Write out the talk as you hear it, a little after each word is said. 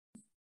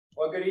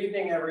Well, good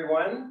evening,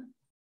 everyone,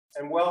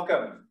 and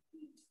welcome.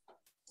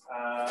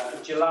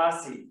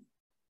 Gelasi.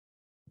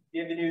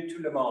 Bienvenue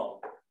tout le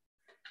monde.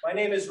 My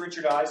name is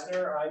Richard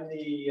Eisner. I'm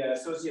the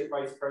Associate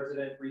Vice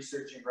President,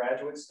 Research and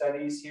Graduate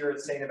Studies here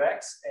at St.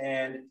 FX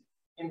and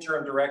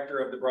Interim Director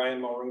of the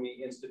Brian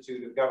Mulroney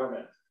Institute of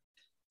Government.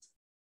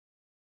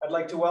 I'd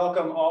like to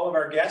welcome all of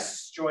our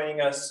guests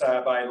joining us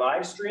by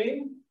live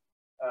stream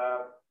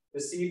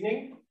this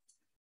evening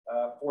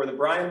for the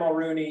Brian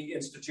Mulroney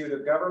Institute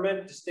of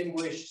Government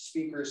Distinguished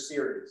Speaker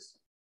Series.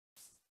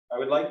 I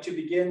would like to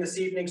begin this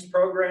evening's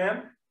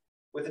program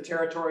with a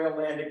territorial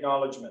land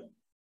acknowledgement.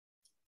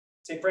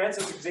 St.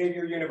 Francis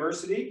Xavier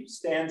University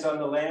stands on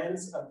the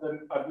lands of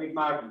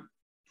Mi'kmaq,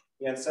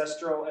 the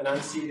ancestral and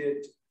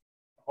unceded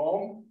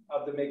home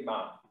of the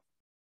Mi'kmaq.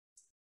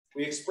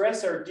 We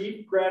express our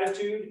deep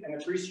gratitude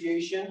and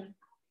appreciation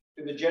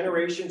to the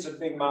generations of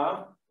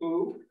Mi'kmaq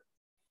who,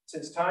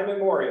 since time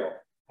immemorial,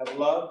 have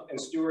loved and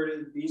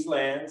stewarded these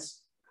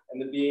lands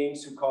and the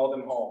beings who call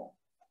them home.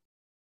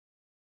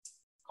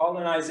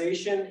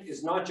 Colonization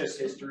is not just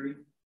history,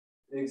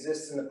 it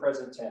exists in the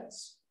present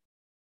tense.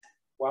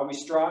 While we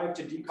strive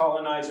to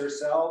decolonize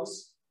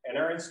ourselves and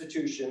our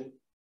institution,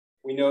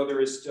 we know there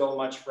is still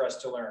much for us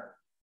to learn.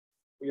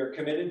 We are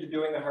committed to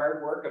doing the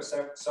hard work of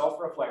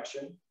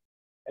self-reflection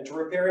and to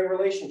repairing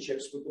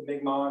relationships with the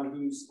Mi'kmaq on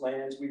whose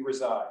lands we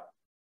reside.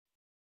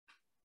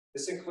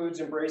 This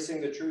includes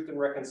embracing the Truth and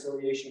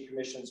Reconciliation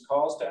Commission's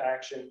calls to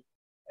action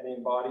and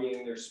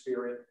embodying their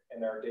spirit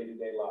in our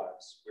day-to-day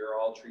lives. We are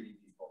all treaty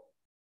people.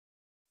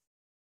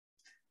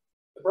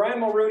 The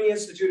Brian Mulroney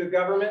Institute of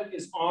Government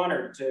is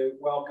honored to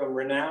welcome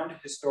renowned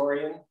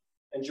historian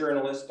and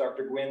journalist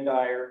Dr. Gwynne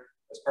Dyer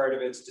as part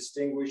of its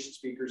Distinguished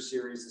Speakers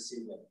Series this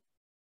evening.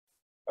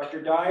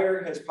 Dr.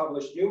 Dyer has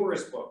published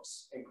numerous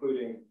books,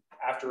 including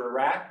After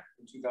Iraq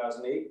in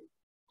 2008,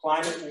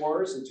 Climate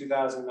Wars in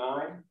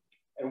 2009,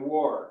 and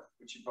War,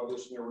 which he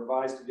published in a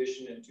revised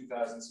edition in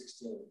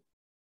 2016.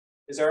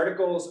 His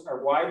articles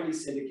are widely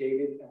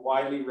syndicated and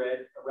widely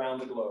read around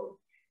the globe.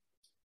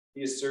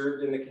 He has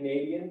served in the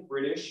Canadian,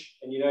 British,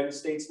 and United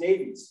States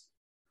Navies.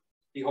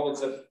 He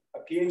holds a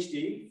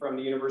PhD from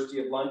the University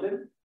of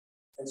London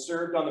and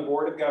served on the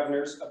Board of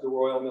Governors of the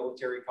Royal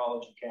Military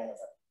College of Canada.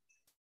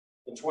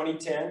 In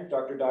 2010,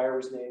 Dr. Dyer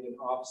was named an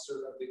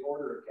Officer of the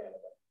Order of Canada.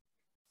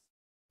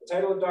 The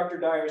title of Dr.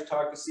 Dyer's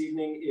talk this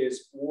evening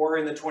is War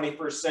in the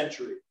 21st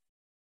Century,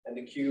 and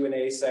the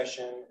Q&A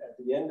session at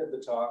the end of the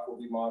talk will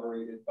be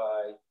moderated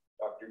by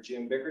Dr.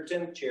 Jim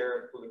Bickerton,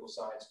 Chair of Political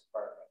Science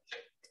Department.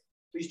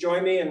 Please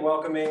join me in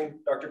welcoming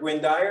Dr.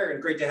 Gwynne Dyer,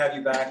 and great to have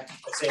you back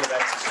at St.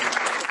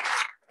 FX.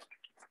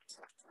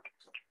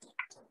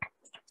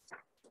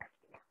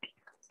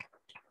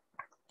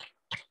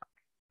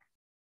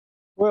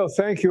 Well,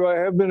 thank you. I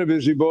have been a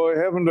busy boy,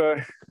 haven't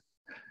I?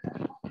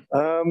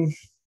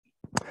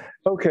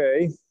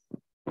 Okay.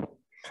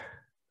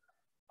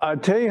 I'll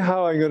tell you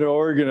how I'm going to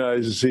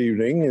organize this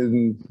evening,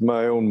 in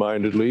my own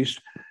mind at least.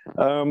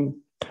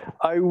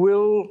 I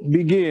will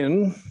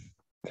begin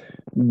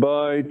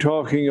by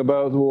talking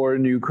about the war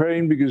in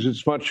Ukraine because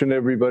it's much in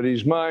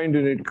everybody's mind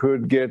and it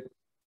could get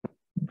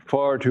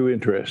far too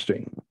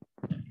interesting.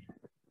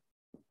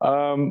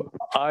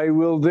 I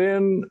will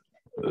then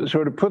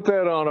sort of put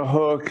that on a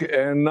hook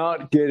and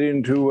not get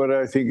into what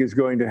I think is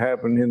going to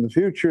happen in the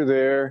future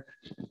there,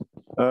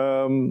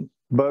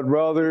 but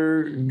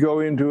rather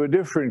go into a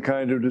different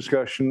kind of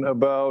discussion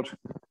about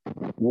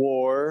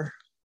war,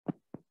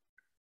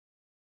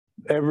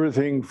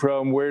 everything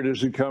from where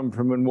does it come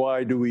from and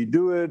why do we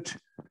do it,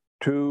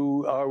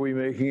 to are we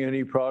making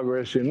any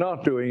progress in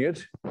not doing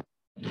it.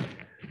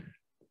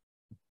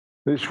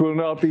 This will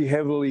not be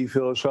heavily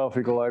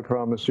philosophical, I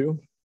promise you.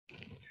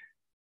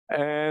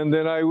 And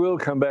then I will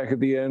come back at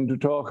the end to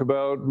talk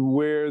about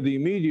where the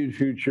immediate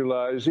future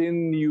lies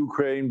in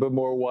Ukraine, but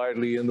more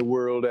widely in the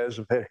world as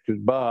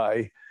affected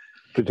by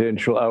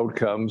potential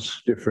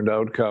outcomes, different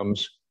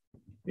outcomes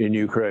in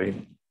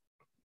Ukraine.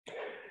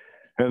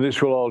 And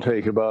this will all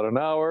take about an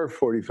hour,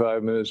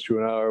 45 minutes to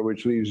an hour,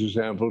 which leaves us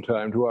ample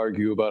time to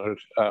argue about it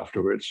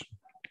afterwards.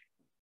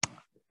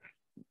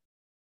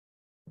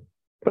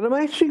 But I'm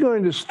actually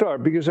going to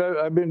start, because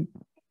I've been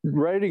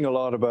writing a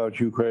lot about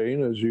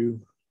Ukraine, as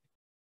you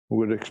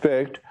would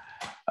expect,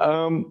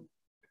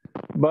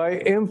 by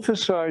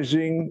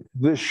emphasizing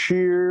the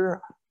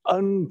sheer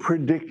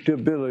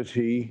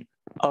unpredictability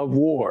of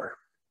war.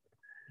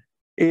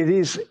 It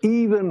is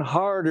even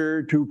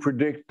harder to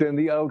predict than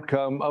the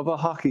outcome of a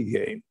hockey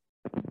game.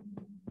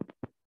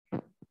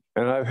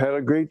 And I've had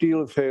a great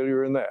deal of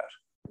failure in that.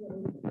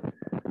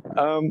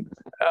 I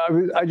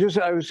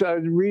was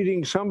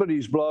reading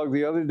somebody's blog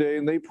the other day,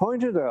 and they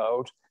pointed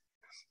out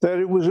that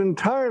it was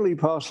entirely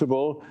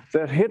possible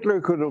that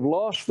Hitler could have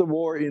lost the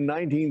war in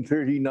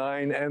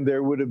 1939 and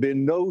there would have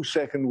been no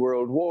Second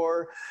World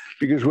War,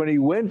 because when he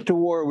went to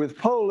war with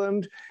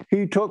Poland,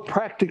 he took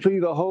practically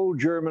the whole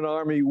German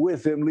army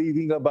with him,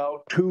 leaving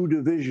about 2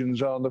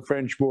 divisions on the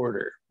French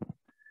border.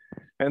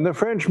 And the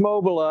French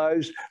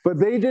mobilized, but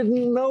they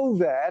didn't know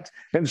that.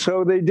 And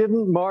so they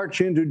didn't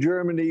march into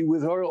Germany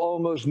with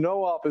almost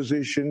no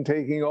opposition,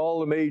 taking all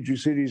the major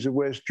cities of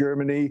West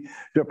Germany,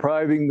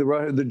 depriving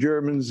the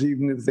Germans,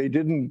 even if they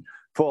didn't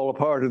fall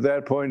apart at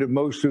that point, of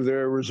most of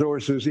their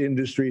resources,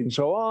 industry, and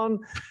so on.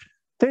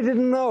 They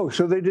didn't know,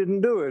 so they didn't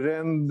do it.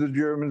 And the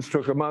Germans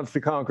took a month to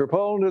conquer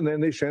Poland, and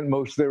then they sent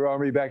most of their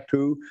army back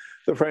to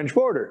the French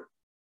border.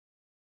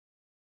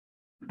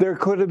 There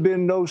could have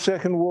been no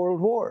Second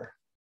World War.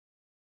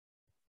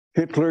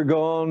 Hitler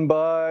gone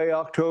by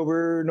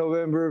October,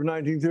 November of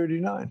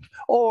 1939.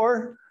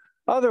 Or,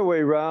 other way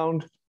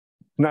around,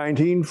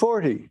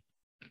 1940.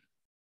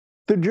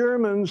 The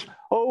Germans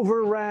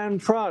overran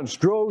France,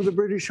 drove the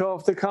British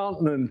off the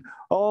continent,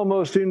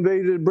 almost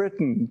invaded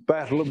Britain,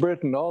 Battle of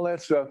Britain, all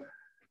that stuff.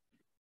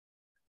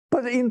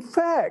 But in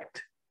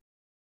fact,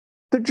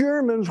 the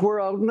Germans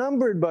were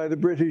outnumbered by the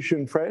British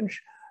and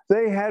French.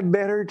 They had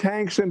better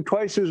tanks and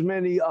twice as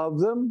many of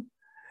them.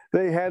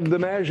 They had the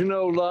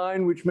Maginot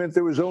Line, which meant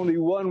there was only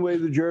one way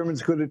the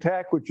Germans could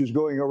attack, which is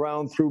going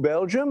around through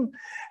Belgium.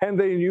 And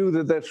they knew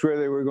that that's where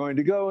they were going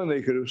to go, and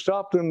they could have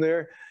stopped them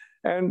there.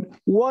 And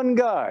one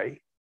guy,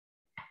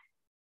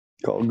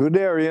 called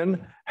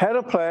Guderian, had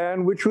a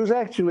plan which was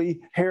actually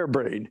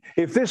harebrained.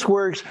 If this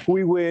works,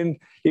 we win.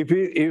 If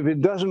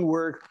it doesn't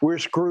work, we're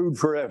screwed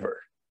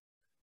forever.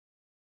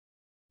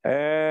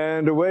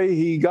 And the way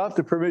he got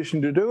the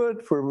permission to do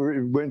it,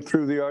 went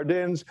through the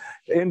Ardennes,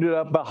 ended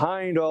up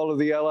behind all of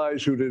the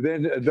Allies who'd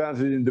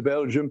advanced into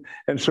Belgium.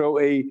 And so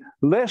a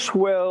less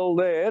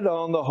well-led,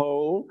 on the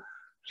whole,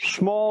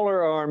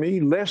 smaller army,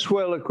 less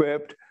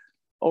well-equipped,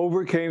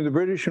 overcame the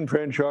British and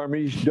French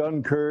armies,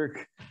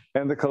 Dunkirk,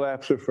 and the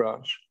collapse of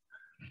France.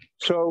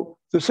 So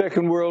the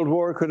Second World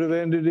War could have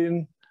ended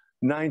in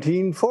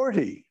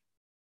 1940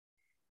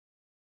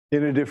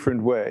 in a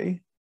different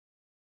way,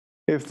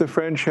 if the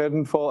French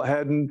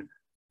hadn't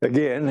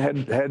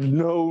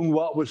known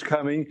what was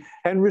coming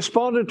and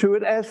responded to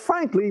it as,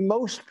 frankly,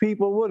 most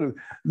people would have.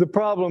 The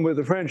problem with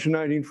the French in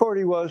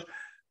 1940 was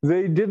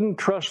they didn't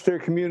trust their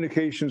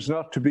communications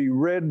not to be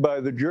read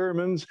by the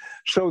Germans,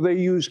 so they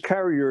used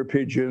carrier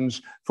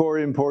pigeons for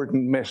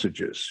important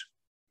messages.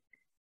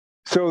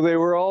 So they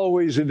were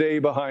always a day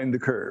behind the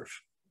curve,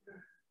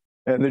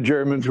 and the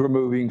Germans were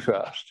moving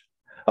fast.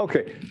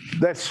 Okay,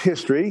 that's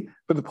history,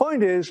 but the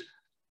point is,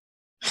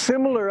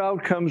 similar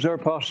outcomes are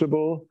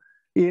possible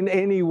in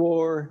any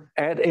war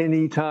at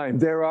any time.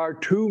 There are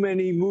too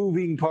many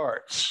moving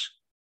parts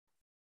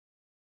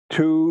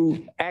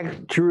to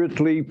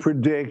accurately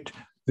predict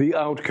the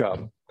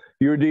outcome.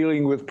 You're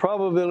dealing with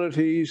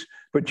probabilities,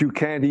 but you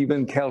can't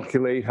even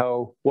calculate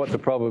what the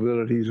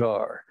probabilities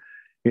are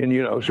in,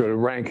 sort of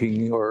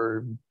ranking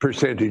or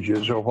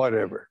percentages or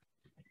whatever.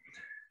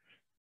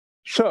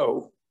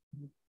 So,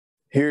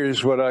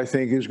 here's what I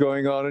think is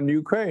going on in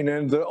Ukraine,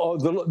 and the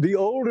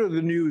older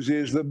the news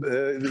is,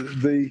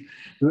 the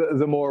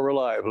more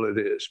reliable it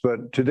is.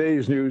 But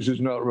today's news is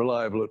not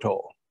reliable at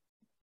all.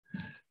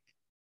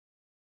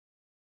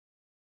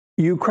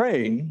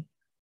 Ukraine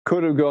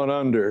could have gone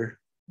under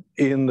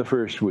in the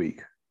first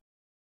week.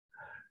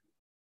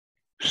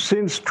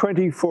 Since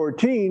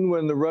 2014,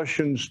 when the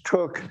Russians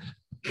took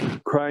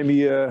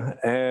Crimea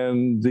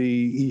and the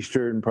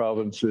eastern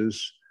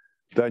provinces,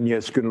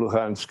 Donetsk and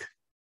Luhansk,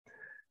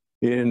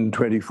 in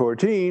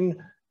 2014,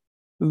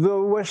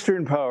 the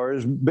Western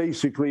powers,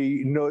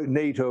 basically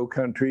NATO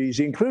countries,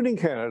 including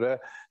Canada,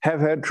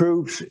 have had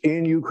troops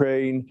in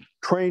Ukraine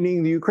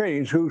training the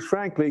Ukrainians, whose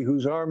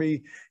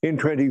army in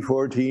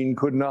 2014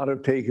 could not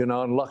have taken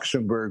on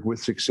Luxembourg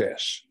with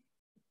success.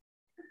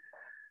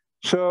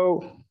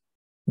 So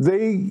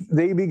they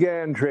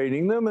began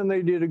training them, and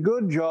they did a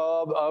good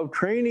job of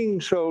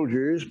training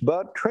soldiers,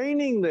 but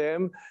training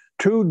them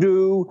to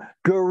do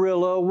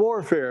guerrilla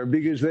warfare,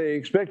 because they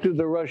expected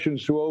the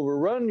Russians to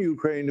overrun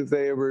Ukraine if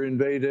they ever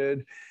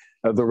invaded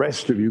the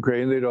rest of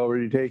Ukraine. They'd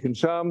already taken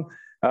some.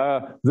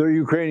 The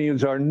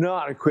Ukrainians are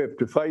not equipped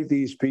to fight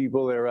these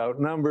people. They're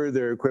outnumbered,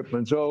 their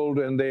equipment's old,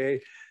 and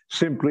they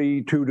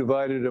simply too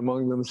divided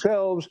among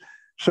themselves.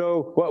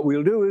 So what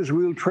we'll do is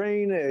we'll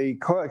train a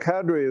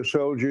cadre of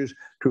soldiers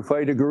to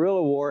fight a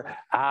guerrilla war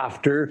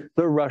after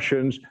the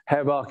Russians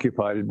have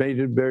occupied it, made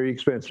it very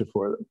expensive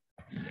for them.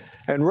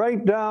 And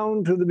right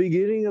down to the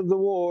beginning of the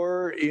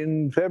war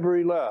in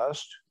February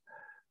last,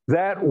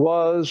 that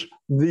was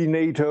the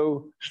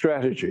NATO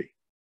strategy.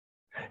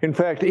 In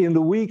fact, in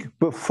the week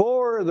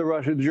before the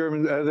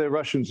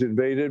Russians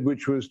invaded,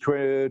 which was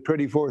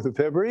 24th of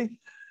February,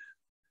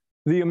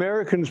 the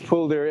Americans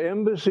pulled their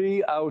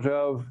embassy out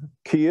of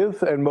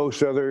Kiev, and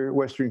most other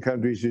Western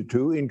countries did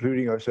too,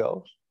 including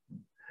ourselves,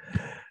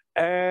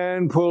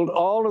 and pulled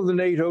all of the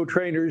NATO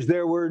trainers.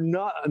 There were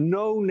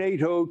no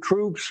NATO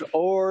troops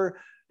or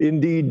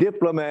indeed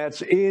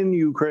diplomats in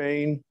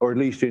Ukraine, or at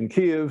least in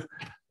Kiev,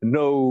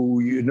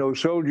 no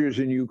soldiers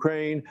in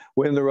Ukraine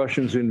when the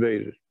Russians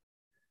invaded.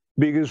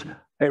 Because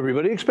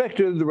everybody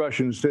expected the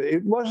Russians to,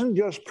 it wasn't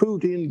just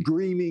Putin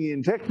dreaming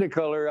in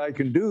Technicolor, I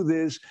can do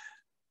this.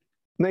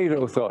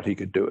 NATO thought he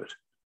could do it.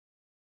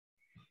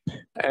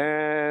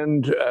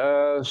 And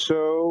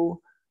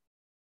so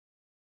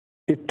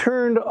it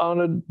turned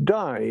on a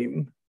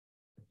dime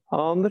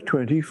on the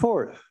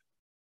 24th.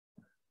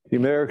 The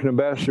American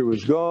ambassador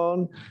was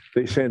gone.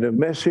 They sent a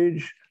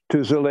message to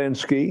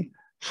Zelensky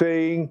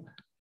saying,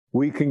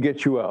 we can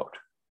get you out.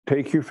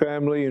 Take your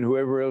family and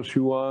whoever else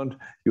you want.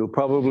 You'll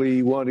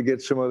probably want to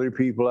get some other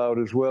people out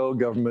as well,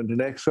 government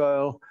in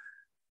exile.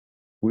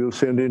 We'll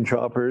send in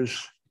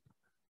choppers.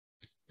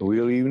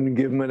 We'll even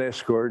give them an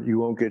escort. You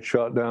won't get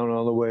shot down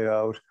on the way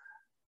out.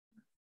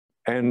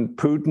 And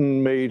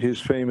Putin made his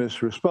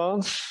famous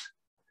response,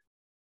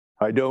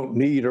 I don't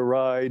need a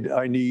ride,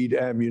 I need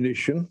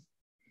ammunition.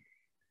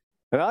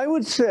 And I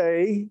would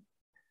say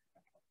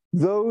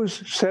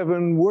those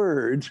 7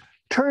 words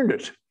turned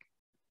it.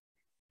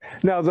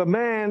 Now, the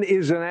man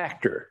is an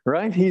actor,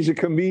 right? He's a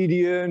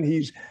comedian.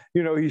 He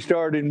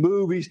starred in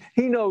movies.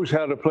 He knows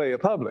how to play a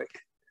public.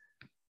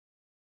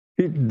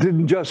 It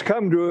didn't just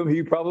come to him.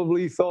 He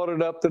probably thought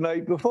it up the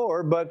night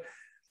before. But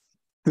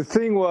the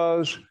thing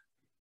was,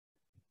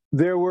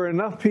 there were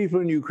enough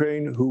people in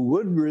Ukraine who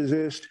would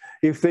resist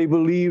if they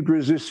believed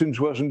resistance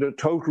wasn't a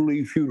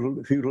totally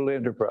futile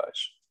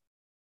enterprise.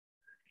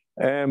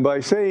 And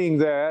by saying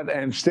that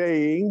and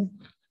staying,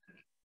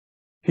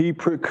 he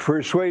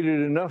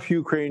persuaded enough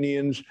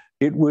Ukrainians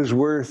it was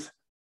worth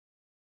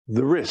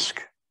the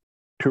risk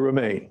to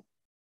remain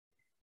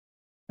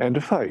and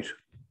to fight.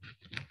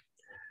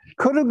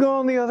 Could have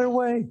gone the other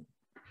way.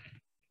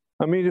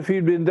 I mean, if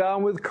he'd been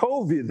down with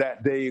COVID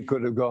that day, it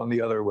could have gone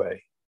the other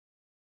way.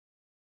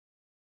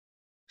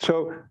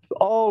 So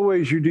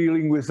always you're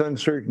dealing with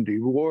uncertainty.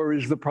 War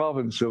is the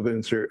province of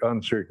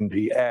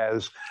uncertainty,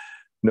 as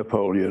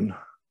Napoleon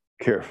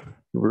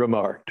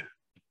remarked.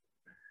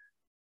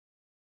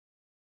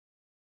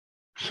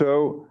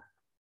 So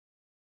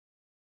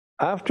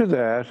after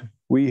that,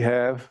 we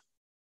have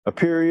a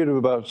period of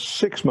about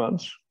 6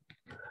 months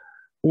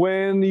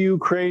when the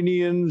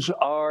Ukrainians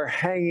are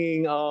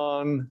hanging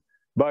on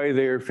by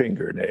their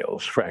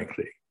fingernails,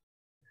 frankly.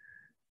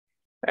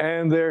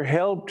 And they're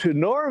helped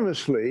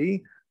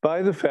enormously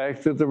by the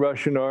fact that the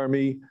Russian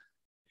army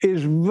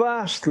is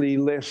vastly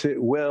less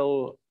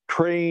well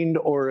trained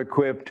or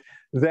equipped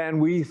than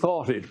we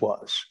thought it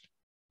was.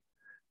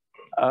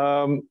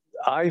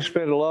 I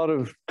spent a lot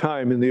of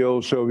time in the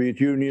old Soviet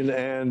Union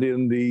and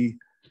in the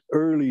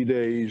early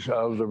days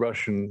of the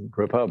Russian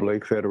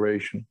Republic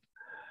Federation,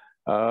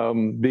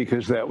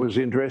 because that was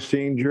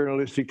interesting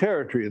journalistic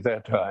territory at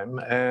that time.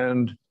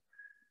 And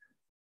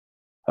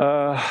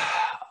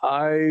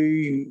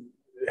I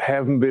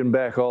haven't been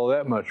back all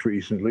that much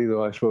recently,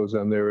 though I suppose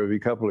I'm there every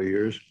couple of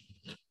years.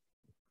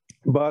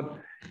 But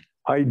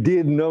I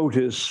did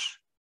notice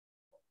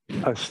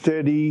a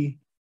steady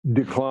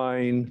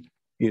decline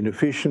in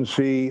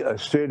efficiency, a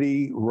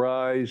steady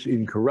rise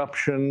in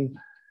corruption,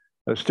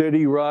 a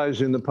steady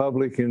rise in the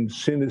public in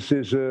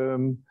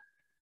cynicism,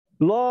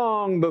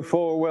 long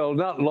before, well,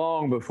 not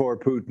long before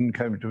Putin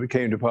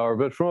came to power,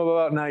 but from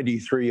about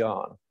 93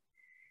 on.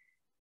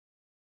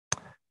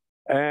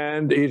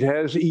 And it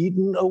has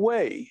eaten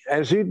away,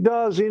 as it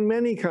does in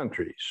many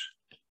countries,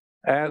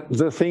 at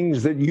the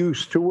things that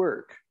used to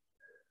work.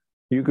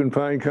 You can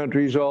find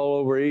countries all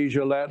over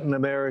Asia, Latin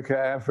America,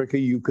 Africa.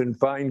 You can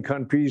find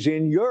countries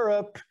in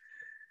Europe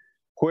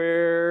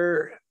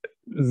where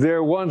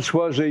there once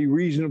was a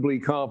reasonably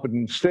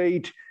competent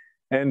state,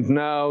 and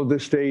now the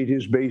state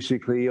is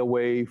basically a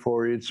way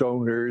for its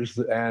owners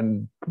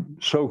and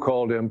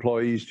so-called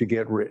employees to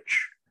get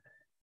rich.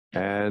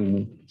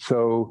 And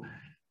so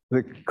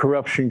the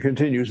corruption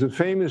continues. The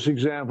famous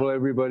example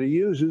everybody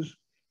uses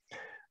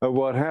of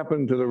what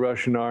happened to the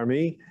Russian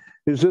army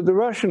is that the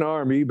Russian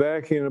army,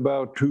 back in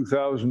about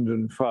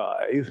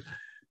 2005,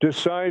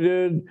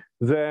 decided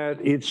that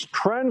its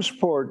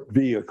transport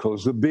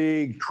vehicles, the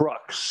big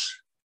trucks,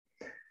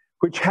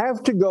 which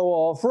have to go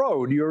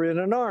off-road, you're in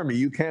an army,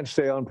 you can't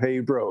stay on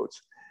paved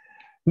roads,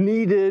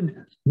 needed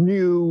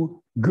new,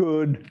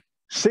 good,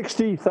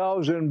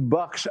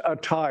 $60,000 a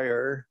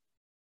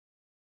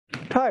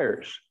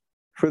tires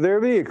for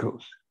their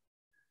vehicles.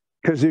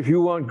 Because if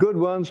you want good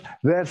ones,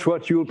 that's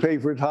what you'll pay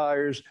for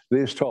tires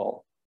this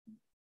tall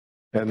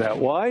and that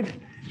wide,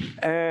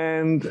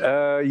 and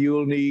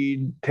you'll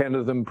need 10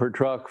 of them per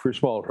truck for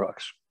small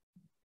trucks.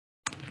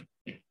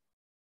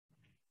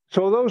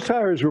 So those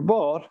tires were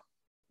bought,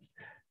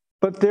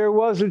 but there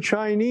was a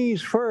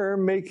Chinese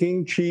firm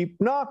making cheap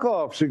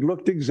knockoffs. It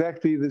looked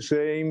exactly the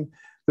same.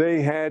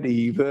 They had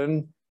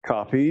even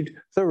copied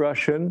the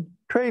Russian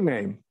trade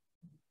name.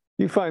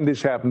 You find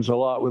this happens a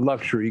lot with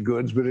luxury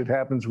goods, but it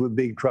happens with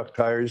big truck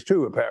tires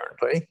too,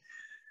 apparently.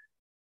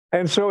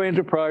 And so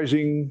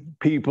enterprising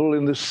people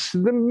in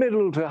the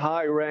middle to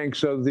high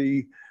ranks of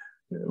the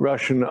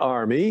Russian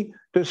army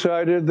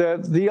decided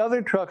that the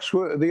other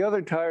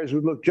tires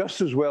would look just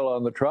as well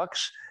on the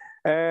trucks,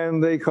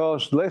 and they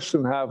cost less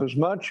than half as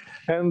much,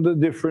 and the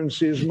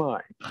difference is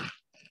mine.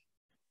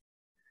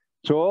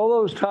 So all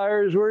those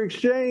tires were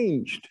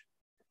exchanged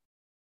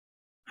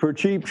for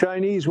cheap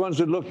Chinese ones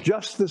that looked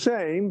just the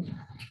same,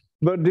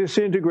 but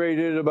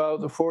disintegrated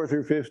about the 4th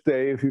or 5th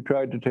day if you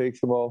tried to take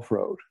them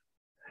off-road.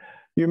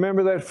 You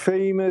remember that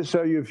famous,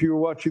 if you were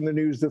watching the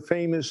news, the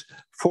famous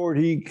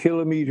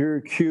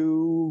 40-kilometer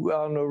queue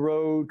on the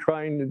road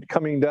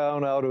coming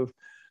down out of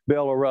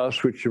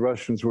Belarus, which the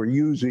Russians were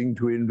using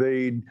to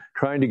invade,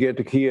 trying to get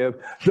to Kiev.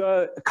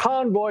 The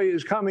convoy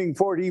is coming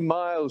 40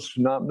 miles,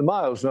 not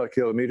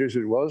kilometers,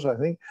 it was, I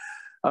think,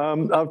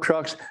 of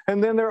trucks.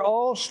 And then they're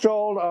all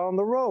stalled on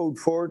the road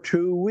for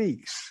 2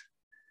 weeks.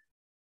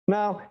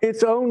 Now,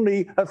 it's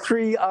only a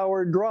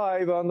 3-hour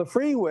drive on the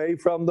freeway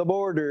from the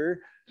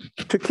border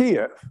to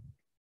Kiev.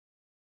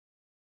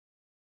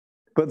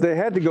 But they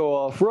had to go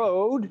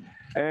off-road,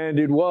 and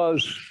it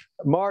was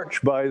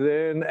March by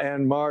then,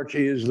 and March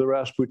is the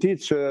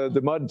Rasputitsa,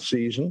 the mud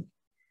season.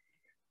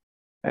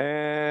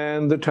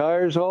 And the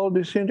tires all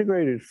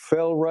disintegrated,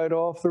 fell right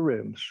off the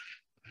rims.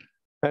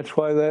 That's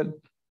why that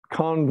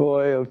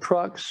convoy of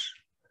trucks,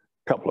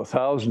 a couple of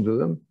thousand of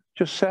them,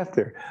 just sat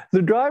there.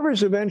 The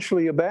drivers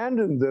eventually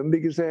abandoned them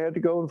because they had to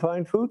go and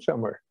find food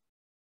somewhere.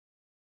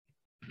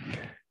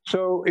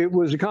 So it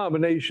was a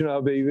combination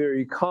of a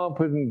very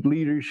competent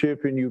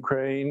leadership in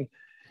Ukraine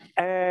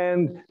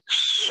and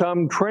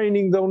some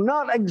training, though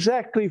not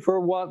exactly for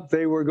what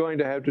they were going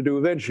to have to do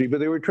eventually, but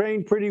they were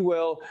trained pretty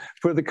well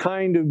for the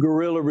kind of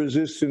guerrilla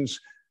resistance.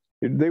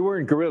 They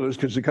weren't guerrillas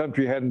because the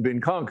country hadn't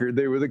been conquered.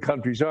 They were the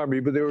country's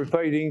army, but they were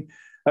fighting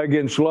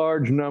against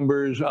large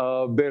numbers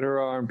of better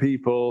armed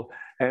people.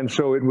 And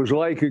so it was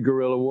like a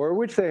guerrilla war,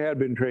 which they had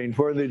been trained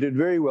for. And they did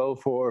very well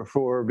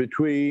for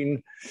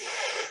between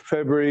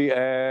February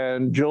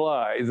and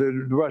July.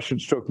 The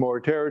Russians took more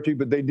territory,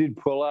 but they did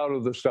pull out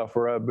of the stuff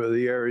around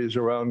the areas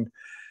around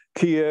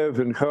Kiev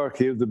and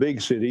Kharkiv, the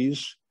big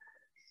cities,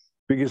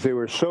 because they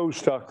were so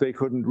stuck they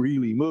couldn't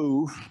really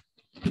move.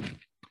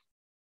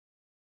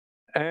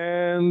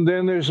 And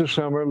then there's a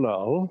summer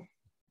lull.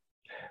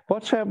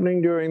 What's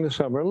happening during the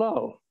summer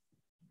lull?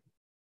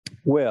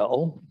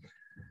 Well,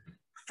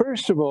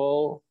 first of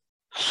all,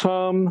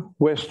 some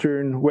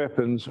Western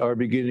weapons are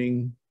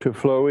beginning to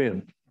flow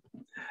in.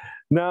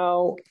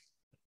 Now,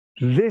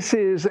 this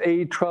is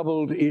a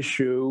troubled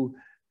issue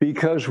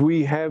because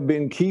we have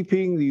been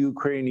keeping the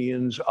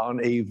Ukrainians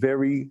on a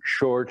very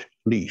short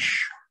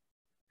leash.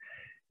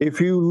 If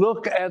you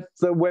look at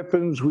the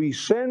weapons we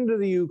send to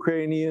the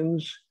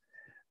Ukrainians,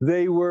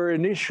 they were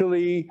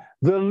initially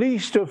the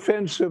least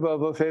offensive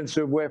of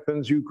offensive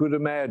weapons you could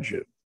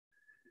imagine.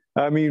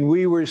 I mean,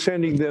 we were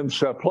sending them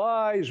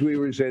supplies, we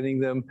were sending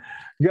them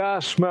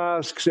gas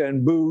masks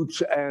and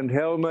boots and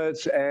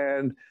helmets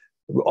and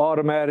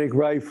automatic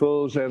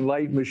rifles and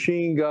light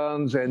machine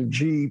guns and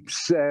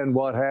jeeps and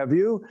what have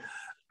you.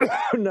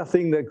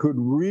 Nothing that could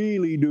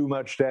really do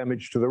much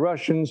damage to the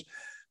Russians,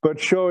 but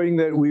showing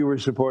that we were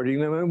supporting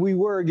them, and we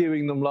were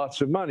giving them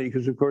lots of money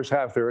because, of course,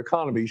 half their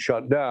economy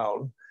shut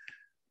down.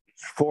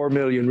 4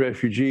 million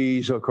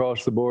refugees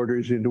across the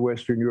borders into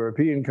Western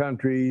European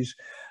countries,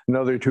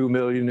 another 2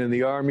 million in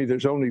the army.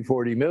 There's only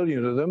 40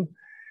 million of them.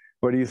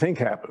 What do you think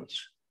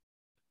happens?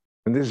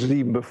 And this is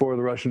even before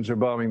the Russians are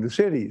bombing the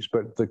cities,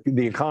 but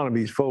the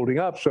economy is folding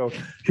up. So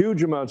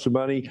huge amounts of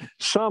money,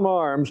 some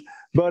arms,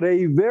 but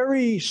a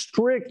very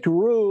strict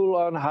rule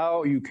on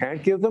how you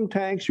can't give them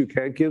tanks, you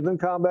can't give them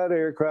combat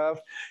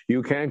aircraft,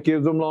 you can't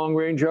give them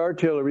long-range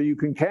artillery, you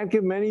can't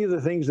give many of the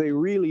things they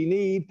really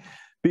need,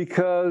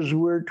 because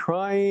we're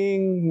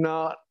trying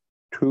not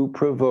to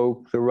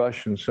provoke the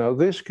Russians. Now,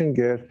 this can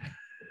get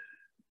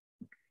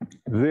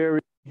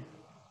very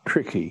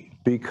tricky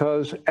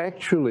because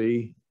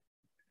actually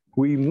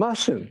we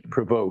mustn't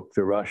provoke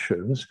the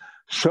Russians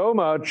so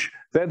much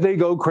that they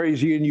go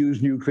crazy and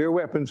use nuclear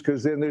weapons,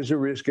 because then there's a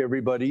risk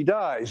everybody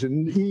dies.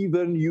 And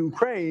even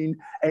Ukraine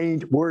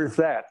ain't worth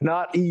that,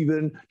 not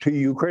even to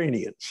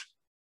Ukrainians.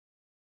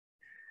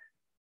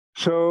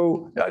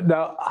 So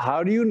now,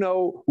 how do you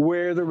know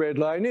where the red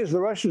line is? The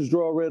Russians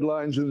draw red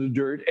lines in the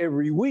dirt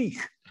every week,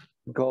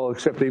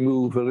 except they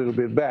move a little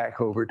bit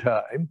back over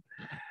time.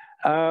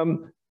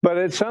 But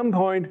at some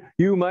point,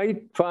 you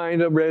might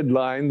find a red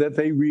line that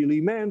they really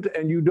meant,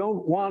 and you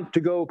don't want to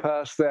go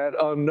past that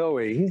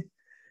unknowing.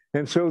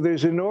 And so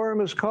there's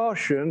enormous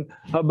caution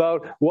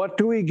about what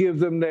do we give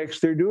them next?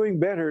 They're doing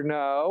better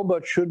now,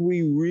 but should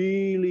we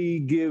really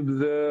give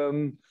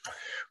them,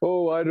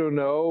 oh, I don't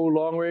know,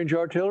 long-range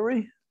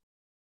artillery?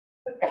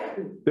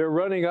 They're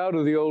running out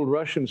of the old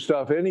Russian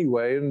stuff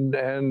anyway, and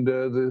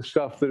the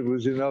stuff that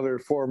was in other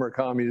former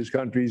communist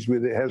countries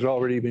has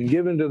already been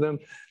given to them.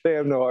 They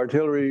have no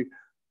artillery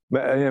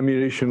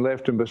ammunition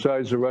left, and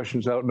besides, the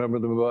Russians outnumber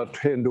them about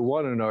 10 to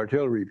 1 in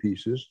artillery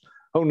pieces,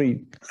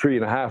 only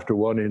 3.5 to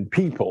 1 in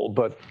people,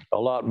 but a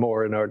lot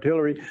more in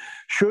artillery.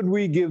 Should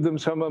we give them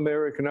some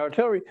American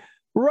artillery?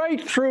 Right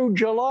through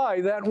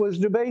July, that was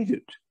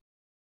debated.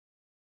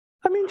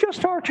 I mean,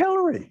 just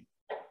artillery.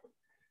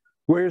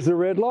 Where's the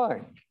red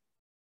line?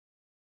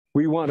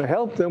 We want to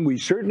help them. We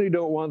certainly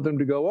don't want them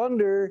to go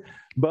under,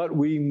 but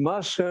we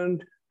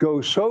mustn't go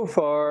so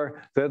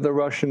far that the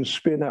Russians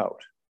spin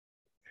out.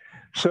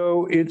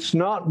 So it's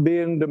not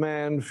been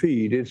demand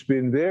feed. It's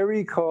been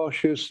very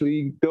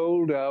cautiously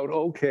doled out.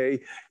 Okay,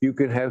 you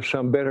can have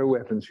some better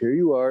weapons. Here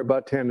you are,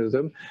 about 10 of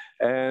them.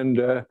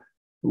 And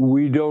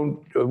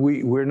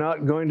we're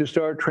not going to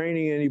start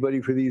training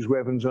anybody for these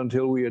weapons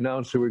until we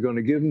announce that we're going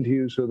to give them to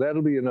you. So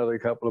that'll be another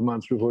couple of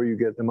months before you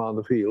get them on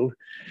the field.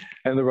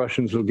 And the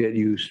Russians will get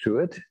used to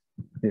it.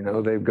 You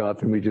know, they've got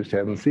them. We just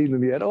haven't seen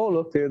them yet. Oh,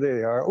 look, there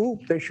they are. Oh,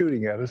 they're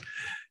shooting at us.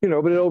 You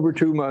know, but over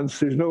 2 months,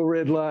 there's no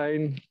red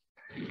line.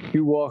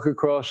 You walk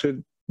across it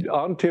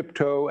on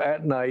tiptoe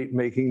at night,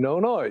 making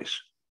no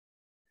noise.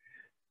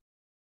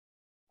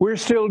 We're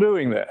still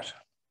doing that.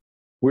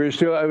 We're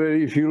still, I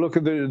mean, if you look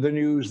at the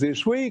news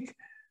this week,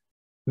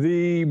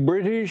 the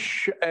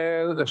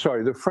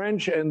the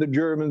French and the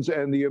Germans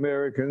and the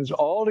Americans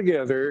all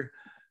together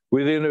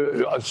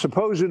within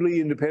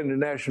supposedly independent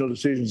national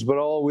decisions, but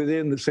all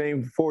within the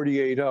same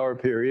 48-hour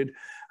period,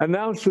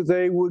 announced that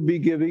they would be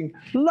giving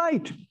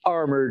light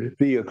armored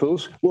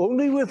vehicles,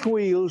 only with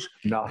wheels,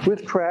 not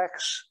with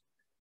tracks,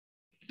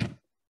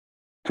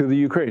 to the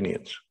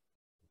Ukrainians.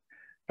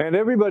 And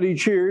everybody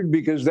cheered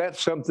because that's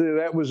something,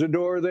 that was a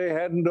door they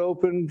hadn't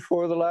opened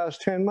for the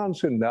last 10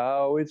 months, and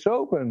now it's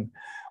open.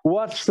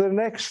 What's the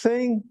next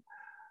thing?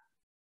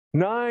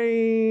 Five,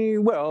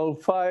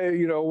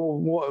 you know,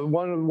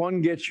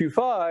 one gets you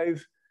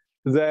 5,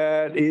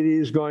 that it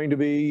is going to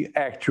be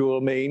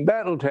actual main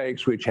battle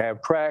tanks, which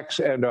have tracks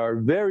and are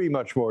very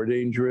much more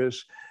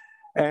dangerous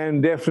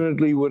and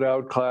definitely would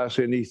outclass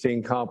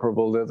anything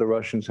comparable that the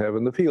Russians have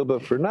in the field.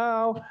 But for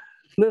now,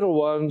 little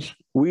ones,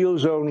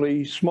 wheels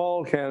only,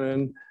 small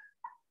cannon,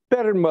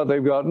 better than what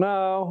they've got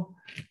now,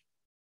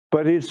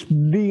 but it's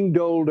being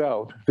doled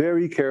out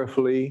very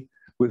carefully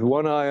with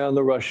one eye on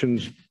the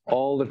Russians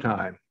all the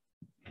time.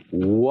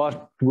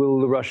 What will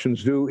the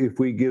Russians do if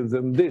we give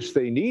them this?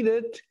 They need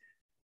it.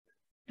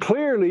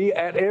 Clearly,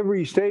 at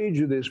every stage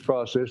of this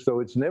process, though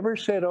it's never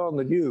said on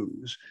the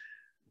news,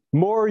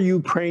 more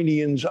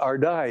Ukrainians are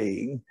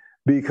dying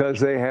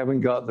because they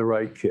haven't got the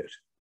right kit.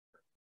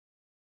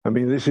 I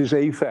mean, this is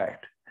a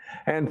fact.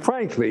 And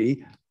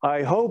frankly,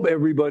 I hope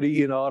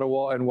everybody in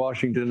Ottawa and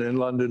Washington and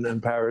London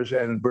and Paris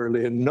and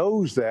Berlin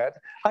knows that.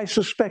 I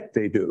suspect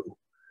they do.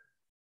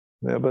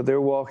 Yeah, but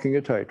they're walking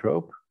a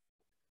tightrope.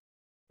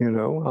 You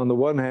know, on the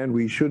one hand,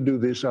 we should do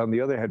this. On the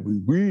other hand,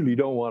 we really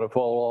don't want to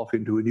fall off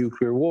into a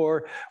nuclear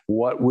war.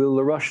 What will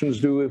the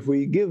Russians do if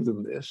we give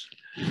them this?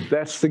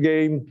 That's the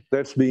game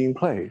that's being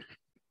played.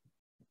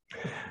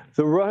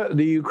 The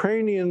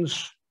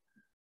Ukrainians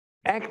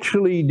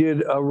actually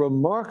did a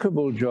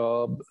remarkable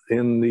job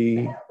in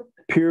the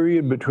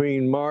period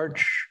between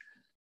March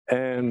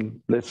and,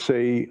 let's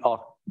say,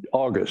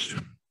 August,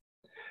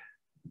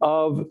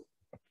 of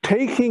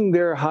taking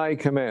their high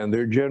command,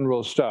 their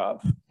general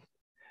staff,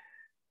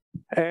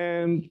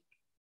 and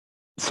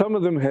some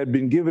of them had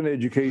been given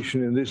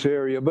education in this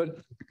area, but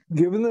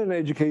given an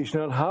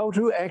education on how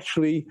to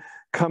actually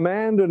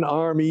command an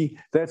army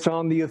that's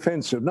on the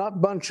offensive,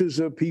 not bunches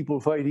of people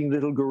fighting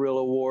little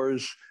guerrilla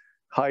wars,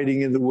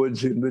 hiding in the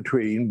woods in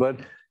between, but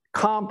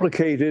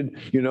complicated.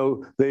 You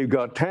know, they've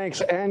got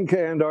tanks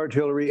and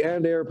artillery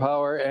and air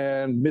power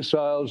and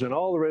missiles and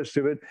all the rest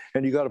of it,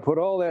 and you got to put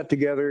all that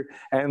together,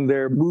 and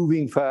they're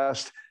moving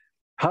fast.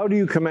 How do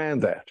you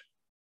command that?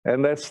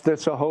 And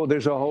there's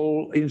a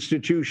whole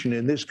institution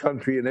in this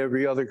country and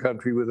every other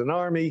country with an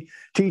army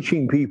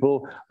teaching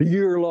people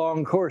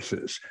year-long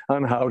courses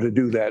on how to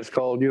do that. It's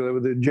called, you know,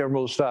 the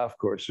General Staff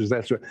courses.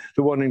 That's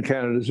the one in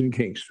Canada is in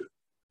Kingston.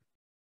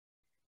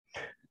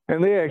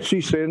 And they actually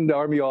send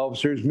Army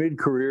officers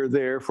mid-career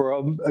there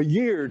for a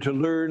year to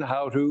learn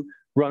how to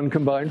run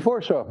combined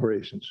force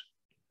operations.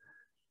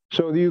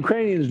 So the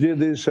Ukrainians did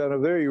this at a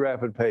very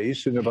rapid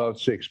pace in about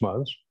 6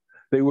 months.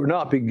 They were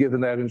not being given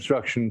that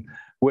instruction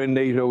when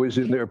NATO was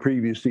in there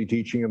previously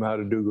teaching them how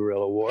to do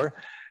guerrilla war.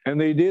 And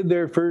they did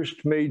their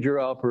first major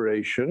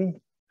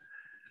operation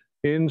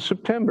in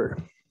September.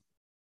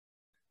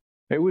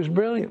 It was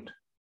brilliant.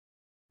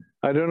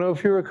 I don't know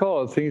if you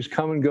recall, things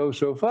come and go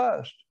so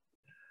fast.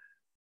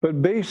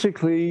 But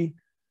basically,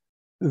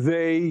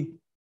 they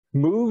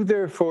moved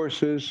their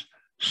forces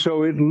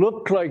so it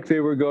looked like they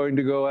were going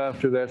to go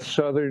after that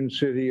southern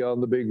city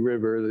on the big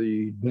river,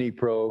 the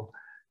Dnipro,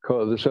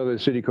 called the southern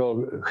city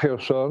called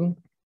Kherson.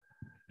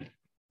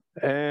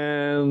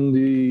 And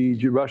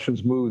the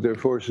Russians moved their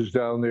forces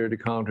down there to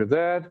counter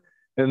that.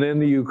 And then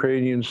the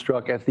Ukrainians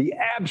struck at the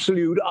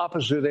absolute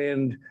opposite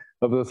end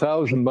of the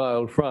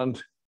 1,000-mile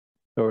front,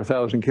 or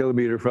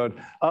 1,000-kilometer front,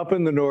 up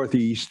in the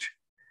northeast.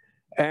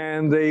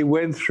 And they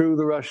went through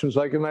the Russians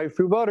like a knife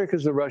through butter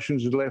because the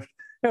Russians had left.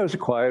 It was a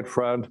quiet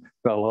front,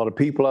 not a lot of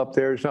people up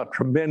there. It's not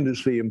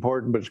tremendously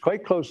important, but it's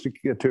quite close to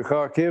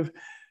Kharkiv.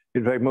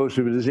 In fact, most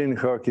of it is in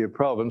Kharkiv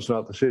province,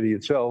 not the city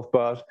itself.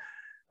 But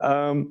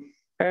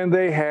and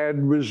they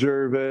had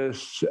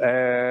reservists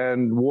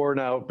and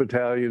worn-out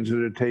battalions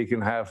that had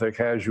taken half their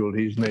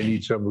casualties, and they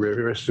need some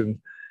rest and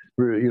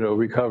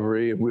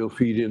recovery, and we'll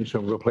feed in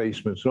some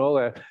replacements and all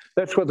that.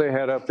 That's what they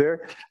had up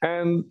there.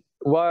 And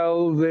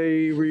while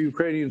the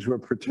Ukrainians were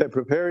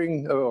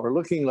preparing or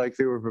looking like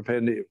they were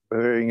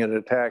preparing an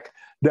attack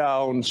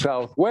down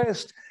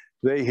southwest,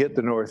 they hit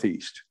the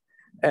northeast.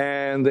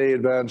 And they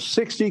advanced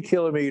 60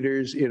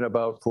 kilometers in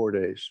about 4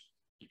 days.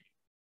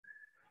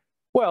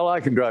 Well, I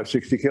can drive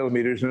 60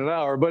 kilometers in an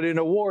hour, but in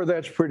a war,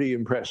 that's pretty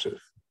impressive.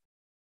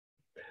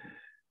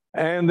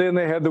 And then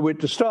they had the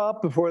wit to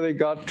stop before they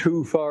got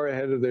too far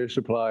ahead of their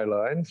supply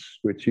lines,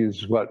 which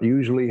is what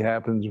usually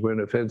happens when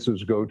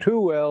offensives go too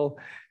well,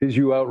 is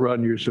you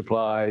outrun your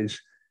supplies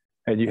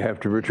and you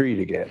have to retreat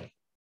again.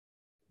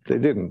 They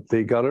didn't.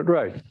 They got it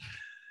right.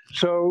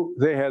 So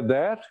they had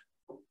that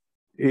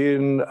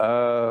in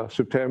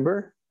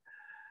September.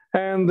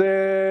 And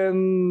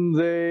then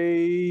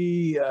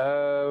they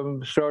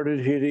started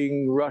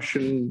hitting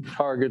Russian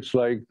targets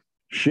like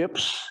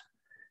ships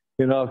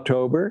in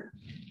October.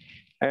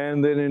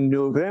 And then in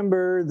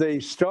November, they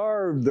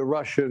starved the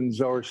Russians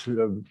or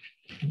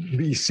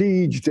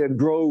besieged and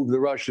drove the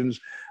Russians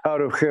out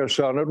of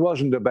Kherson. It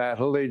wasn't a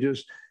battle. They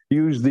just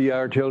used the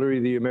artillery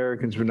the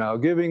Americans were now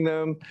giving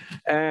them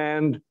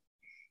and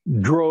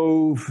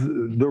drove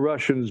the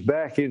Russians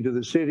back into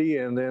the city.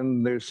 And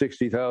then there's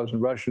 60,000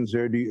 Russians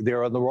there.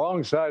 They're on the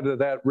wrong side of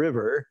that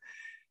river.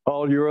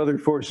 All your other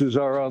forces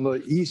are on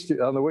the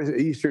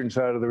eastern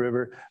side of the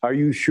river. Are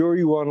you sure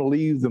you want to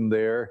leave them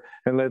there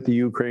and let the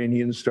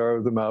Ukrainians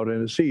starve them out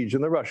in a siege?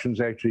 And the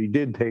Russians actually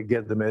did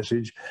get the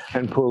message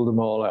and pull them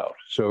all out.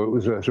 So it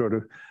was a sort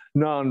of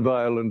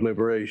nonviolent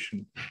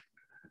liberation.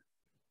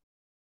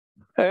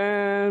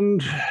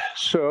 And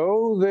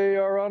so they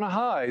are on a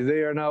high.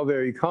 They are now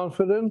very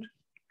confident.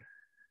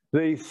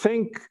 They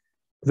think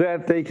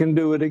that they can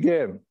do it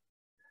again.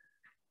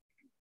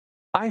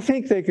 I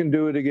think they can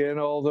do it again,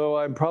 although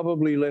I'm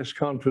probably less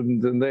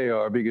confident than they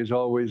are, because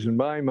always in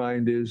my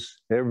mind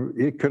is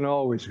it can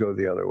always go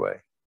the other way.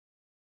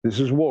 This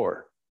is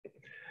war.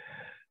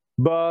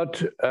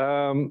 But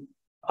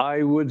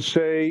I would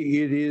say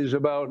it is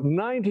about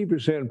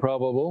 90%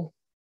 probable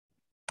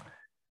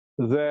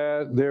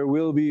that there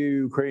will be a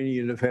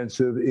Ukrainian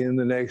offensive in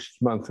the next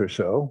month or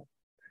so.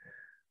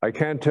 I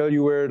can't tell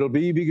you where it'll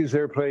be because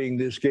they're playing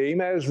this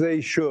game as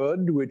they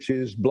should, which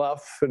is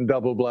bluff and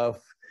double bluff.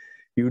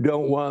 You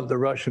don't want the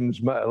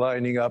Russians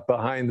lining up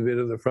behind the bit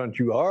of the front.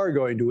 You are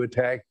going to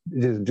attack,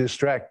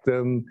 distract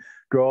them,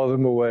 draw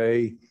them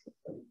away.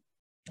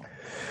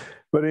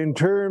 But in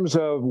terms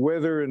of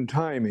weather and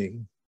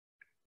timing,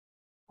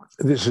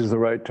 this is the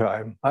right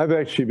time. I've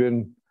actually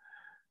been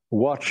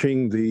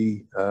watching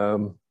the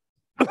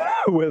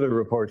weather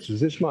reports.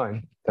 Is this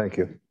mine? Thank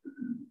you.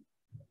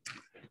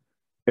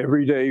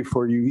 Every day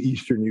for you,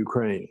 Eastern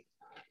Ukraine,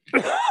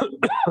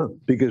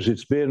 because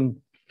it's been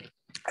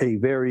a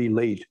very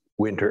late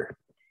winter.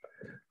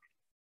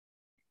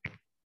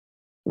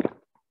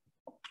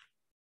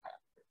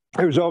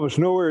 There was almost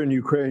nowhere in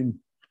Ukraine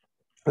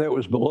that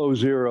was below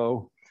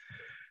zero,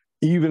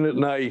 even at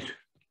night,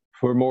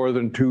 for more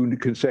than 2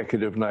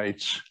 consecutive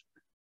nights,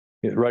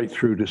 right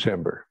through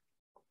December.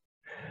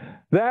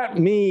 That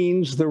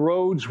means the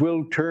roads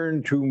will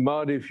turn to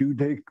mud if you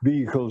take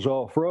vehicles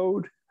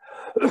off-road.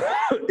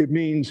 It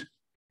means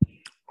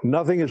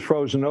nothing is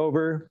frozen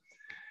over.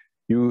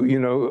 You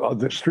know,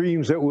 the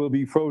streams that will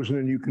be frozen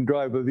and you can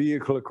drive a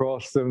vehicle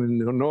across them, and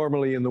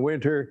normally in the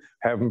winter,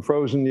 haven't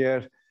frozen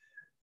yet.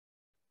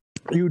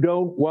 You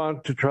don't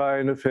want to try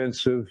an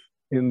offensive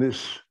in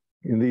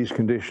these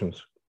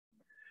conditions.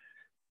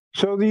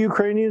 So the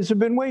Ukrainians have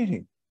been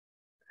waiting.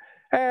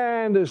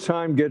 And as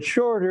time gets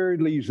shorter,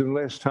 it leaves them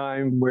less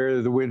time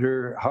where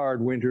the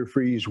hard winter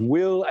freeze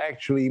will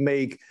actually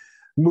make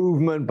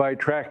movement by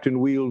tracked and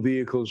wheeled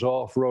vehicles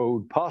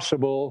off-road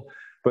possible.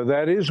 But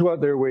that is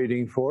what they're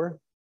waiting for.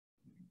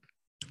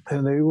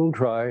 And they will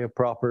try a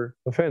proper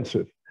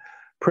offensive,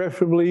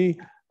 preferably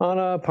on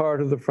a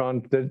part of the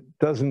front that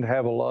doesn't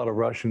have a lot of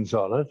Russians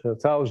on it.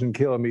 1,000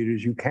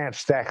 kilometers, you can't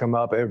stack them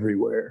up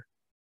everywhere.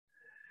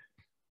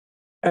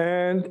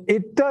 And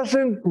it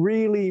doesn't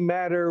really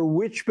matter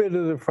which bit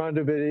of the front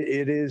of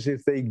it is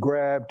if they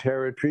grab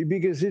territory,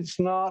 because it's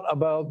not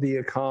about the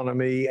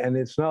economy and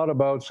it's not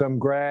about some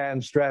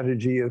grand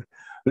strategy of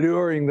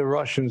luring the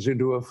Russians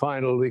into a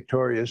final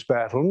victorious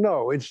battle.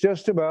 No, it's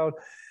just about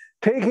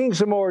taking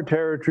some more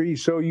territory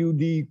so you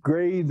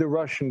degrade the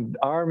Russian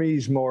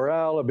army's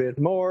morale a bit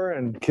more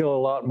and kill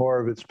a lot more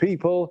of its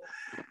people,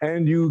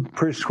 and you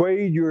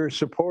persuade your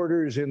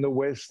supporters in the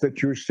West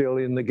that you're still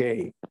in the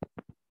game.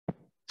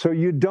 So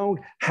you don't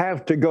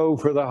have to go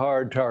for the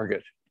hard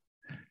target.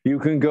 You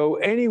can go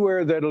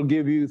anywhere that'll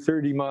give you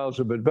 30 miles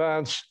of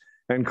advance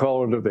and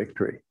call it a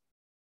victory.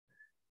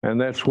 And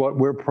that's what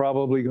we're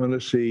probably going to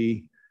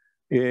see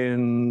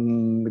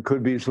it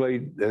could be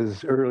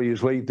as early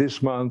as late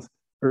this month,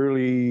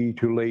 early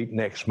to late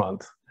next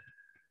month.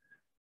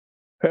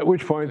 At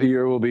which point the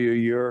war will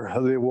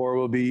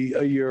be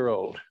a year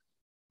old.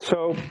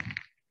 So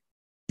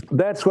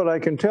that's what I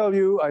can tell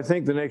you. I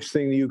think the next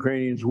thing the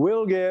Ukrainians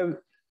will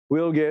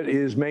get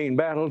is main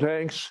battle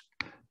tanks,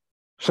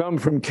 some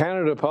from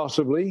Canada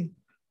possibly.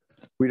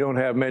 We don't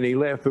have many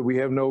left, but we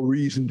have no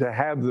reason to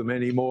have them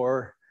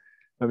anymore.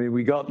 I mean,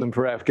 we got them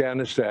for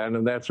Afghanistan,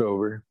 and that's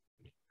over.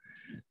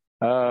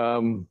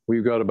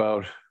 We've got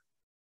about,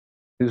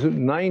 is it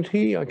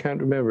 90? I can't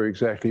remember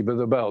exactly, but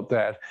about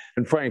that.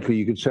 And frankly,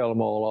 you could sell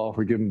them all off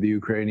or give them to the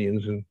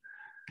Ukrainians and,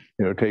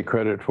 you know, take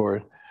credit for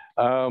it.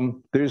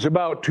 There's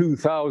about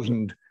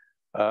 2,000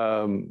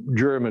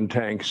 German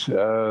tanks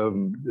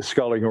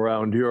sculling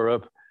around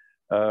Europe.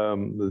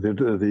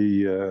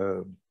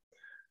 The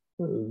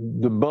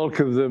bulk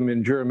of them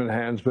in German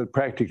hands, but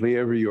practically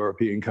every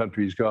European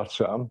country's got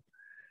some.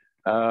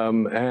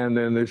 And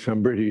then there's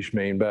some British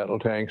main battle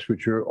tanks,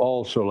 which are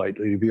also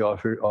likely to be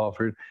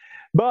offered.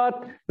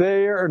 But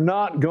they are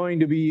not going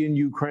to be in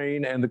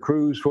Ukraine, and the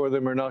crews for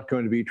them are not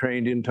going to be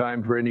trained in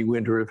time for any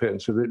winter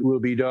offensive. It will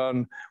be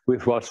done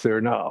with what's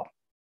there now.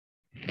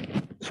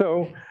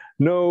 So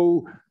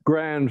no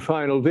grand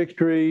final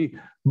victory,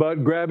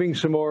 but grabbing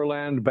some more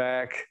land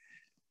back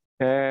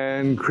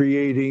and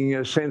creating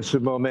a sense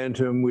of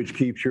momentum which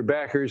keeps your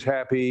backers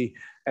happy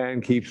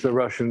and keeps the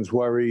Russians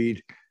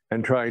worried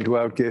and trying to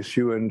outguess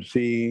you and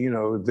see, you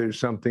know,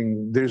 there's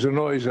a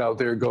noise out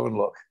there, go and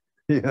look.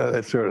 Yeah,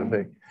 that sort of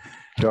thing,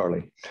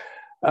 darling.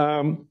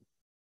 Now,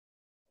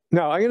 I'm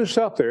going to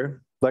stop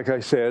there, like I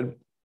said,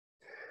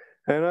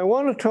 and I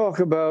want to talk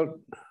about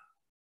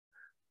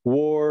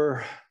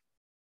war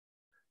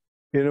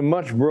in a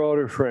much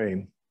broader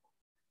frame.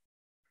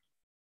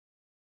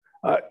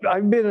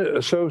 I've been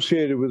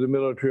associated with the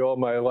military all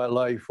my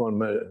life. I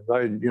joined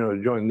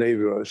the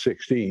Navy when I was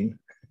 16.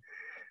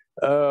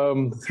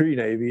 3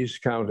 navies,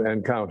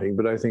 counting,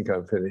 but I think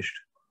I'm finished.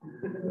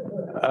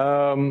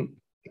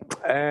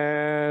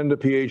 And a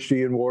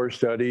PhD in war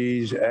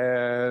studies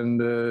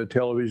and a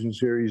television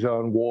series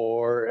on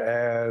war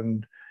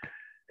and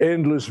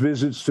endless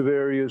visits to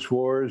various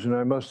wars. And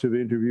I must have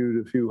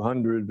interviewed a few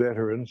hundred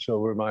veterans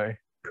over my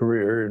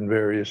career in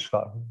various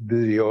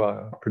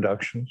video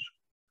productions.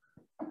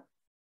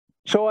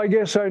 So I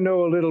guess I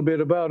know a little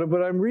bit about it,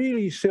 but I'm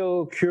really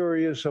still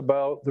curious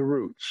about the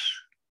roots.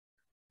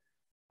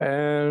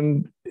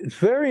 And it's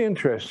very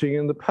interesting.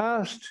 In the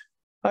past,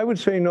 I would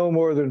say no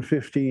more than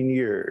 15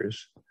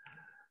 years,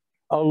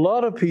 a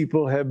lot of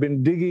people have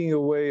been digging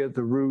away at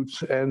the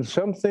roots, and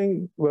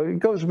something, well, it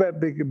goes back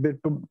a bit.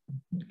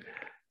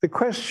 The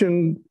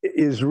question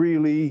is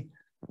really,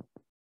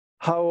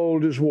 how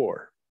old is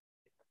war?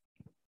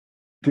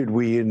 Did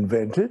we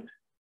invent it?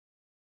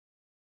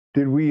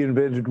 Did we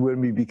invent it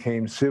when we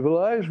became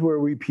civilized?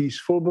 Were we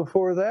peaceful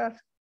before that?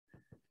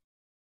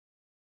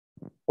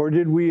 Or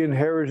did we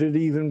inherit it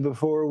even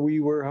before we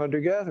were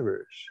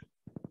hunter-gatherers?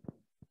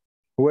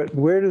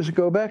 Where does it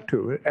go back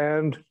to?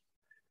 And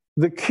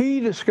the key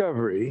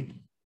discovery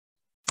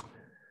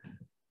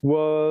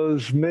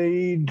was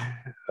made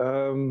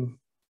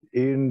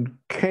in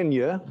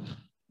Kenya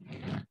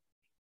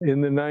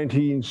in the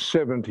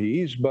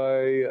 1970s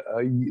by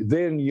a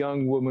then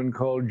young woman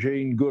called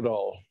Jane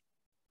Goodall,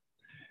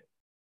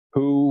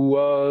 who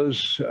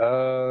was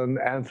a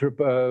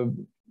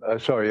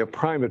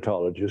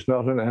primatologist,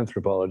 not an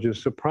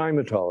anthropologist, a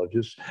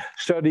primatologist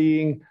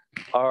studying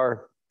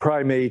our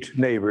primate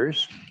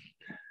neighbors.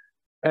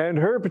 And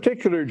her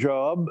particular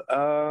job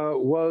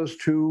was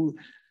to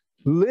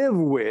live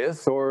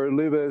with or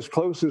live as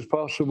close as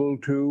possible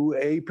to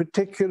a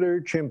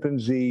particular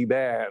chimpanzee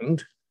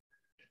band.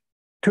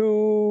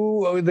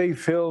 They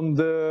filmed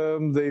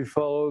them, they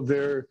followed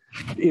their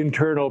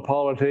internal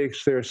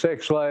politics, their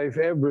sex life,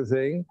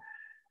 everything.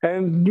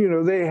 And, you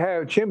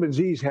know,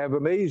 chimpanzees have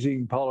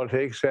amazing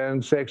politics,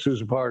 and sex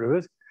is a part of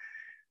it.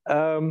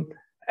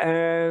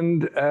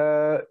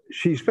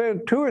 She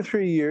spent 2 or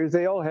 3 years.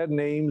 They all had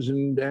names,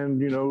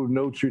 and you know,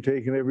 notes are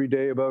taken every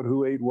day about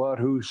who ate what,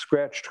 who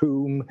scratched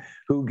whom,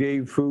 who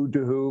gave food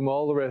to whom,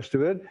 all the rest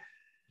of it.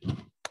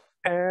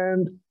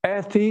 And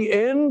at the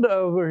end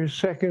of her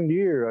 2nd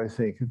year, I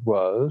think it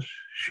was,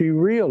 she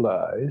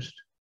realized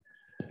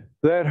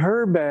that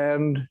her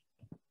band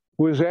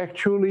was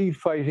actually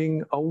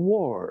fighting a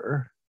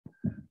war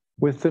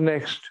with the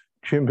next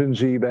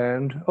chimpanzee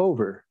band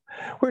over.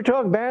 We're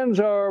talking bands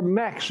are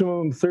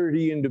maximum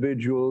 30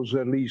 individuals,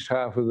 at least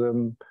half of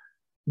them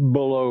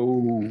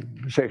below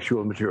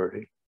sexual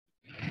maturity.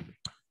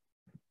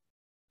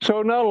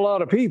 So not a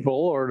lot of people,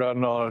 or not a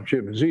lot of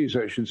chimpanzees,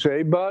 I should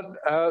say, but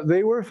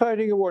they were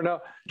fighting a war.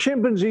 Now,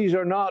 chimpanzees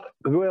are not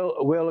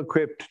well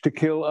equipped to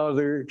kill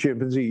other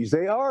chimpanzees.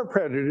 They are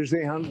predators.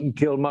 They hunt and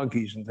kill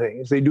monkeys and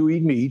things. They do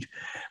eat meat,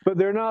 but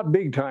they're not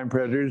big-time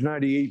predators.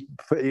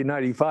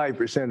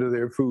 95% of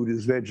their food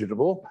is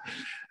vegetable.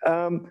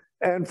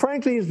 And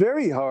frankly, it's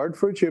very hard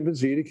for a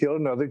chimpanzee to kill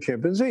another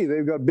chimpanzee.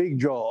 They've got big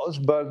jaws,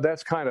 but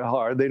that's kind of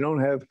hard. They don't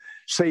have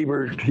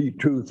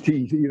saber-toothed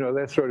teeth, you know,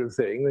 that sort of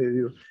thing.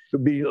 It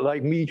would be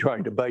like me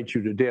trying to bite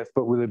you to death,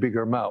 but with a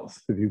bigger mouth,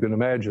 if you can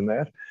imagine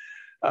that.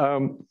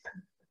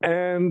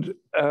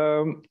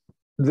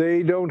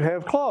 They don't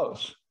have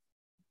claws.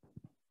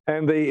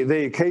 And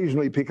they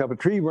occasionally pick up a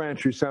tree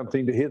branch or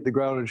something to hit the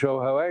ground and show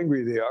how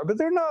angry they are. But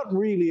they're not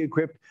really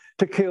equipped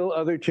to kill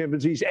other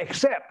chimpanzees,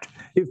 except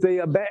if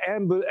they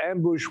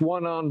ambush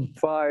 1 on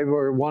 5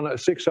 or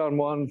 6 on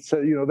 1,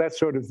 so, you know, that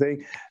sort of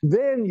thing.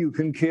 Then you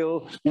can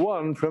kill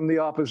one from the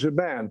opposite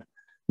band.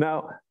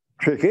 Now,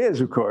 trick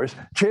is, of course,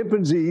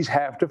 chimpanzees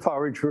have to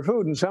forage for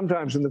food. And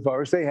sometimes in the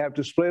forest, they have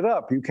to split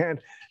up. You can't,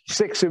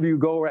 6 of you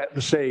go at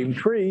the same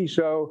tree.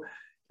 So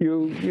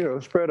you know,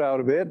 spread out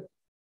a bit.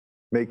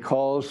 Make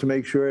calls to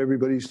make sure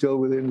everybody's still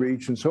within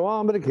reach and so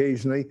on, but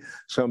occasionally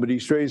somebody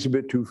strays a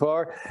bit too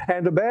far.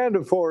 And a band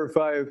of 4 or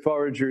 5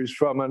 foragers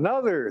from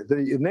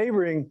the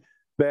neighboring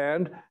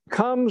band,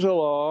 comes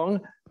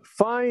along,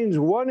 finds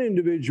one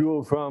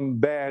individual from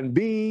band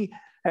B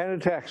and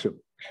attacks him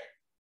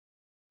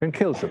and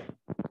kills him.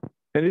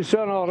 And it's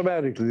done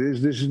automatically.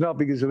 This is not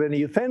because of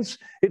any offense.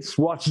 It's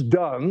what's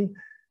done.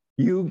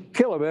 You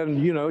kill him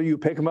and, you know, you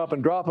pick him up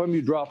and drop him.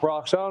 You drop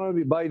rocks on him,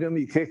 you bite him,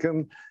 you kick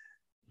him.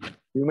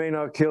 You may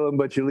not kill him,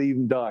 but you leave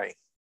him dying.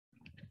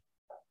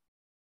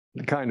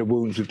 The kind of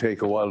wounds that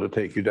take a while to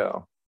take you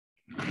down.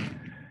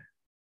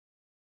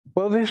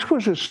 Well, this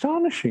was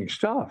astonishing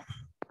stuff.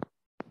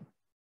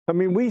 I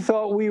mean, we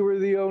thought we were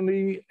the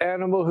only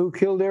animal who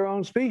killed their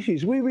own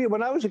species.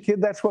 When I was a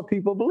kid, that's what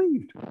people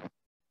believed.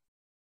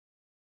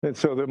 And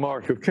so the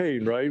mark of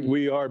Cain, right?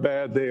 We are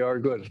bad, they are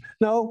good.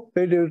 No,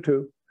 they do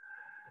too.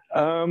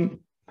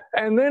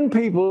 And then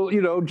people,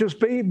 you know,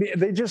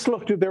 they just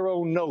looked at their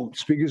own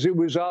notes because it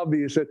was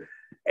obvious that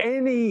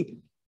any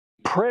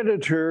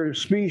predator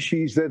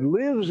species that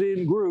lives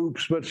in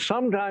groups but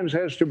sometimes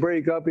has to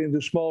break up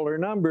into smaller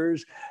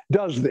numbers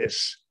does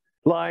this.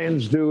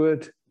 Lions do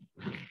it.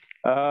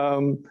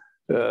 Let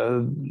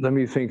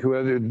me think who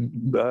other,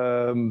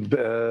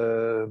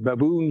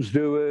 baboons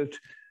do it.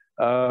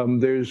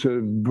 There's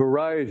a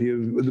variety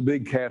of, the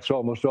big cats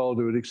almost all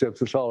do it except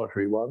the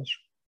solitary ones.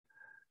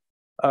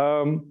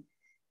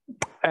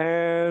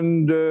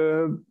 And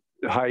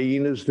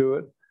hyenas do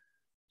it.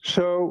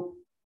 So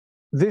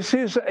this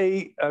is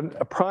a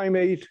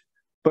primate,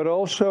 but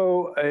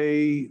also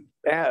a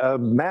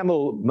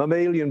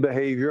mammalian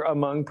behavior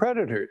among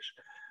predators.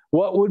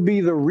 What would be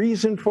the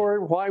reason for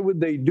it? Why would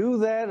they do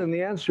that? And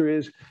the answer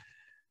is,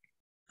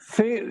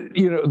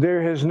 you know,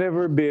 there has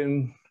never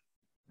been,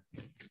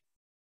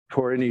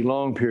 for any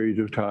long period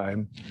of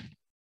time,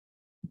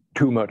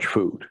 too much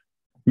food.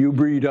 You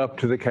breed up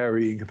to the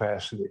carrying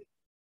capacity.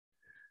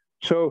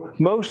 So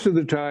most of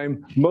the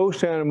time,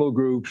 most animal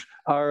groups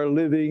are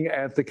living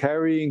at the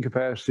carrying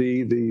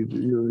capacity,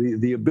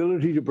 the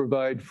ability to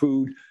provide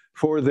food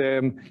for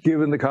them,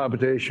 given the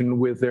competition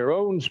with their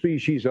own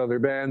species, other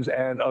bands,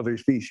 and other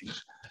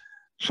species.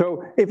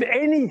 So if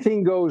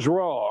anything goes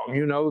wrong,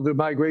 you know, the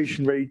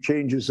migration rate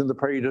changes and the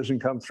prey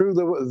doesn't come through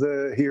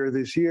here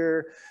this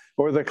year,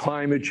 or the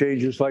climate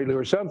changes slightly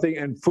or something,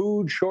 and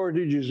food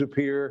shortages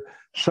appear,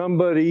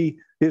 somebody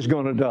is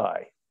going to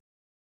die.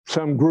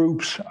 Some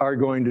groups are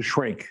going to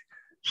shrink.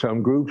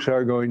 Some groups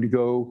are going to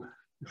go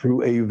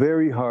through a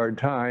very hard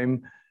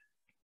time.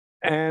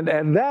 And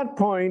at that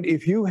point,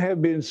 if you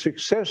have been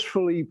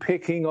successfully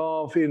picking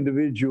off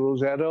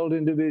individuals, adult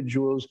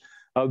individuals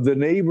of the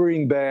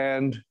neighboring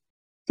band,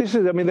 this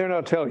is, I mean, they're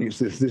not telling us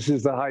this. This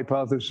is the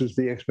hypothesis,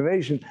 the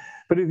explanation.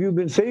 But if you've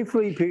been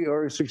safely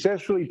or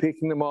successfully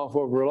picking them off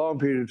over a long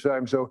period of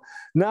time, so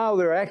now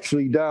they're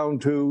actually down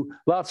to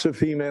lots of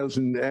females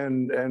and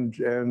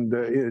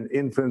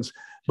infants,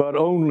 but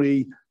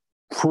only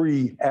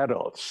 3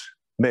 adults,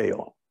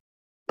 male,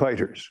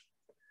 fighters.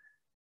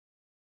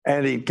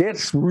 And it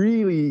gets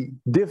really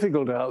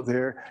difficult out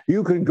there.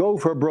 You can go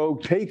for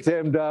broke, take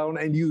them down,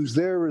 and use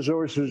their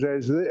resources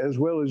as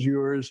well as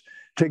yours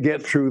to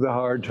get through the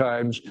hard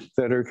times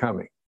that are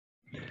coming.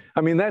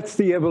 I mean, that's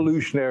the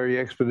evolutionary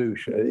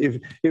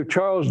explanation. If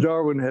Charles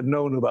Darwin had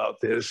known about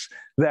this,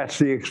 that's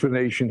the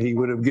explanation he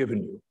would have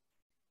given you.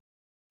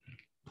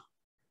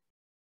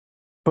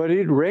 But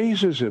it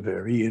raises a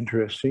very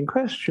interesting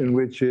question,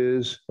 which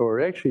is, or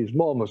actually it's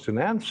almost an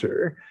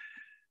answer.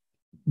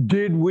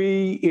 Did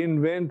we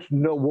invent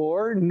no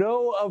war?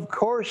 No, of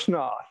course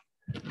not.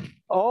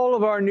 All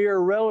of our near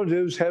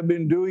relatives have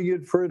been doing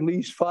it for at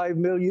least 5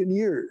 million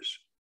years.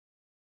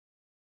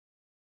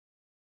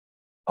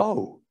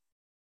 Oh,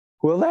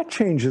 well, that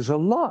changes a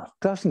lot,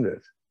 doesn't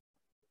it?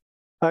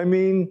 I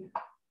mean,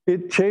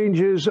 it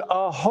changes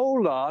a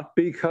whole lot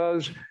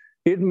because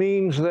it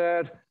means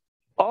that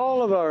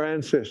all of our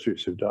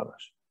ancestors have done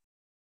it.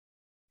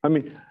 I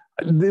mean,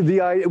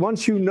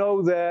 once you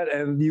know that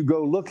and you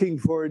go looking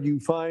for it, you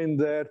find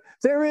that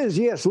there is,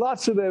 yes,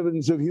 lots of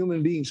evidence of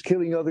human beings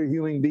killing other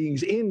human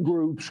beings in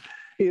groups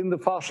in the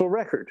fossil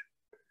record.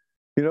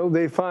 You know,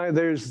 they find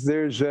there's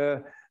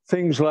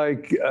things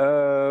like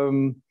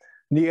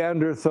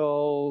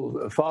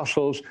Neanderthal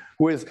fossils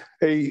with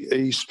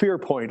a spear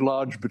point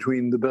lodged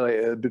between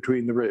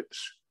the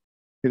ribs,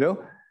 you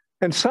know?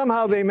 And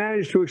somehow they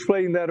managed to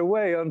explain that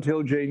away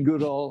until Jane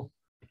Goodall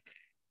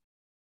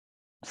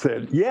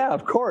said, yeah,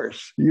 of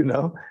course, you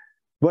know.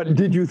 But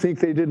did you think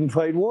they didn't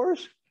fight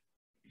wars?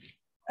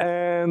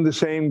 And the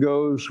same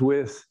goes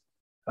with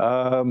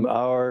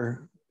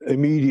our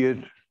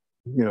immediate,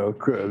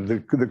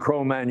 the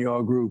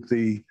Cro-Magnon group,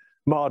 the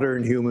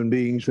modern human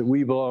beings that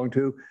we belong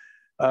to,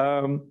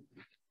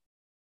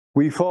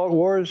 we fought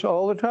wars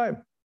all the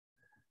time.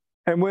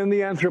 And when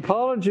the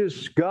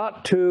anthropologists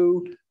got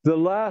to the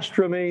last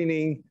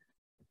remaining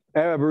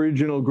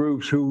Aboriginal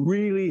groups who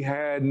really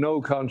had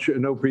no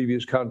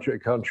previous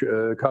contact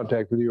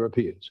with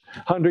Europeans,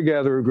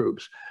 hunter-gatherer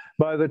groups,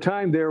 by the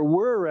time there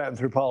were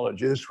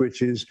anthropologists,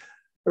 which is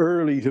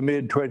early to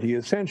mid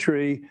 20th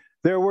century,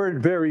 there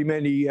weren't very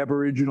many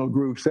Aboriginal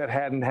groups that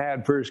hadn't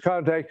had first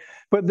contact,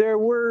 but there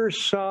were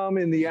some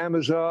in the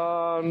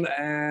Amazon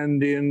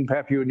and in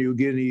Papua New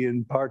Guinea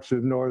and parts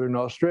of Northern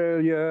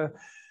Australia,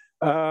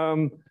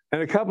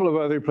 and a couple of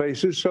other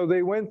places. So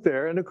they went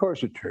there. And of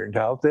course, it turned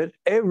out that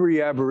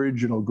every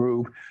Aboriginal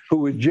group who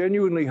was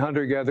genuinely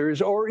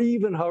hunter-gatherers or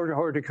even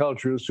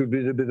horticulturists who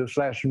did a bit of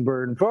slash and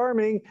burn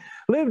farming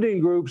lived in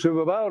groups of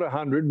about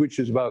 100, which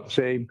is about the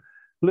same,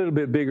 a little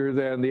bit bigger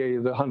than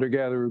the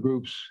hunter-gatherer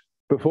groups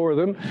before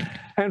them,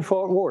 and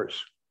fought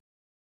wars.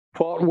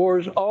 Fought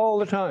wars all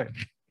the time,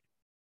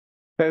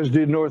 as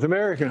did North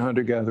American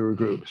hunter-gatherer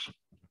groups.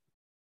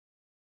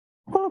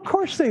 Well, of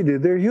course they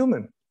did. They're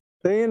human.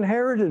 They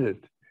inherited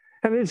it.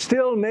 And it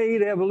still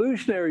made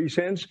evolutionary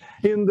sense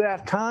in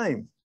that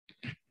time.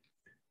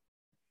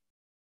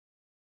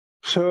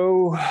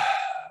 So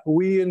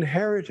we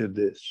inherited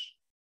this.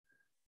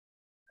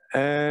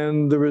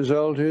 And the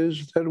result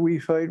is that we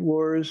fight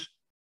wars,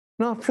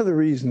 not for the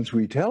reasons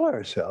we tell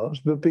ourselves,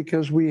 but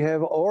because we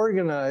have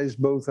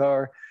organized both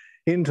our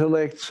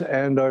intellects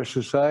and our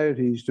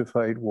societies to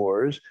fight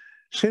wars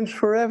since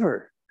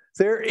forever.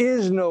 There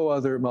is no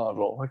other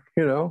model,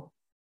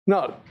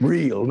 not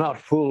real,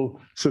 not full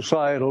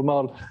societal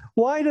model.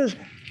 Why does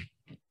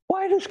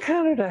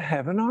Canada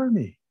have an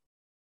army?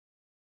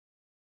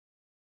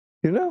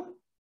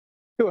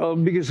 Well,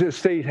 because the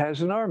state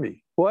has an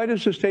army. Why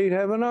does the state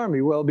have an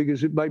army? Well,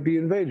 because it might be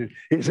invaded.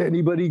 Is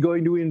anybody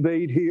going to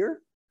invade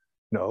here?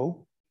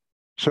 No.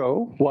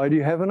 So why do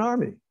you have an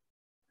army?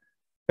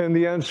 And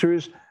the answer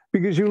is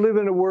because you live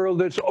in a world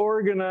that's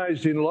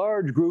organized in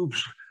large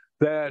groups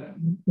that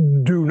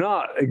do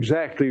not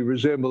exactly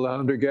resemble the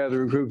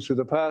hunter-gatherer groups of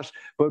the past,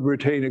 but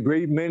retain a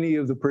great many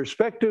of the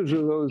perspectives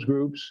of those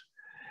groups,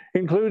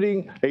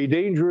 including a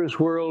dangerous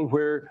world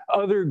where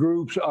other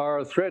groups are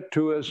a threat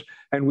to us,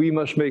 and we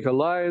must make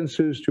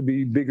alliances to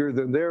be bigger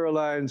than their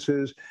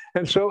alliances.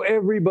 And so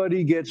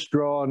everybody gets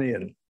drawn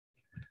in.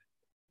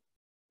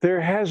 There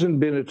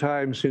hasn't been a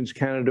time since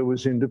Canada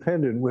was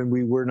independent when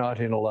we were not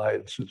in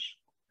alliances.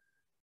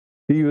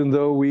 Even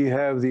though we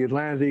have the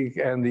Atlantic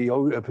and the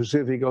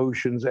Pacific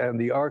Oceans and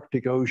the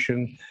Arctic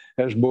Ocean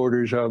as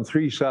borders on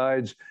 3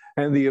 sides,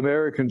 and the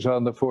Americans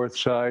on the 4th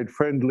side,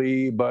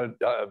 friendly, but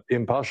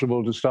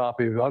impossible to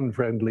stop if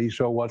unfriendly,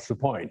 so what's the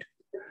point?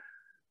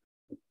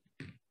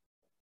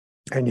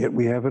 And yet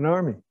we have an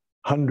army.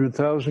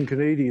 100,000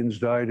 Canadians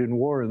died in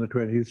war in the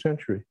 20th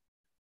century.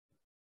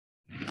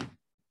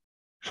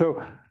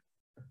 So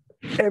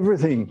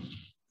everything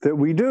that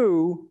we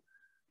do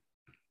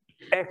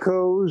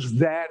echoes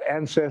that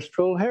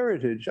ancestral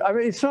heritage. I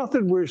mean, it's not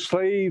that we're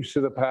slaves to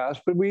the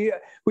past, but we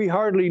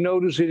hardly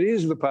notice it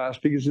is the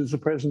past because it's the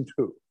present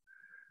too.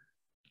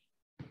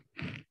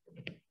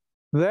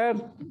 That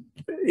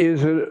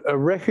is a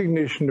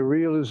recognition, a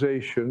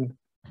realization,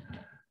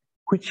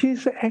 which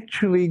is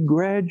actually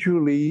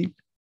gradually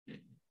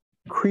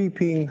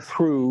creeping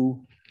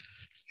through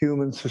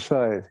human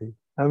society.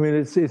 I mean,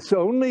 it's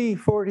only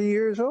 40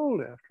 years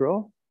old after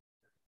all,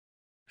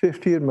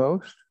 50 at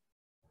most.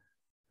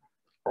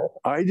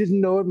 I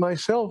didn't know it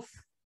myself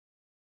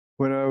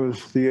when I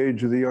was the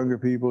age of the younger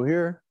people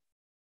here.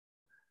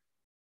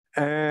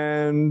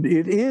 And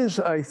it is,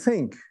 I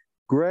think,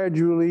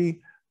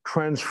 gradually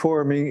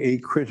transforming a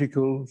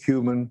critical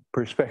human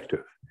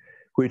perspective,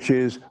 which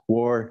is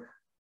war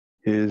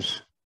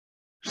is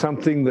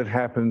something that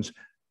happens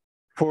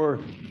for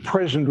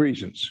present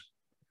reasons.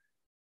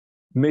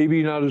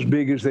 Maybe not as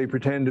big as they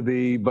pretend to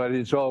be, but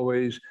it's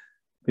always,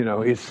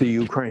 it's the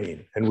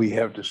Ukraine and we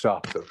have to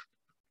stop them.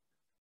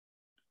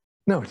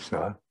 No, it's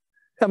not.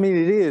 I mean,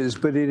 it is,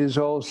 but it is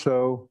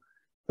also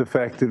the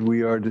fact that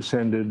we are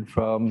descended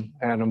from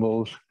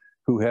animals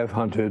who have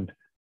hunted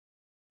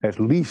at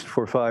least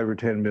for 5 or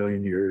 10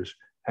 million years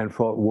and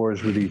fought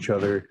wars with each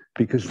other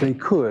because they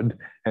could,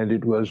 and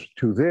it was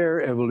to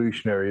their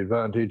evolutionary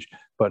advantage,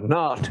 but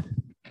not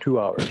to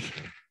ours.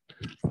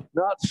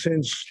 Not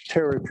since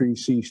territory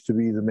ceased to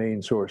be the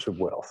main source of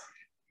wealth.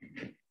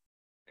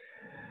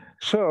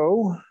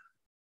 So,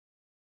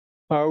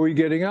 are we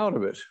getting out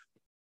of it?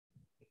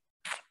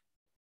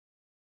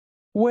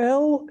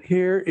 Well,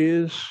 here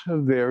is a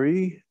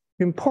very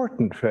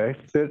important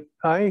fact that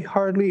I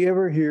hardly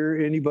ever hear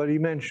anybody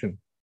mention.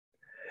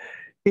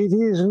 It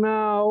is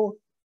now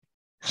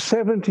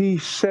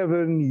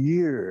 77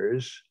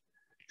 years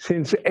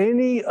since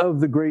any of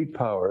the great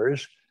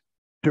powers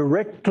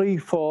directly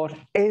fought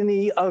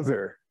any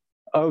other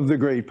of the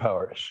great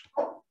powers.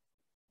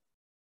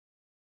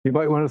 You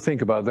might want to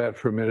think about that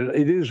for a minute.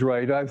 It is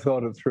right. I've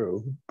thought it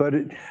through. But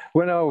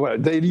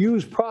they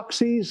use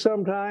proxies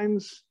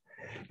sometimes.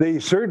 They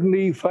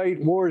certainly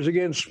fight wars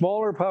against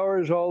smaller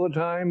powers all the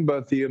time,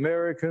 but the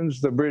Americans,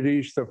 the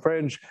British, the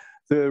French,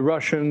 the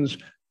Russians,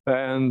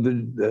 and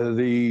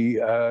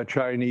the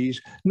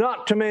Chinese,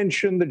 not to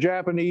mention the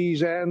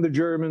Japanese and the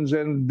Germans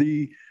and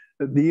the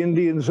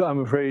Indians, I'm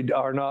afraid,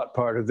 are not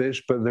part of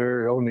this, but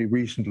they're only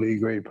recently a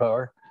great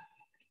power.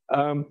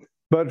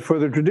 But for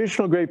the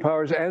traditional great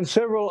powers and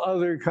several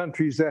other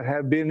countries that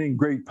have been in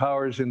great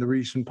powers in the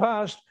recent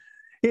past,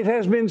 it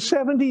has been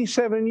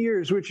 77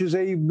 years, which is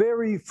a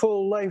very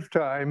full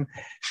lifetime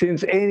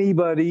since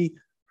anybody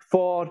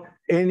fought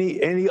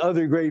any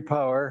other great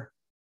power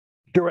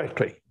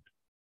directly.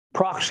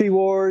 Proxy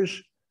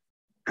wars,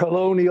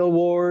 colonial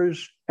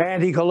wars,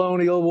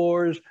 anti-colonial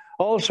wars,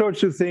 all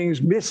sorts of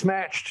things,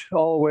 mismatched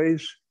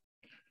always.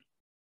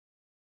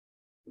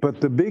 But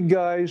the big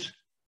guys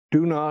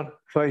do not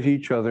fight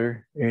each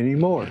other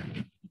anymore.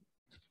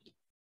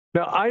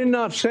 Now, I'm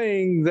not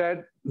saying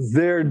that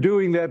they're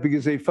doing that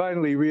because they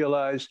finally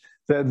realize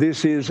that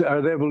this is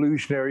an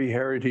evolutionary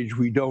heritage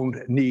we don't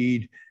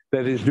need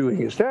that is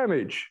doing us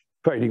damage,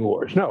 fighting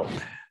wars. No.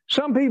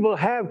 Some people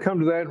have come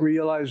to that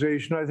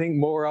realization. I think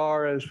more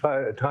are as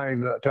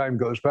time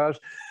goes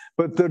past.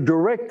 But the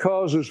direct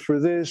causes for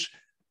this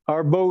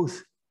are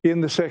both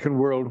in the Second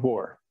World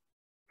War.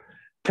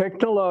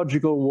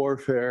 Technological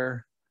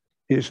warfare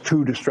is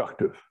too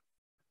destructive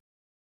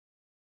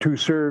to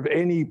serve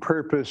any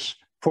purpose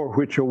for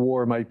which a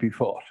war might be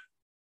fought.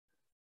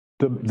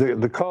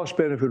 The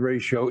cost-benefit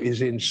ratio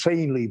is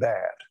insanely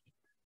bad.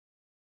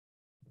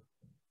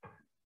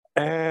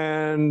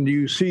 And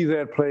you see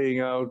that playing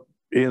out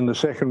in the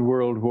Second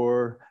World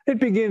War. It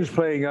begins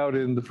playing out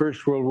in the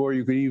First World War.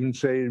 You could even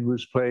say it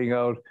was playing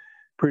out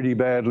pretty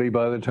badly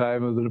by the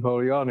time of the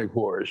Napoleonic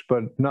Wars,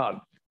 but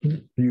not,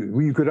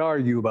 you could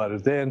argue about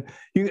it then.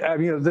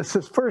 This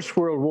is First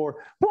World War.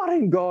 What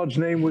in God's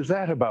name was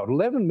that about?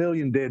 11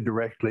 million dead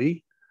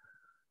directly.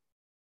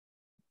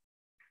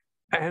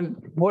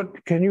 And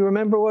what, can you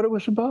remember what it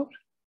was about?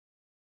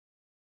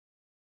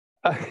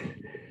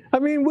 I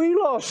mean, we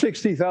lost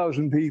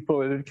 60,000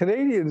 people, and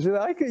Canadians,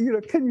 and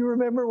can you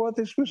remember what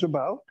this was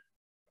about?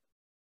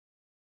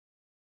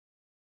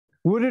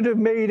 Would it have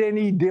made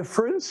any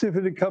difference if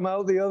it had come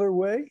out the other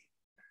way?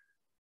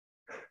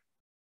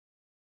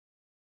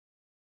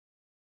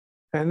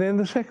 And then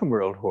the Second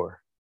World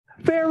War.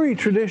 Very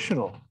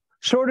traditional,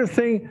 sort of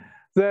thing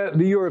that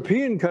the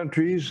European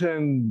countries,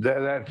 and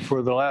that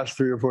for the last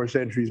 3 or 4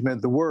 centuries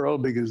meant the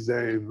world, because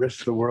the rest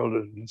of the world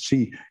was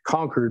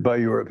conquered by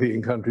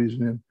European countries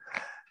and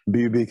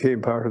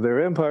became part of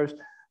their empires.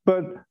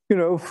 But,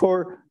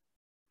 for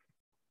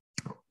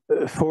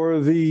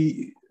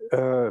the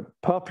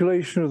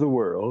population of the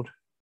world,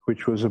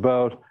 which was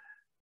about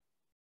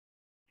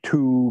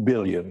 2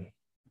 billion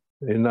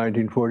in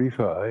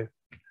 1945,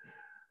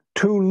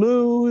 to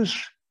lose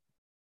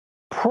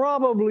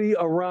probably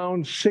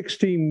around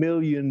 60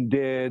 million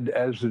dead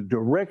as a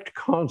direct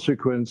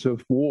consequence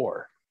of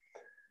war.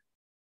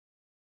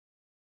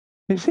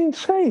 It's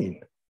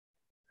insane.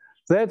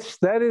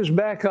 That is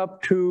back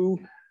up to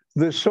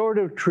the sort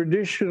of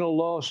traditional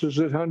losses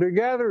that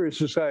hunter-gatherer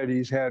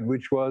societies had,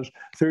 which was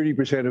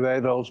 30% of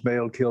adults,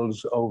 male killed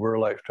over a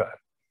lifetime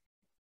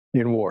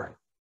in war.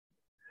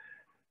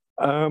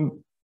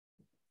 And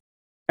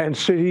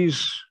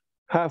cities,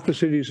 half the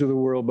cities of the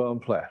world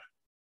bombed flat.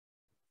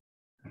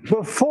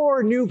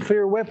 Before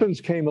nuclear weapons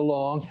came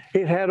along,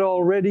 it had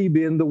already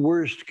been the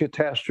worst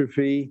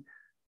catastrophe,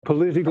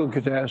 political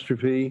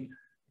catastrophe,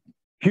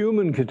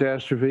 human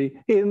catastrophe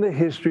in the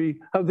history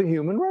of the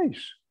human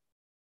race.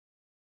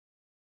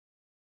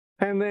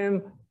 And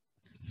then,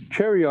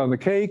 cherry on the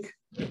cake,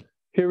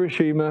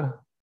 Hiroshima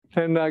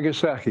and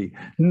Nagasaki.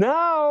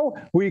 Now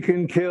we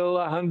can kill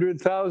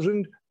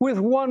 100,000 with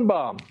one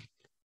bomb.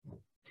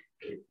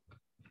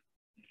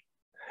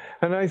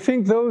 And I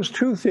think those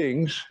two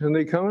things, and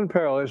they come in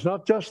parallel, it's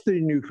not just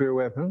the nuclear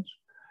weapons,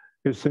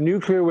 it's the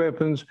nuclear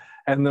weapons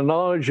and the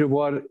knowledge of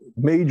what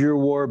major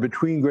war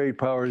between great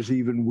powers,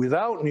 even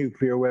without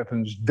nuclear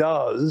weapons,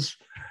 does,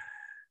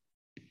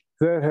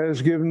 that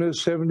has given us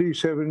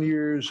 77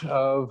 years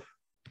of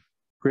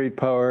great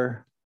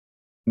power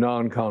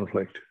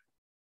non-conflict.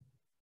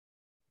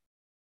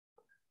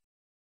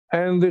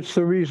 And it's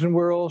the reason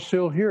we're all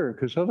still here,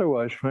 because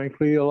otherwise,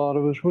 frankly, a lot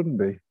of us wouldn't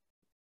be.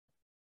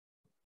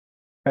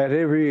 At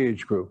every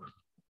age group.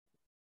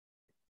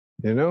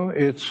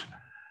 It's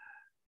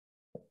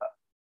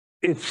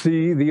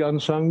the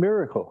unsung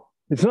miracle.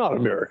 It's not a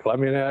miracle. I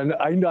mean,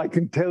 I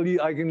can tell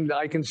you,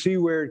 I can see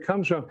where it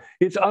comes from.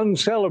 It's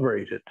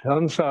uncelebrated,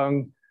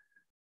 unsung.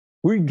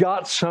 We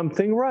got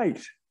something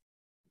right.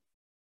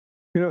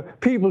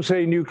 People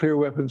say nuclear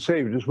weapons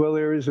saved us. Well,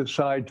 there is a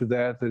side to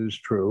that is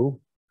true.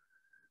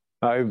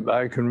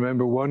 I can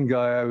remember one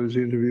guy I was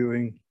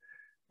interviewing,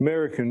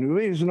 American,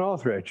 he's an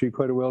author actually,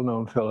 quite a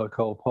well-known fellow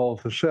called Paul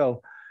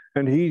Fussell,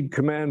 and he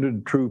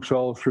commanded troops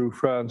all through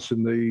France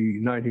in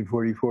the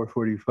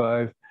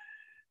 1944-45,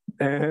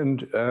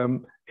 And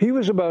he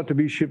was about to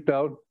be shipped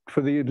out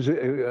for the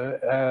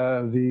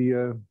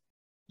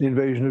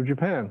invasion of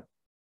Japan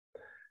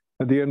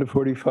at the end of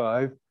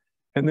 45.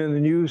 And then the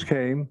news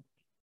came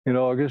in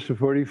August of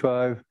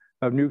 45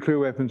 of nuclear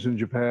weapons in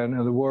Japan,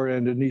 and the war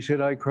ended. And he said,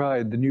 I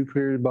cried. The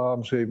nuclear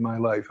bomb saved my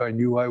life. I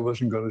knew I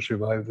wasn't going to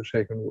survive the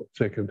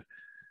second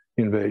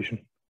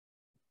invasion.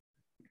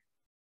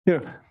 Yeah,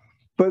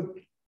 but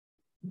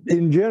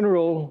in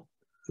general,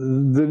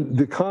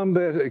 the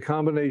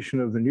combination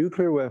of the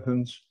nuclear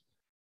weapons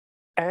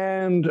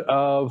and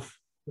of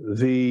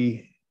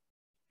the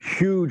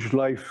huge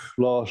life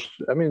lost,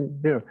 I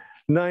mean,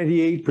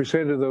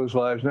 98% of those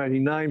lives,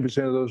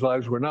 99% of those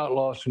lives were not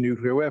lost to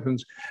nuclear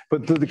weapons,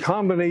 but the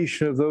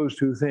combination of those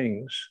two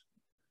things,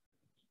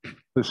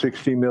 the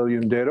 60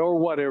 million dead or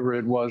whatever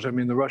it was, I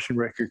mean, the Russian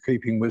record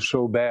keeping was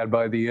so bad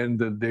by the end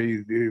that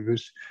it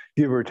was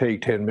give or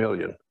take 10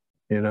 million,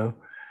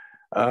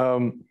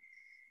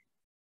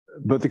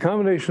 but the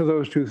combination of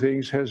those two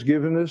things has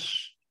given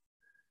us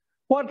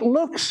what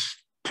looks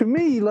to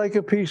me like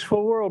a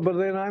peaceful world, but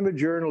then I'm a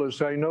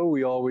journalist. I know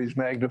we always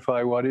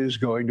magnify what is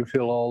going to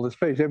fill all the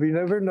space. Have you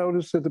never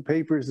noticed that the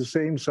paper is the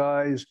same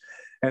size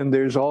and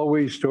there's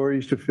always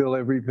stories to fill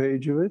every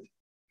page of it?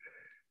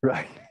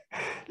 Right?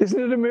 Isn't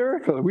it a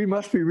miracle? We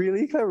must be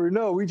really clever.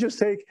 No, we just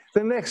take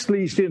the next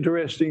least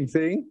interesting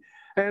thing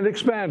and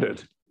expand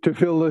it to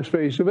fill the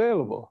space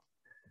available.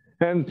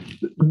 And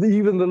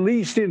even the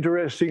least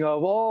interesting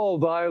of all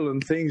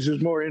violent things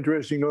is more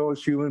interesting to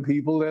most human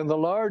people than the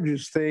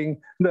largest thing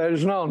that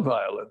is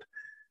nonviolent.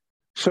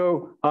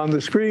 So on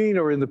the screen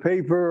or in the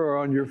paper or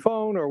on your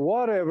phone or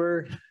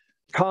whatever,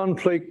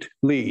 conflict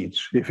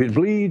leads. If it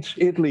bleeds,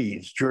 it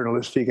leads,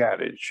 journalistic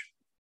adage.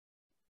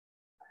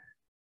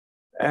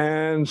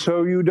 And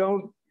so you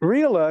don't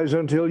realize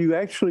until you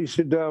actually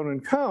sit down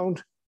and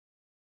count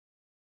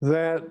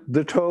that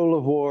the toll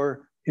of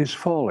war is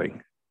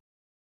falling.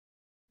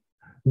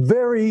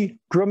 Very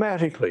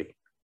dramatically.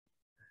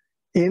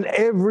 In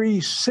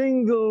every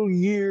single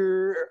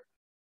year,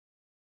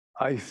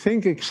 I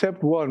think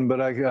except one,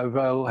 but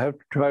I'll have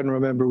to try and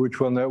remember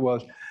which one that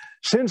was.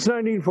 Since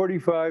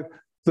 1945,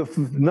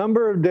 the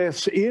number of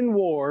deaths in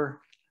war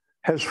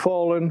has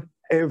fallen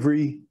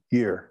every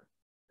year.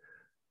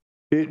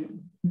 It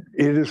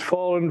has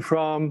fallen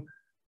from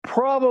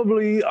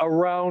probably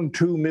around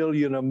 2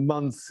 million a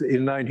month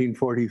in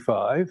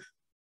 1945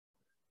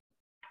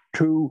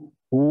 to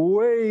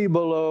way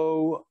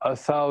below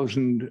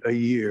 1,000 a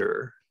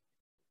year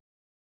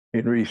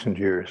in recent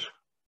years.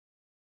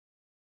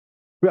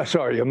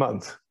 Sorry, a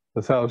month,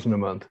 1,000 a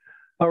month,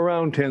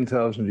 around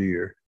 10,000 a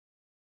year.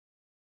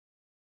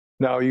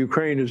 Now,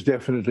 Ukraine has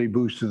definitely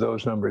boosted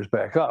those numbers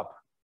back up,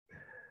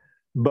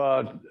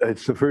 but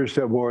it's the first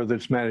war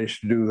that's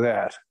managed to do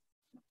that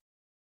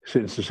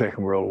since the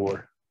Second World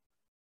War.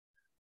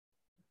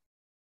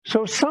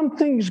 So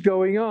something's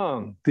going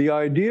on. The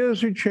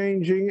ideas are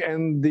changing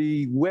and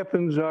the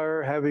weapons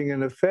are having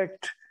an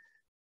effect,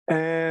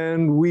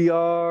 and we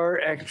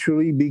are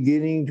actually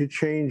beginning to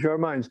change our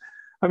minds.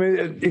 I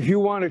mean, if you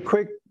want a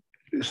quick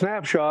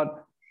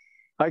snapshot,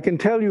 I can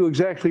tell you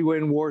exactly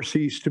when war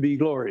ceased to be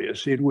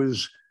glorious. It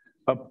was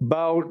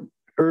about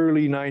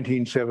early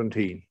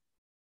 1917.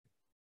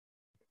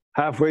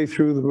 Halfway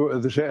through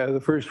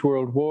the First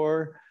World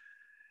War,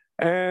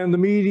 and the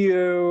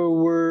media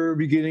were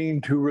beginning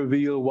to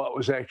reveal what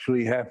was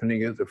actually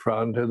happening at the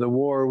front, and the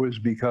war was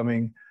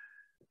becoming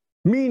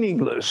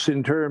meaningless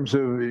in terms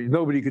of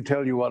nobody could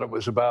tell you what it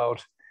was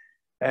about.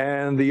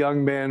 And the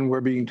young men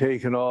were being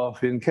taken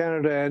off in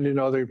Canada and in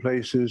other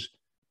places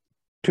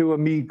to a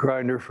meat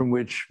grinder from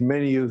which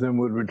many of them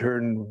would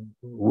return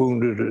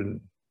wounded and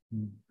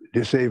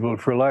disabled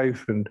for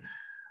life, and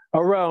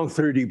around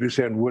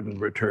 30%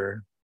 wouldn't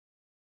return.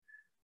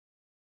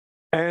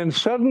 And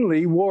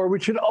suddenly war,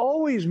 which had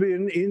always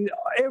been in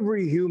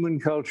every human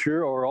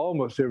culture, or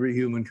almost every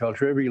human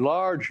culture, every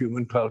large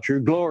human culture,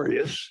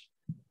 glorious,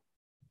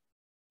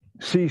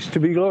 ceased to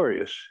be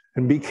glorious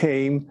and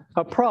became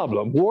a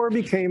problem. War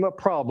became a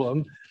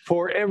problem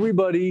for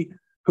everybody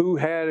who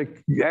had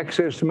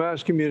access to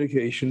mass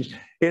communications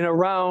in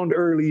around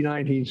early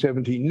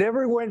 1917.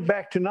 Never went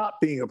back to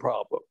not being a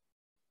problem.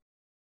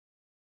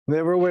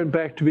 Never went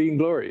back to being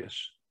glorious.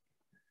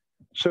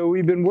 So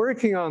we've been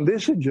working on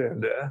this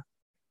agenda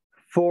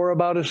for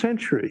about a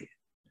century,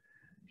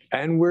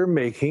 and we're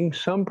making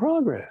some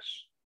progress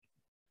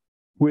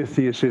with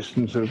the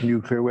assistance of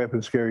nuclear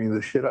weapons scaring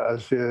the shit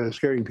out of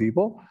scaring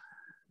people,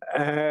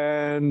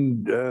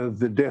 and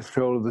the death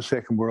toll of the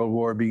Second World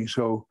War being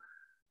so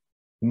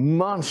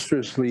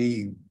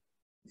monstrously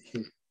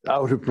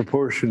out of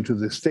proportion to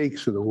the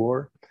stakes of the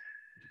war,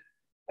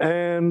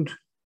 and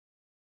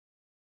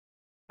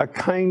a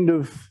kind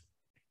of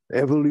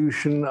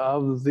evolution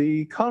of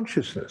the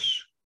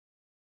consciousness,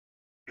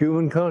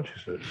 human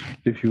consciousness,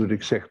 if you would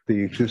accept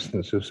the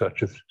existence of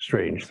such a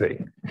strange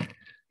thing.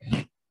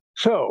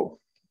 So,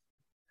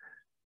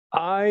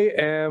 I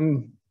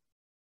am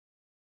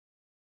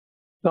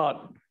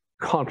not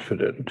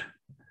confident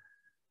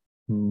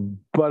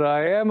But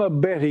I am a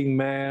betting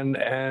man,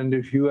 and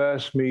if you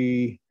ask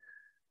me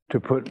to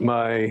put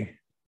my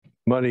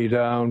money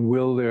down,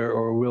 will there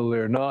or will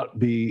there not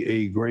be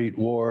a great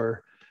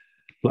war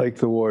like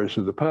the wars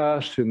of the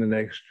past in the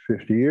next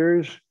 50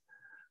 years,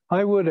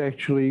 I would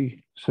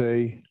actually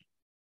say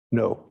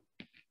no.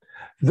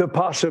 The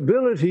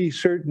possibility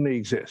certainly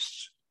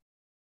exists.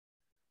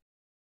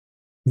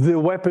 The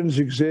weapons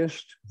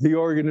exist. The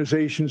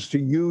organizations to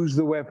use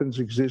the weapons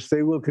exist.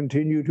 They will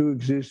continue to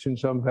exist in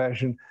some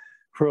fashion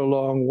for a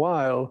long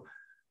while.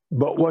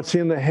 But what's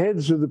in the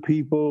heads of the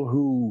people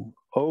who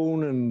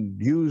own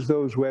and use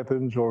those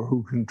weapons or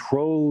who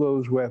control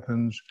those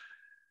weapons,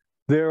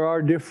 there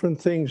are different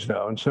things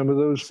now. And some of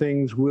those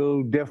things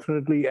will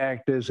definitely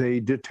act as a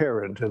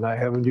deterrent. And I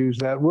haven't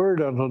used that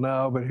word until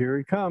now, but here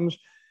it comes,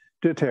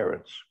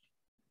 deterrence.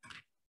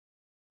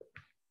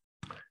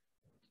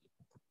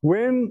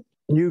 When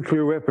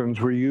nuclear weapons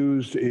were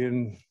used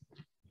in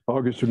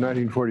August of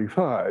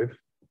 1945,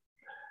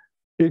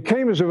 it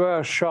came as a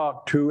vast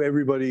shock to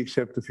everybody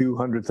except the few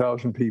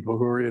 100,000 people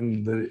who were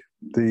in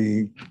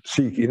the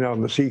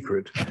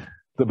secret,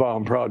 the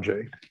bomb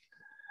project,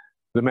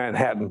 the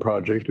Manhattan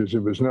Project, as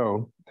it was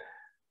known.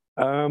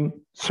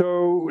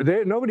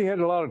 Nobody had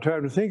a lot of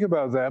time to think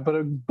about that, but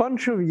a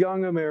bunch of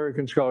young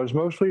American scholars,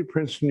 mostly at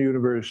Princeton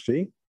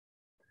University,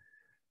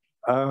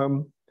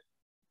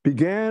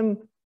 began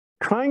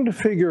trying to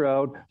figure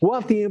out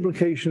what the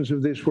implications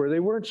of this were.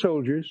 They weren't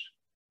soldiers,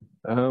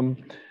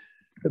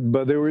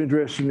 but they were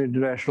interested in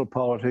international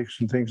politics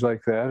and things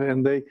like that.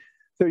 And they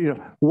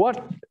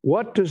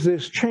what does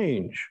this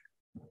change?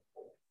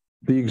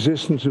 The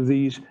existence of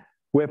these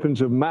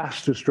weapons of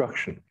mass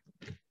destruction.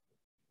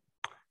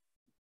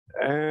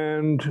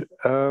 And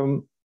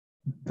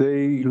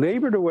they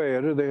labored away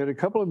at it. They had a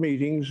couple of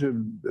meetings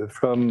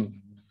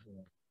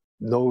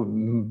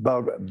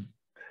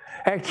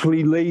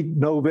actually late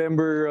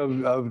November of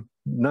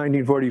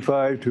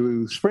 1945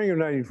 to spring of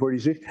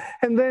 1946.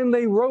 And then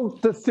they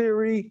wrote the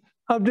theory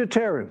of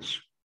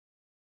deterrence.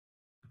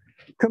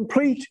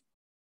 Complete.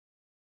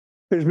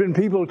 There's been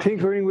people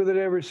tinkering with it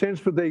ever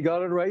since, but they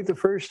got it right the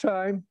first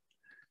time.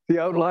 The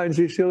outlines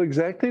are still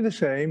exactly the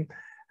same.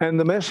 And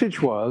the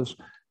message was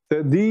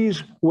that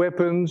these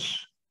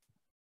weapons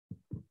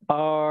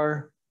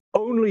are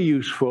only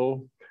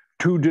useful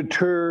to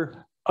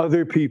deter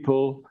other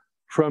people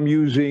from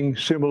using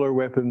similar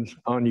weapons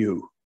on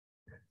you.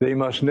 They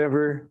must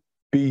never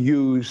be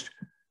used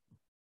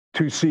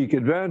to seek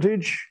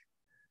advantage.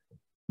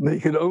 They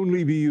can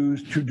only be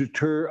used to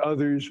deter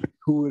others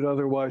who would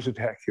otherwise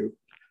attack you.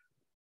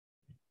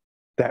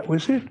 That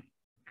was it.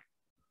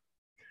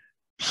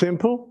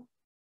 Simple,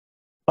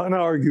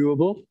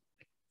 unarguable,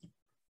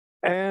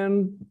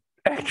 and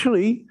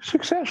actually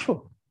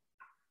successful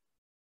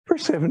for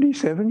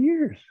 77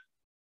 years.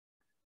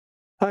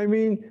 I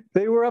mean,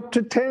 they were up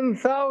to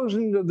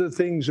 10,000 of the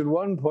things at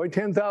one point,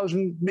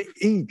 10,000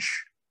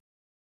 each,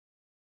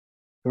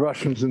 the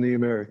Russians and the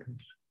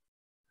Americans.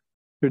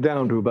 They're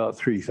down to about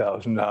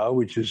 3,000 now,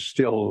 which is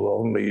still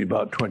only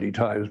about 20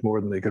 times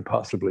more than they could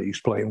possibly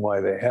explain why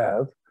they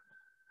have.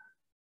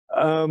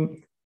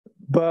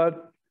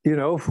 But, you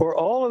know, for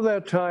all of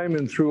that time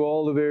and through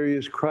all the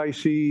various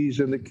crises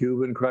and the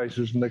Cuban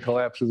crisis and the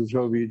collapse of the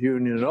Soviet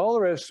Union and all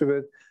the rest of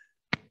it,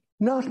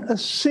 not a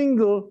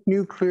single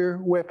nuclear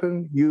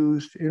weapon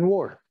used in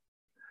war.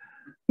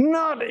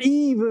 Not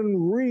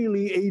even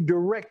really a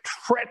direct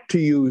threat to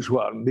use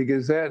one,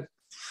 because that's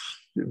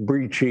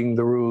breaching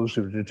the rules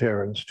of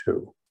deterrence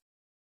too.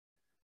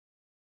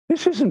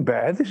 This isn't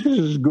bad. This is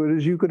as good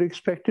as you could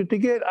expect it to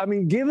get. I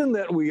mean, given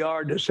that we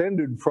are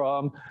descended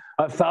from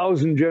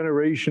 1,000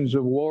 generations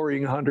of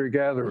warring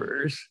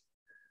hunter-gatherers,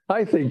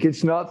 I think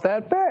it's not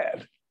that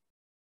bad.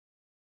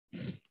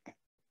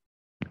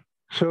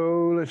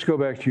 So let's go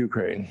back to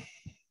Ukraine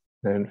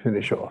and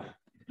finish off.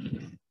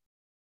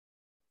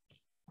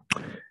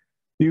 The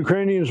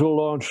Ukrainians will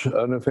launch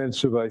an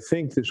offensive, I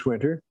think, this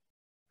winter.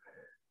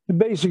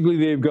 Basically,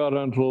 they've got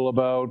until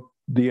about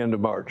the end of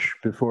March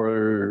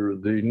before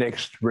the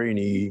next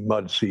rainy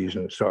mud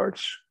season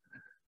starts,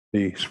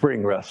 the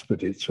spring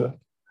Rasputitsa.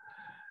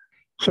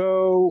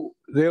 So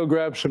they'll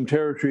grab some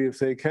territory if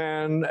they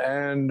can,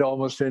 and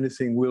almost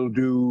anything will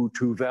do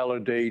to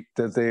validate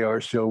that they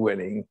are still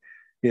winning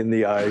in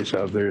the eyes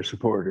of their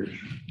supporters.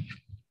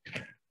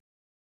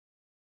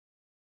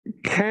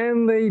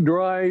 Can they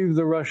drive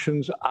the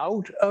Russians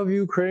out of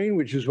Ukraine,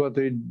 which is what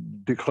they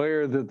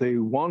declare that they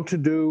want to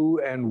do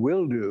and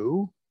will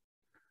do?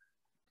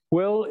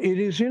 Well, it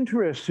is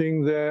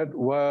interesting that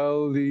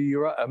while the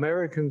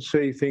Americans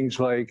say things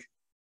like,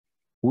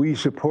 we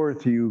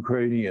support the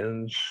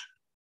Ukrainians,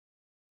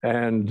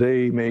 and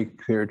they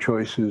make their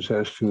choices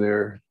as to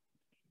their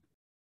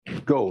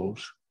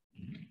goals,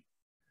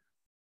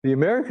 the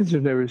Americans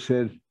have never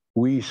said,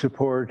 we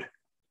support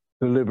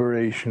the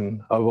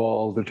liberation of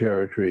all the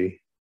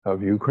territory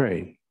of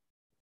Ukraine.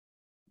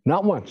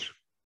 Not once.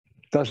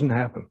 Doesn't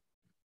happen.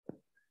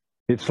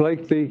 It's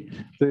like we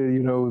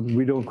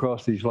don't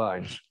cross these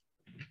lines.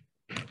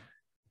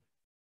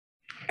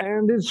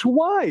 And it's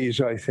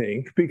wise, I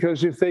think,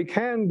 because if they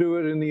can do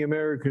it and the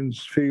Americans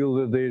feel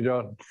that they're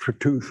not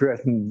too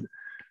threatened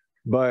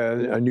by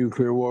a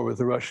nuclear war with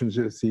the Russians,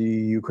 if the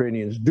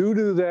Ukrainians do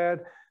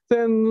that,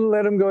 then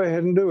let them go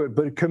ahead and do it.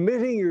 But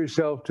committing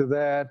yourself to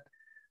that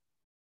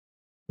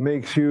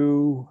makes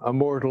you a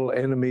mortal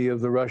enemy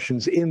of the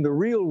Russians in the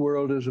real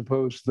world as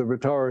opposed to the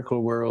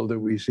rhetorical world that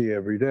we see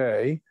every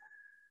day.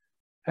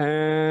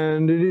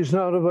 And it is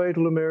not a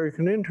vital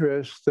American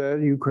interest that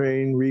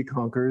Ukraine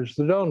reconquers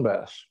the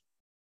Donbass.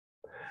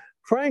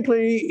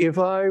 Frankly, if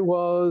I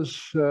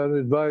was an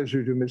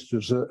advisor to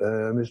Mr.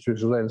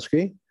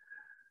 Zelensky,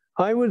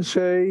 I would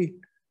say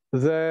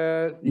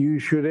that you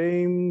should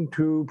aim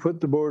to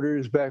put the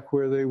borders back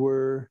where they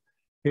were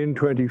in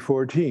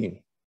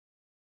 2014,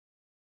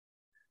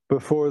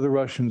 before the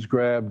Russians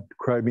grabbed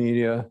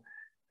Crimea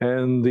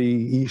and the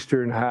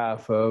eastern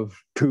half of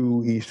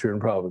 2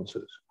 eastern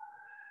provinces.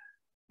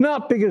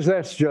 Not because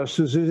that's just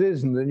as it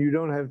isn't, and you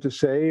don't have to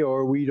say,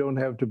 or we don't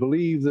have to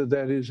believe that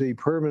that is a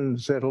permanent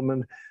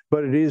settlement,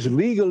 but it is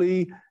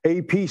legally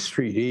a peace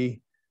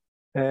treaty,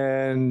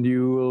 and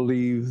you will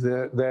leave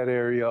that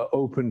area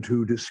open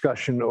to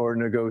discussion or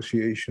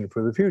negotiation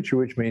for the future,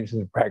 which means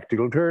in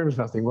practical terms,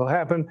 nothing will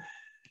happen,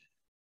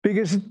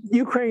 because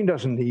Ukraine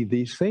doesn't need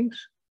these things.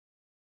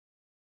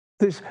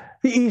 The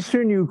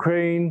eastern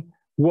Ukraine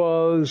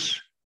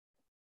was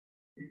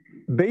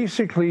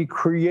basically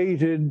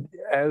created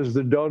as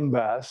the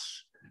Donbass,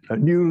 a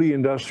newly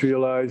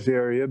industrialized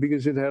area,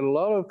 because it had a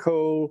lot of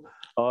coal,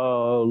 a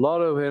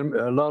lot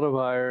of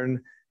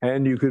iron,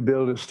 and you could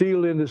build a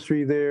steel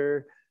industry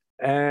there,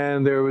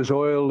 and there was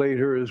oil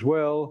later as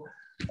well.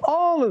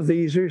 All of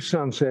these are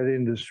sunset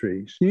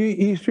industries.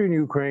 Eastern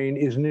Ukraine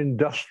is an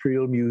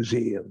industrial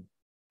museum.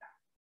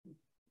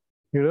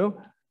 You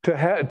know, to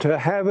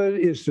have it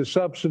is to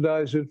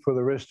subsidize it for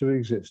the rest of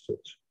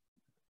existence.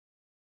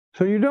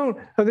 So you don't,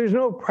 there's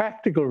no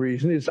practical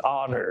reason, it's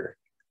honor.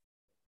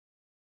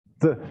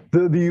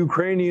 The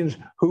Ukrainians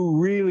who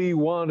really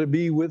want to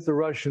be with the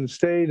Russian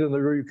state and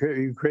the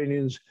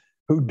Ukrainians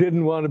who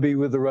didn't want to be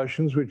with the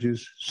Russians, which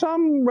is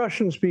some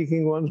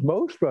Russian-speaking ones,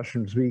 most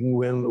Russian-speaking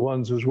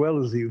ones, as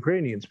well as the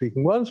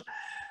Ukrainian-speaking ones,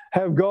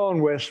 have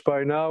gone west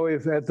by now,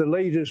 if at the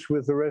latest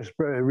with the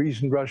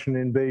recent Russian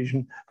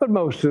invasion, but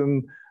most of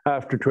them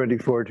after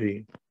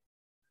 2014.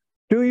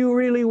 Do you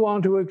really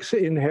want to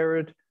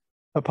inherit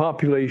a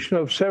population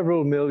of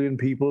several million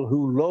people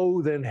who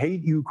loathe and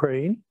hate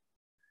Ukraine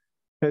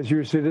as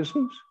your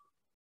citizens?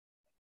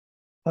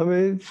 I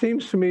mean, it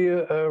seems to me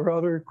a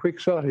rather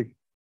quixotic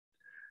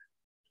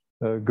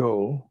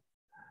goal.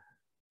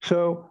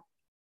 So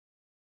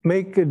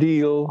make a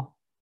deal.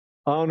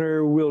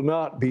 Honor will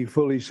not be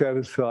fully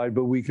satisfied,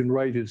 but we can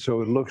write it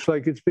so it looks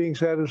like it's being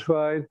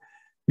satisfied.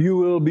 You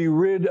will be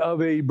rid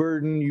of a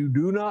burden you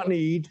do not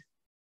need.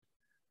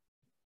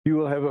 You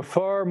will have a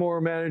far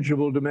more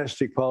manageable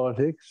domestic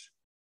politics,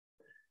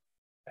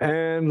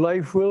 and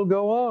life will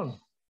go on.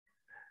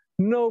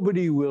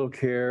 Nobody will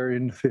care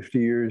in 50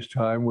 years'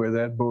 time where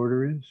that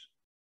border is.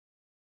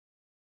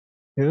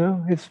 You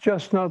know, it's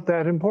just not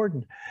that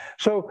important.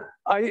 So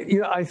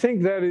I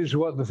think that is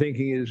what the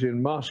thinking is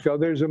in Moscow.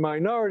 There's a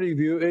minority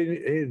view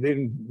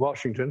in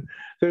Washington.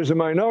 There's a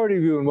minority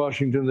view in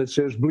Washington that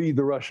says bleed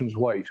the Russians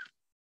white.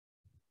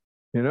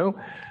 You know,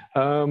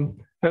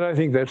 and I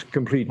think that's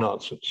complete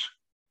nonsense.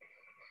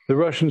 The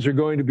Russians are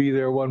going to be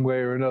there one way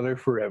or another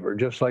forever,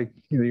 just like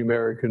the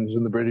Americans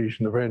and the British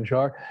and the French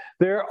are.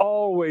 They're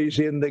always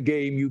in the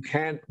game. You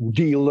can't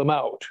deal them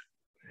out.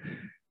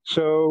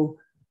 So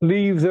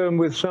leave them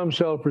with some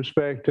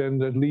self-respect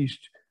and at least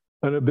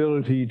an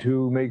ability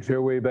to make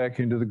their way back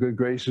into the good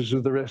graces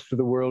of the rest of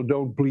the world.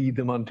 Don't bleed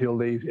them until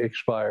they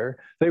expire.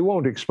 They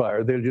won't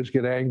expire. They'll just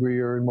get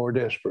angrier and more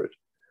desperate.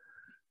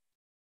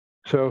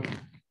 So,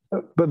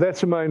 but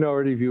that's a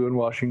minority view in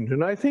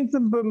Washington. I think the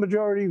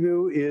majority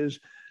view is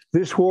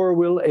this war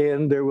will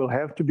end. There will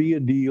have to be a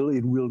deal.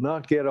 It will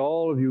not get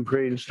all of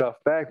Ukraine's stuff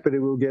back, but it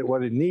will get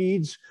what it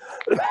needs.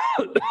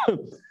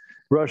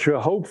 Russia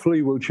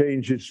hopefully will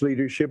change its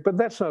leadership, but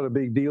that's not a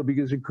big deal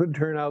because it could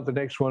turn out the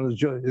next one is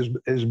just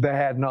as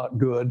bad, not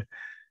good.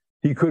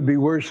 He could be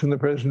worse than the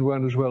present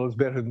one as well as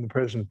better than the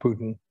present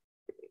Putin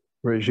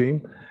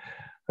regime.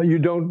 You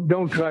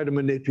don't try to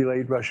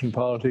manipulate Russian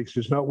politics.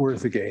 It's not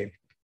worth the game.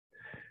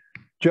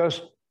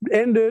 Just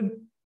end it.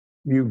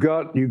 You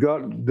got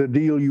the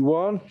deal you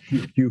want.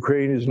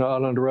 Ukraine is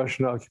not under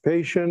Russian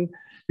occupation.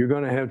 You're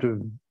going to have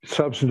to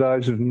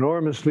subsidize it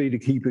enormously to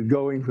keep it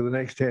going for the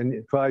next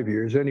 5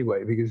 years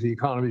anyway, because the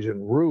economy's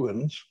in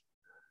ruins.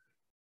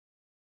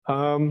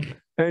 And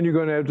you're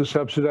going to have to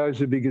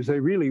subsidize it because they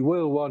really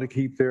will want to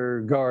keep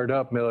their guard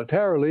up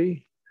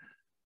militarily,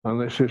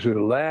 unless there's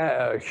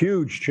a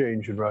huge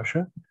change in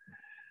Russia.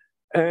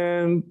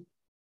 And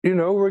you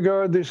know,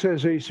 regard this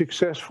as a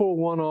successful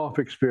one-off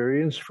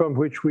experience from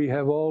which we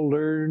have all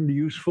learned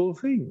useful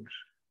things.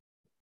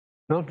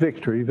 Not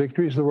victory.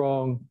 Victory is the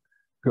wrong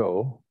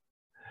goal.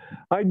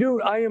 I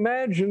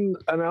imagine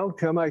an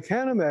outcome, I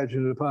can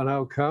imagine an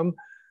outcome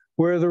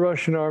where the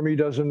Russian army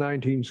does in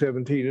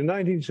 1917. In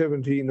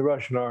 1917, the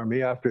Russian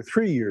army, after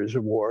 3 years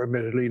of war,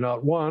 admittedly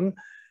not one,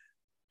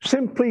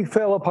 simply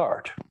fell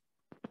apart.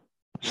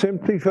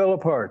 Simply fell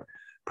apart.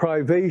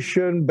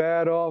 Privation,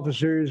 bad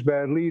officers,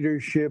 bad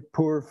leadership,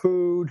 poor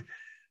food,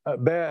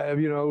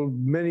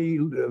 many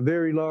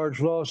very large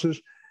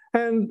losses.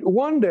 And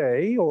one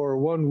day or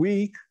 1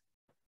 week,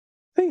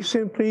 they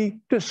simply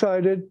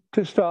decided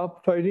to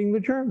stop fighting the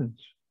Germans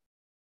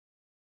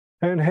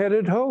and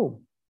headed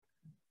home,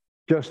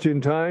 just in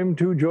time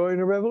to join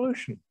a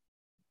revolution.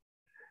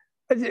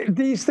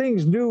 These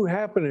things do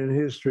happen in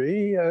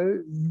history.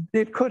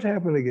 It could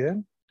happen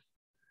again.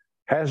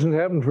 Hasn't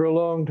happened for a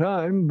long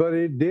time, but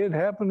it did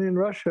happen in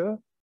Russia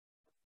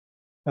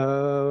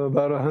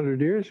about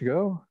 100 years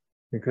ago.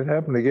 It could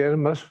happen again. It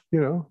must,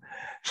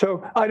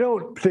 So I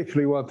don't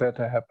particularly want that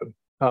to happen,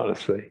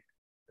 honestly.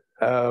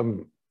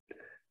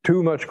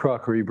 Too much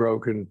crockery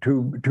broken,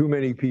 too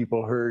many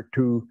people hurt,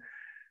 too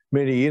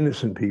many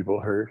innocent people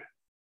hurt.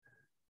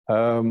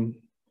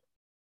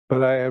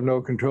 But I have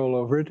no control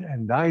over it,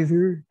 and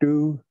neither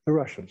do the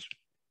Russians.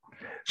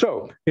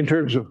 So in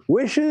terms of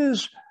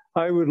wishes,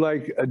 I would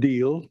like a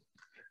deal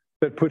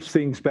that puts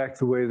things back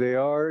the way they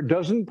are,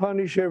 doesn't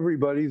punish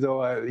everybody,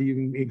 though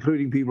even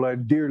including people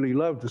I'd dearly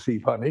love to see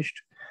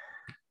punished.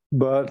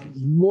 But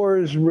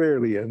wars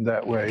rarely end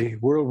that way.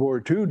 World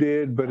War II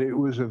did, but it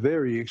was a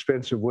very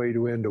expensive way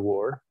to end a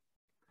war.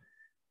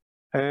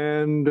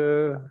 And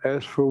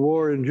as for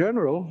war in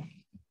general,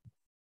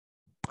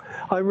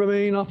 I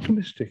remain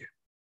optimistic.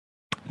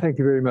 Thank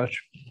you very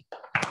much.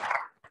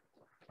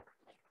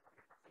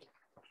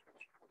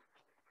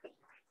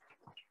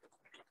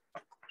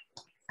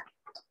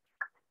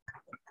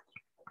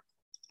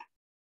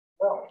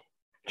 Well,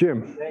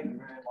 Jim. Thank you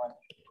very much.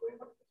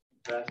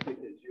 Fantastic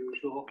as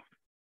usual.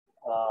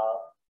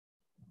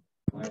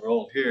 My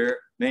role here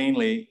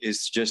mainly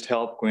is to just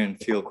help Gwynne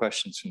field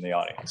questions from the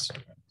audience.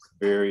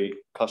 Very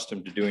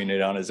accustomed to doing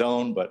it on his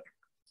own, but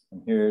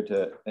I'm here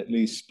to at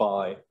least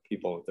spy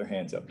people with their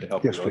hands up to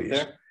help you out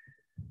there.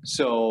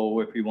 So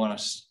if we want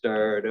to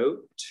start out,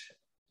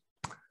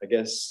 I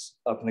guess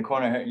up in the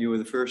corner, you were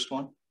the first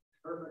one.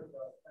 Perfect.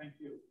 Thank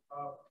you.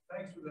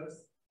 Thanks for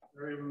this.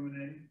 Very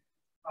illuminating.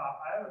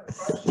 I have a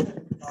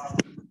question.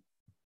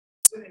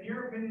 So in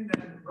your opinion,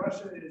 then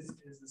Russia is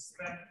a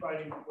spent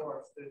fighting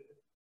force. That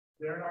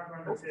they're not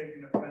going to take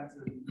an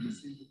offensive. You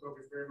seem to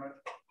focus very much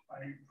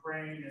on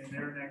Ukraine and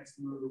their next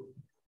move,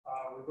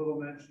 with little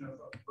mention of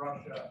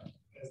Russia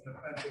as an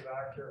offensive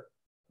actor.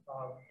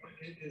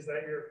 Is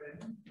that your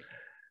opinion?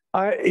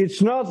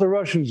 It's not the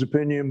Russians'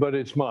 opinion, but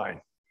it's mine.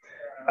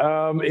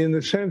 In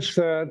the sense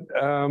that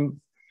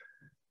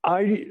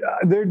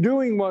they're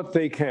doing what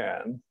they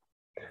can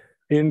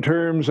in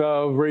terms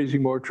of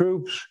raising more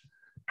troops,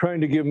 trying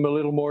to give them a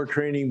little more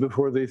training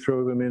before they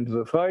throw them into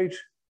the fight.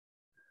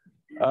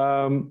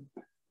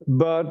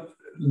 But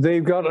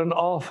they've got an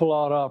awful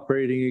lot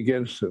operating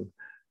against them.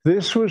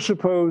 This was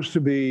supposed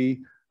to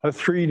be a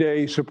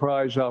 3-day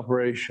surprise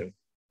operation.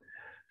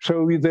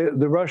 So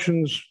the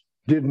Russians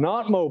did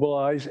not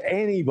mobilize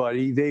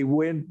anybody. They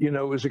went, it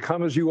was a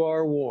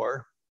come-as-you-are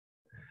war.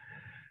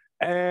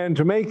 And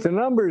to make the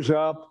numbers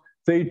up,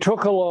 they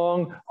took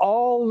along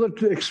all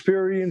the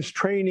experienced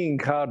training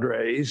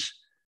cadres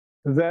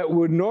that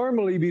would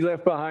normally be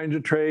left behind to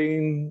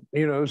train,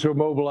 so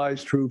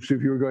mobilize troops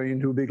if you were going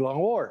into a big, long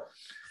war.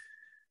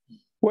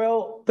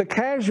 Well, the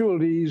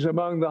casualties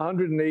among the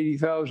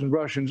 180,000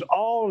 Russians,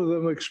 all of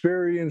them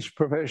experienced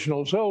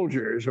professional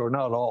soldiers, or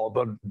not all,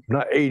 but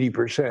not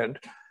 80%.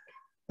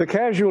 The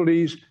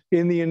casualties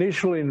in the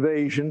initial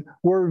invasion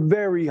were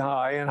very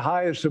high, and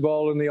highest of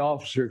all in the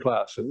officer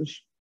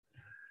classes,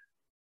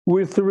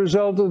 with the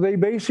result that they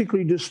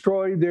basically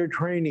destroyed their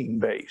training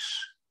base.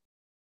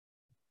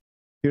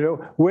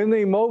 When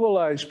they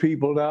mobilize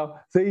people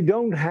now, they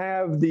don't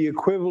have the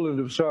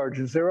equivalent of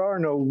sergeants. There are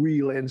no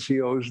real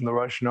NCOs in the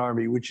Russian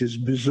army, which is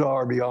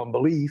bizarre beyond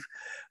belief.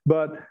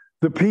 But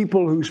the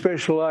people who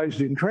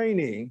specialized in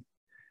training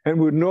and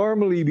would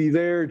normally be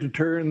there to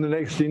turn the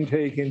next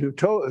intake into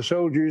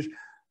soldiers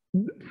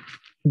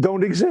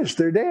don't exist.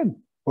 They're dead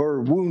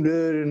or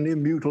wounded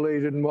and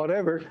mutilated and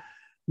whatever.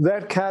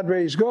 That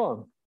cadre is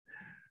gone.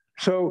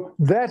 So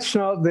that's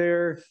not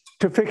there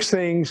to fix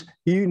things,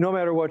 no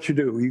matter what you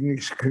do. You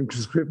can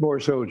conscript more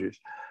soldiers.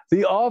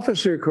 The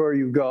officer corps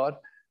you've got,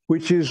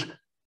 which is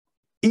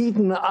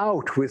eaten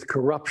out with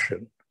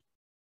corruption.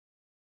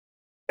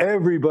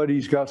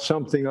 Everybody's got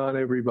something on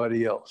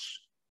everybody else.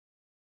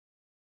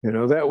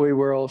 That way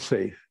we're all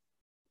safe.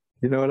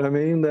 You know what I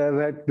mean?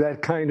 That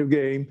kind of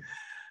game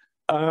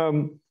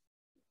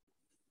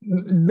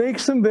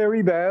makes them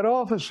very bad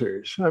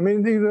officers. I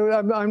mean,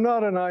 I'm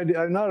not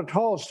a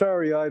tall,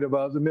 starry-eyed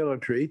about the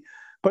military,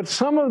 but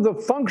some of the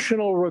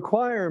functional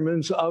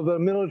requirements of a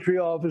military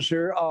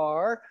officer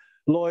are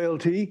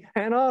loyalty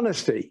and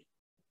honesty.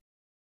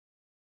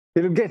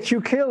 It'll get you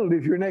killed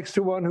if you're next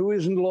to one who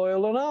isn't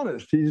loyal and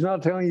honest. He's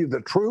not telling you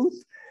the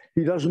truth.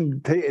 He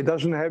doesn't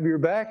have your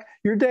back.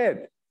 You're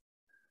dead.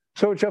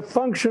 So it's a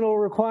functional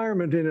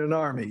requirement in an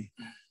army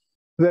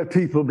that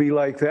people be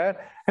like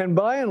that. And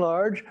by and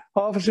large,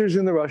 officers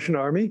in the Russian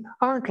army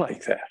aren't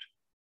like that.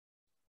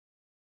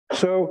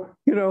 So,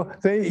 you know,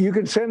 you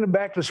can send them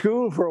back to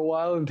school for a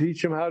while and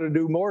teach them how to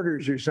do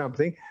mortars or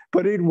something,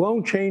 but it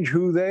won't change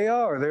who they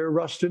are. They're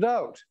rusted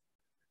out.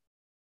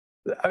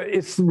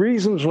 It's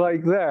reasons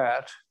like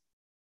that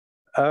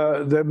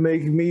that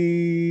make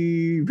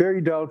me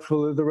very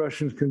doubtful that the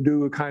Russians can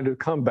do a kind of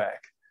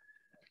comeback.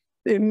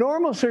 In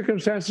normal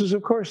circumstances,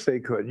 of course they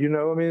could. You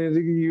know, I mean,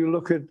 you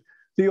look at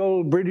the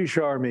old British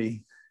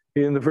Army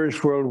in the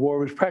First World War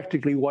was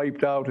practically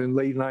wiped out in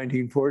late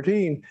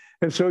 1914.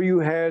 And so you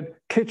had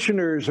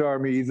Kitchener's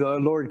army, the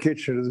Lord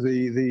Kitchener,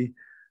 the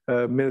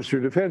Minister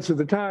of Defense at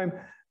the time,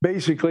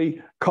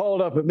 basically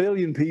called up 1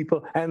 million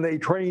people and they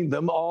trained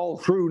them all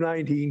through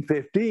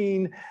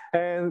 1915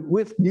 and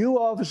with new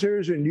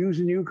officers and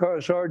using new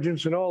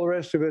sergeants and all the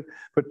rest of it,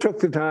 but took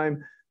the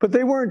time. But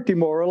they weren't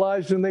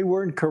demoralized and they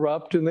weren't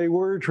corrupt and they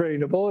were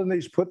trainable and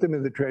they put them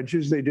in the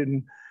trenches. They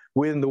didn't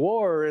win the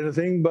war or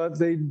anything, but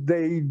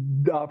they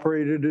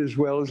operated as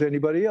well as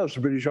anybody else.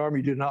 The British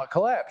Army did not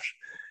collapse.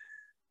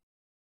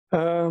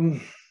 A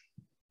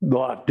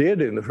lot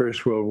did in the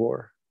First World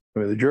War. I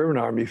mean, the German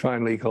army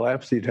finally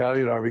collapsed, the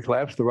Italian army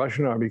collapsed, the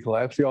Russian army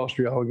collapsed, the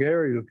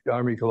Austro-Hungarian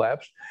army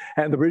collapsed,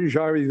 and the British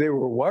army, they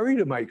were worried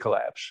it might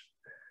collapse.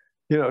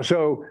 You know,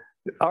 so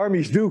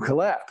armies do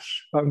collapse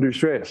under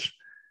stress.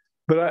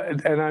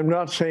 But I'm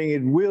not saying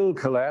it will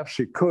collapse,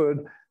 it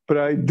could, but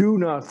I do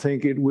not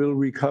think it will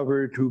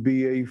recover to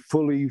be a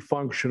fully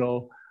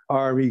functional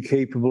army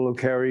capable of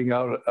carrying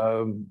out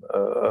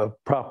a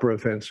proper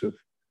offensive.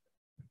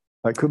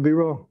 I could be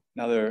wrong.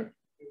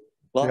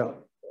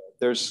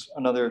 There's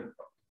another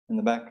in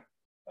the back.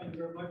 Thank you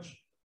very much,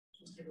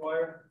 Mr.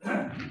 Dwyer.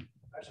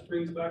 Actually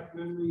brings back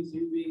memories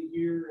you being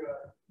here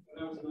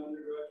when I was an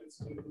undergraduate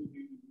student.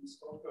 You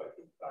spoke, I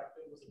think back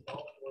then was a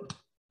golf course.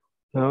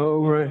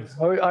 Oh, right.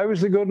 I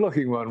was the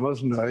good-looking one,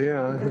 wasn't I?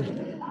 Yeah.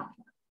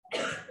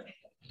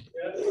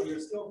 Yeah, you're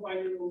still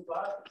finding those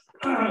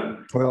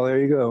battles. Well, there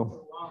you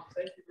go. Wow,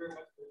 thank you very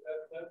much for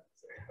that.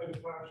 That's quite a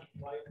passion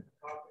life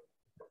topic.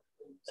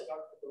 I'm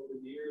stuck with over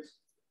the years.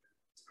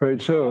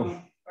 Right, so.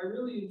 I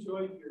really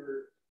enjoyed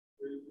your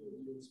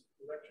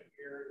lecture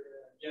here.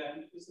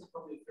 Again, this is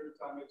probably the third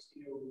time I've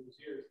seen you over these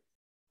years.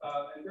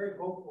 And very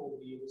hopeful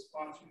the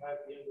response you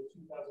had at the end of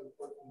the 2014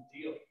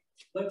 deal.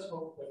 Let's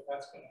hope that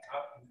that's going to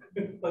happen.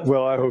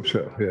 Well, I hope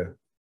so, yeah.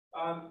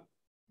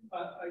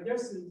 I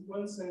guess in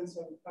one sense,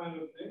 I'm kind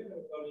of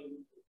negative about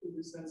it in the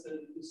sense that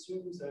it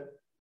assumes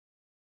that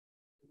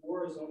the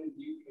war is only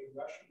the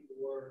UK-Russian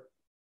war,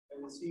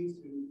 and it seems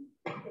to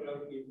put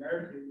out the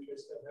American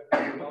interests that have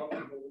been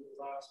developing over the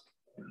last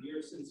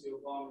year since the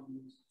Obama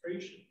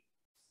administration.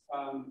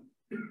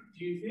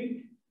 Do you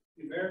think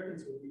the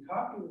Americans will be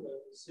happy with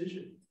that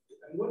decision?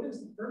 And what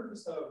is the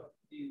purpose of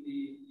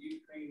the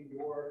Ukraine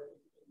war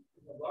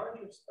in a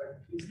larger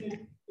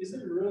perspective? Is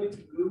it really to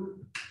move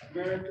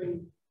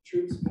American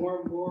troops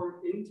more and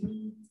more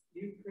into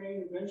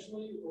Ukraine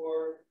eventually,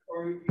 or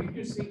you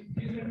just think,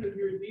 do you think that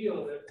your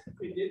deal that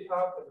if it did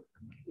happen,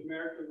 the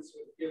Americans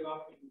would give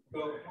up and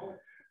go home?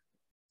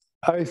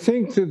 I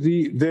think that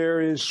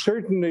there is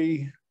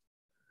certainly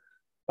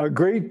a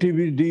great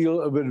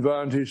deal of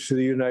advantage to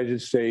the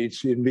United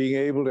States in being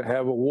able to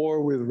have a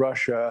war with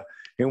Russia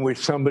in which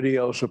somebody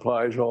else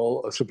supplies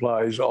all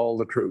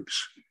the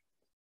troops.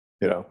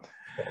 You know,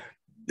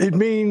 it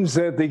means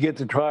that they get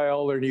to try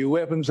all their new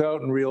weapons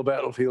out in real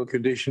battlefield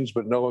conditions,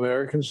 but no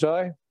Americans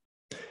die.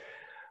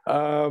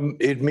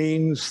 It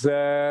means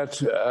that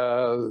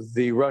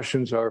the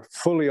Russians are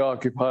fully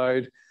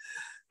occupied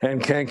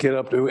and can't get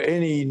up to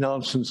any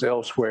nonsense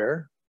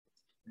elsewhere.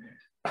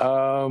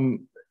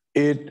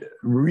 It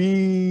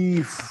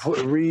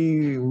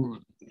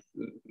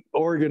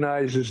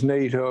reorganizes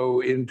NATO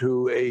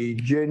into a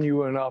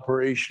genuine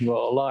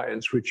operational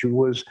alliance, which it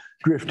was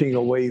drifting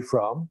away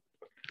from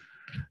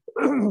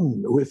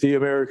with the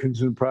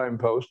Americans in prime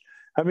post.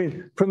 I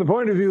mean, from the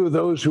point of view of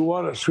those who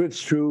want to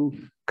switch to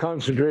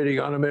concentrating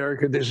on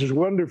America, this is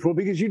wonderful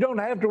because you don't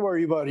have to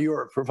worry about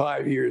Europe for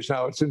 5 years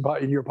now. It's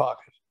in your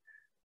pocket.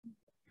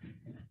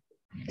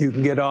 You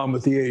can get on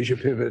with the Asia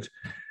pivot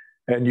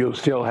and you'll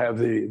still have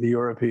the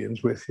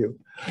Europeans with you.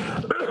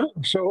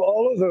 So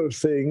all of those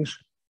things,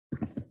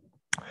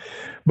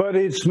 but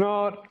it's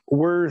not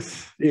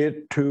worth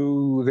it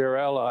to their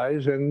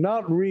allies and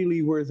not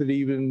really worth it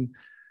even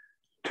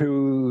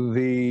to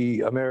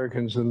the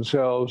Americans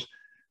themselves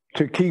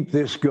to keep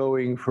this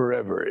going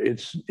forever.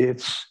 It's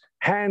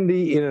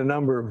handy in a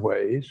number of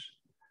ways,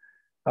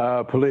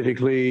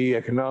 politically,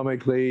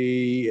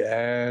 economically,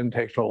 and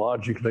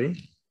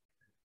technologically.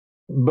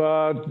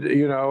 But,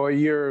 you know, a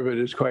year of it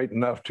is quite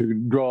enough to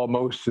draw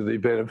most of the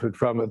benefit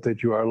from it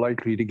that you are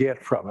likely to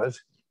get from it.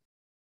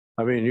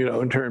 I mean, you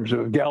know, in terms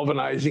of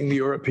galvanizing the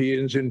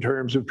Europeans, in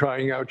terms of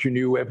trying out your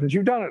new weapons,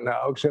 you've done it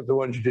now, except the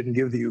ones you didn't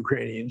give the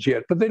Ukrainians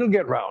yet, but they'll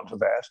get round to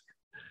that.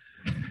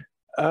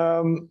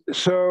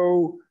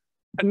 So,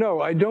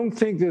 no, I don't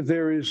think that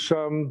there is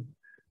some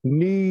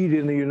need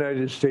in the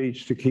United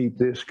States to keep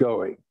this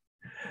going.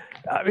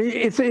 I mean,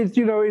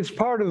 it's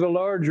part of the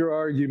larger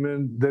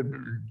argument that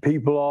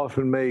people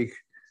often make,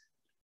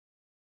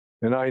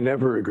 and I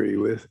never agree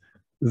with,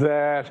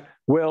 that,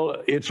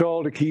 well, it's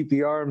all to keep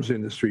the arms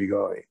industry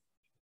going,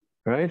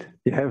 right?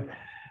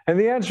 And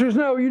the answer is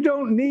no, you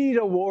don't need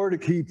a war to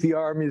keep the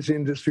arms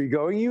industry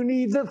going. You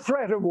need the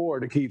threat of war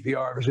to keep the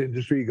arms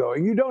industry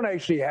going. You don't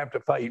actually have to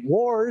fight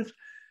wars.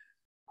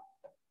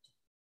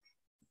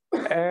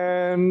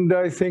 And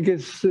I think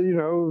it's,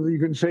 you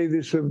can say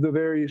this of the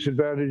various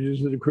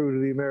advantages that accrue to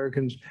the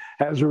Americans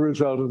as a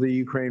result of the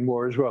Ukraine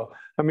war as well.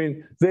 I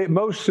mean,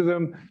 most of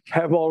them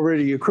have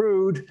already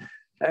accrued.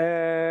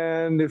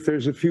 And if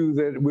there's a few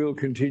that will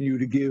continue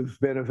to give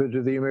benefit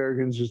to the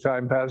Americans as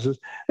time passes,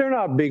 they're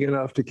not big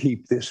enough to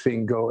keep this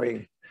thing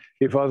going.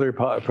 If other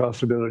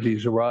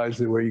possibilities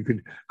arise where you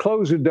could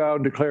close it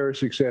down, declare a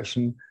success,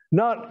 and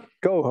not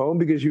go home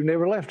because you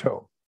never left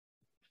home,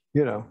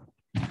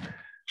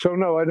 So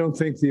no, I don't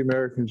think the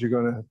Americans are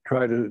going to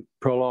try to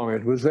prolong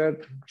it. Was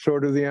that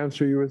sort of the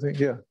answer you were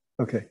thinking? Yeah,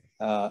 okay.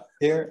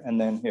 Here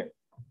and then here.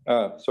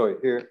 Sorry,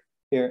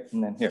 here,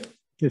 and then here.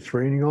 It's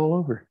raining all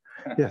over.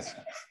 Yes.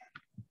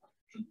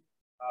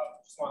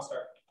 Just want to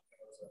start. It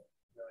was a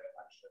really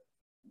lecture.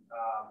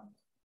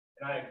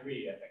 And I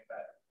agree. I think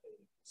that the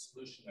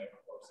solution they're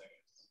proposing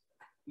is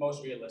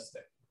most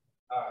realistic.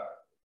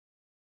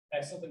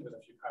 I still think there's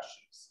a few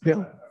questions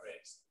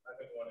raised. I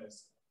think one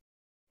is,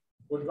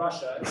 would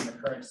Russia, in the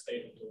current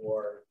state of the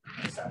war,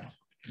 accept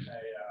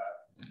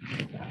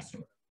a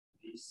sort of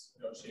peace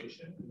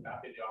negotiation? Would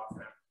that be the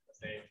off-ramp that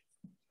they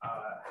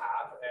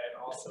have? And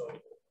also,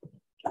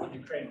 would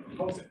Ukraine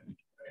propose it?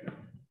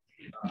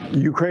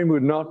 Ukraine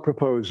would not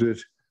propose it.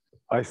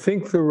 I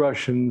think the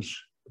Russians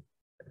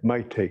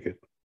might take it.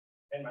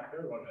 And my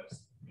third one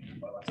is,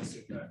 well, let's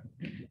assume that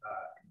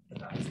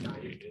that's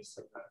naive, is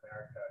that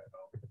America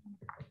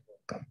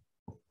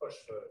will push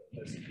for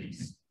this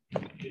peace. Do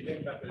you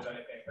think that there's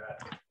anything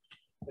that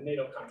the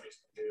NATO countries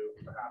can do,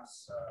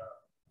 perhaps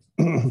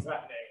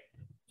threatening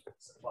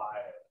supply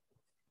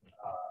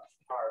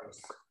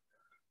arms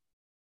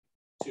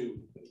to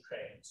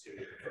Ukraine to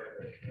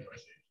further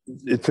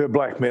negotiate? To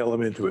blackmail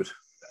them into it.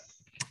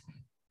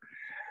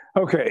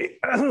 Okay.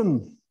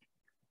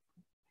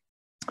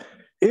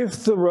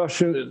 If the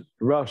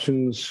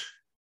Russians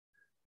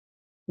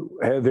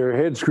had their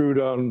heads screwed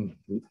on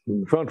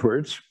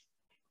frontwards,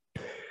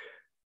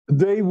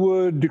 they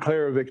would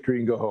declare a victory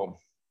and go home.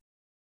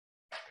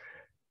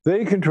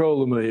 They control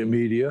the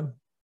media.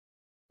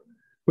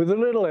 With a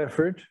little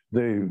effort,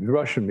 the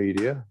Russian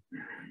media,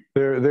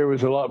 there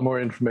was a lot more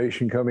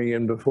information coming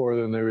in before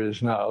than there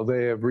is now.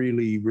 They have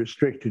really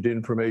restricted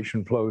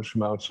information flows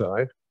from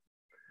outside.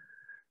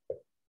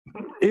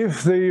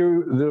 If the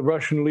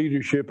Russian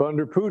leadership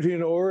under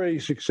Putin or a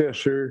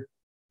successor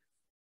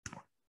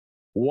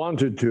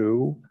wanted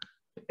to,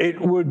 it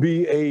would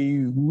be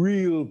a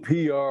real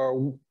PR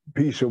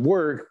piece of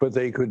work, but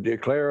they could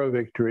declare a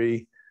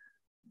victory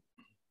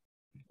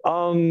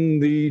on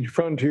the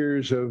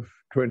frontiers of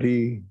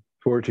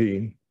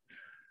 2014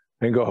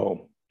 and go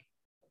home.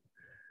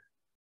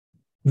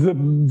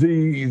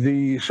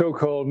 The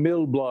so-called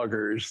mill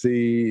bloggers,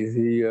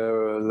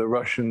 the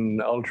Russian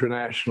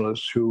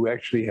ultranationalists who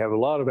actually have a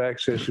lot of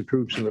access to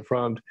troops in the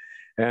front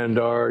and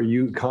are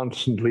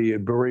constantly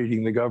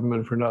berating the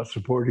government for not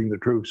supporting the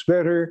troops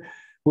better,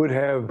 would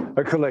have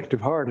a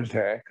collective heart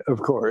attack,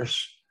 of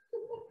course.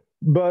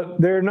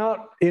 But they're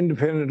not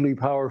independently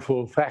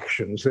powerful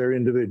factions, they're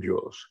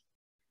individuals.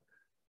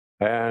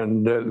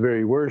 And at the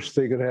very worst,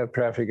 they could have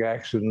traffic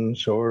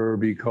accidents or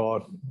be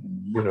caught,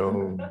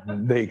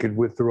 naked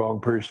with the wrong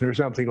person or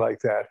something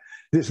like that.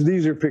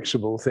 These are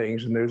fixable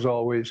things, and there's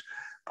always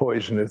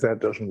poison if that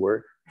doesn't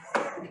work.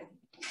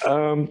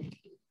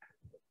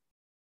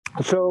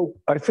 So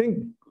I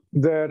think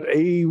that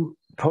a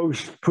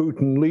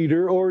post-Putin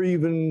leader, or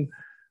even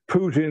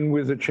Putin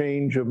with a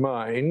change of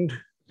mind,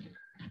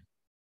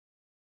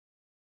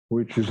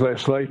 which is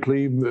less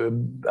likely.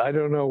 I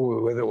don't know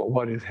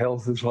what his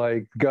health is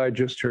like. The guy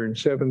just turned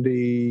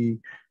 70.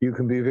 You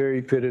can be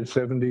very fit at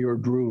 70 or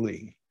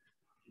drooling,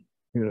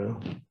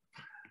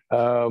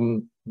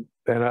 And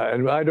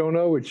I don't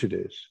know which it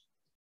is.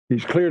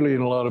 He's clearly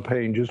in a lot of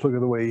pain. Just look at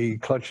the way he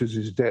clutches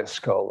his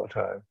desk all the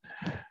time.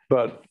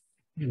 But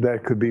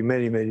that could be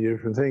many, many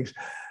different things.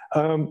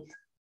 From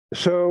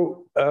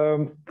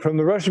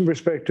the Russian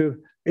perspective,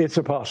 it's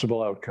a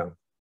possible outcome.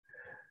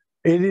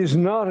 It is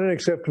not an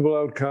acceptable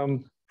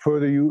outcome for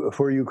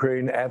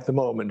Ukraine at the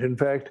moment. In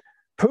fact,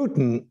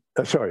 Zelensky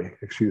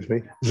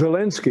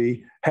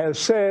has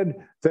said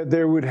that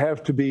there would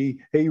have to be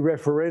a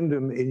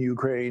referendum in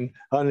Ukraine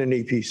on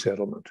any peace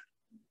settlement,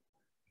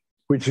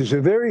 which is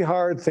a very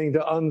hard thing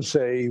to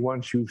unsay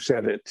once you've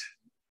said it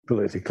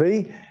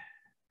politically.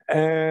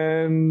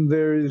 And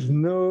there is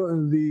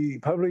the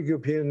public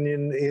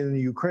opinion in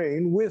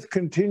Ukraine, with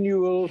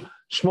continual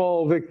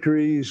small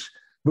victories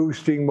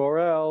boosting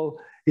morale,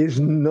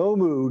 is no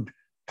mood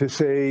to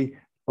say,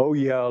 oh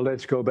yeah,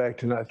 let's go back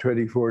to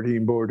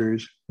 2014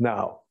 borders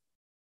now.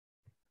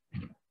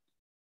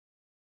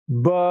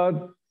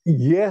 But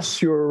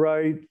yes, you're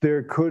right.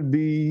 There could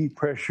be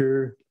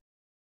pressure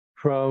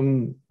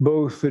from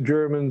both the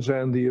Germans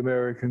and the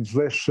Americans,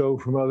 less so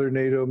from other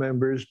NATO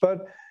members.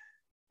 But,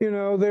 you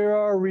know, there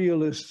are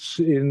realists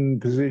in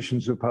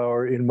positions of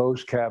power in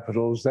most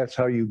capitals. That's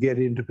how you get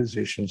into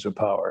positions of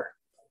power,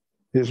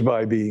 is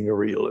by being a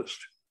realist,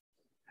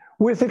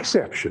 with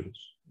exceptions,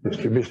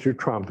 Mr.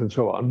 Trump and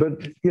so on,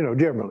 but, you know,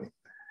 generally.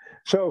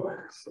 So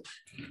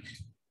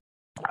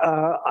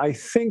I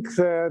think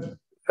that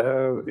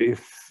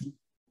if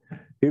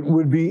it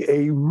would be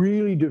a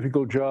really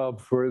difficult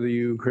job for the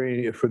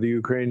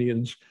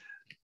Ukrainians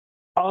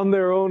of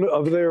their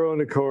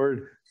own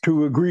accord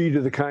to agree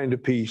to the kind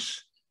of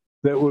peace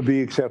that would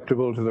be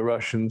acceptable to the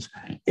Russians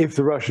if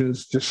the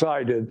Russians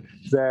decided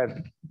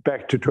that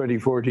back to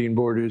 2014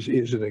 borders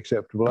is an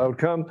acceptable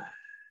outcome.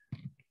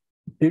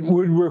 It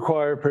would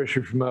require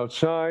pressure from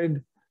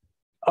outside.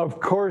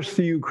 Of course,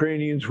 the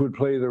Ukrainians would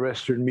play the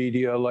Western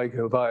media like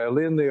a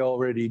violin. They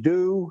already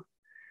do.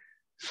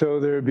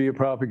 So there'd be a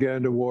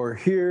propaganda war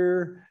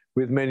here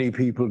with many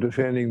people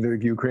defending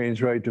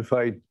Ukraine's right to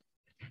fight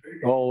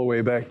all the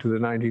way back to the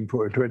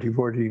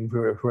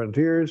 2014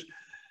 frontiers.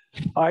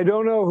 I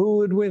don't know who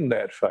would win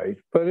that fight,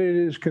 but it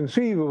is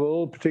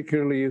conceivable,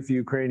 particularly if the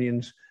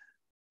Ukrainians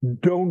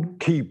don't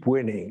keep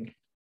winning,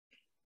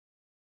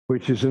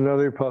 which is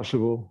another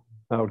possible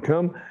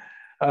outcome.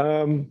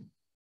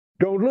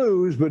 Don't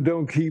lose, but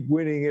don't keep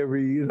winning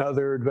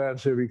another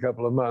advance every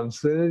couple of months.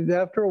 Then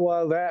after a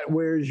while, that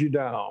wears you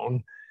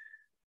down.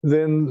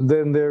 Then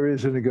there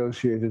is a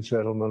negotiated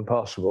settlement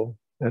possible.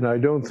 And I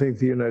don't think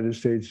the United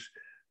States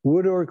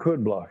would or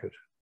could block it.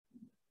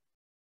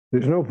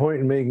 There's no point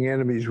in making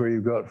enemies where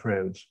you've got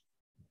friends.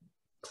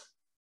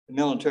 The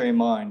military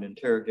mind,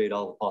 interrogate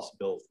all the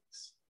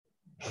possibilities.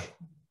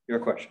 Your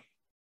question.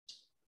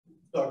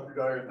 Dr.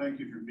 Dyer, thank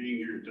you for being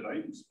here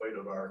tonight in spite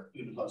of our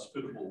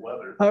inhospitable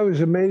weather. I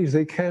was amazed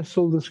they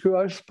canceled the school.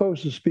 I was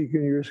supposed to speak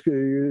in your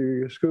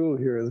school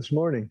here this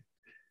morning.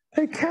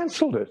 They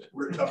canceled it.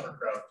 We're a tougher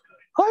crowd tonight.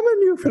 I'm a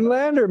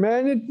Newfoundlander,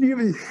 man.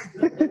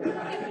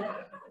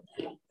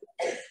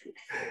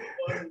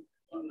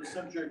 On the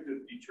subject of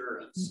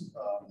deterrence,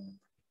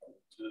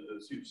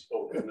 as you've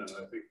spoken, and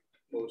I think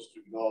most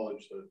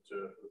acknowledge that for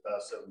the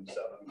past 77,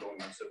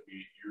 going on 78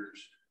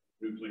 years,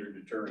 nuclear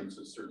deterrence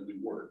has certainly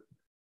worked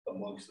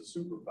amongst the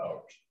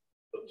superpowers.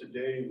 But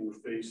today we're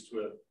faced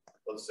with,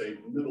 let's say,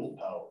 middle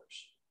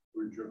powers.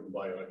 We're driven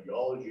by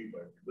ideology,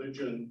 by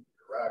religion,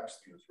 Iraqs,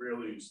 the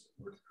Israelis,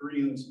 the North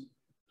Koreans.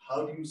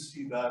 How do you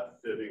see that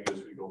fitting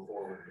as we go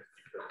forward with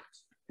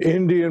deterrence?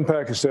 India and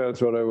Pakistan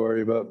is what I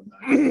worry about,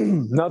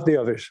 not the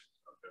others.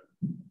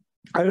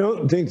 Okay. I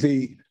don't think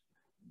the,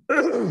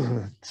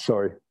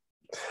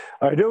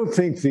 I don't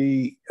think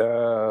the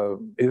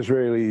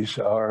Israelis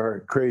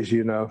are crazy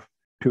enough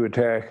to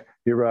attack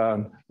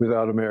Iran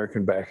without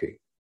American backing.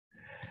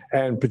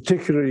 And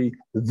particularly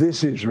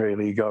this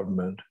Israeli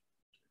government,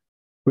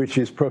 which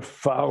is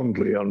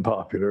profoundly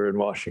unpopular in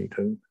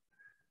Washington.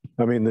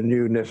 I mean, the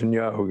new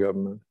Netanyahu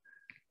government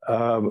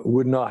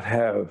would not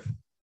have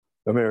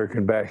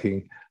American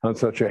backing on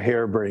such a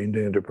harebrained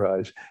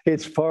enterprise.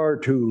 It's far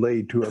too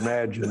late to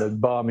imagine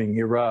that bombing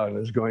Iran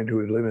is going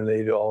to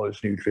eliminate all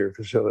its nuclear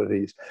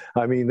facilities.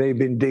 I mean, they've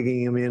been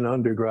digging them in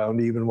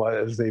underground even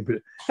as they've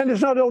been, and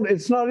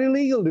it's not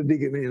illegal to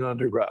dig them in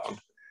underground.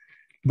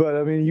 But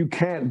I mean, you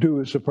can't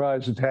do a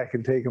surprise attack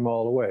and take them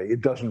all away.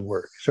 It doesn't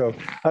work. So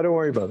I don't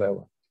worry about that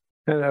one.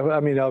 And I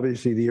mean,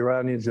 obviously, the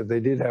Iranians, if they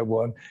did have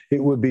one,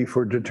 it would be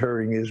for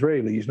deterring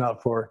Israelis, not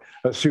for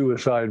a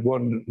suicide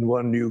one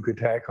nuke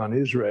attack on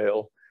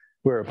Israel,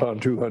 whereupon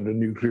 200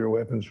 nuclear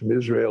weapons from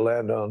Israel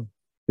land on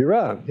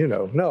Iran. You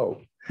know,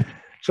 no.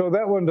 So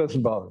that one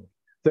doesn't bother me.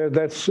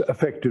 That's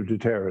effective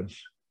deterrence.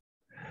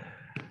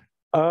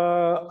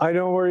 I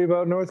don't worry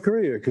about North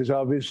Korea, because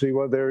obviously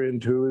what they're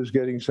into is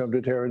getting some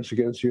deterrence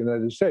against the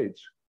United States.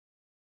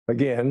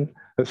 Again,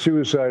 a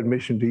suicide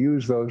mission to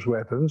use those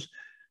weapons.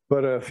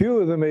 But a few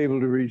of them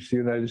able to reach the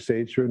United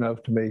States are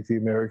enough to make the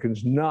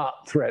Americans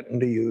not threaten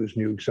to use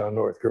nukes on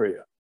North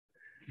Korea.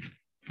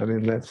 I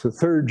mean, that's the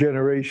third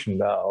generation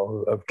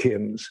now of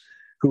Kims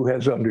who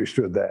has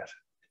understood that.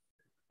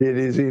 It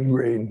is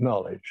ingrained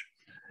knowledge.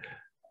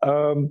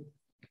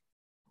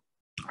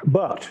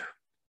 But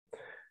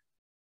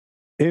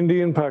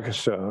India and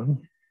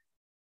Pakistan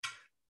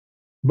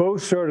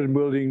both started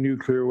building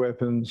nuclear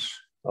weapons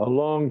a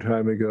long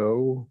time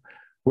ago,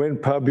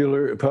 went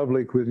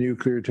public with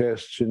nuclear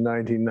tests in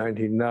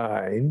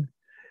 1999,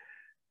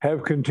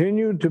 have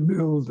continued to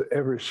build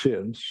ever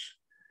since,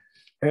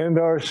 and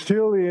are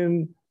still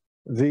in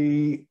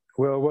the,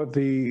 well, what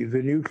the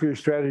nuclear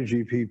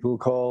strategy people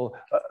call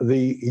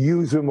the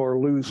use them or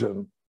lose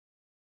them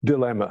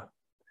dilemma,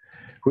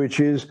 which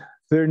is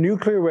their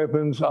nuclear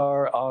weapons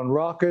are on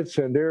rockets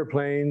and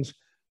airplanes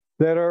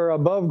that are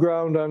above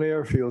ground on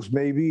airfields,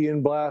 maybe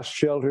in blast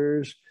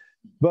shelters,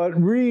 but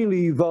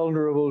really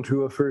vulnerable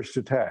to a first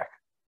attack.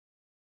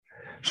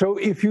 So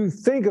if you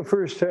think a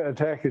first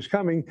attack is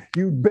coming,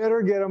 you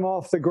better get them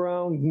off the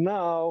ground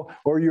now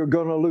or you're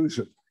gonna lose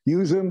them.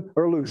 Use them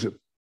or lose them.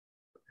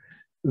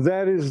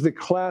 that is the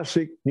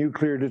classic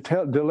nuclear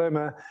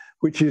dilemma,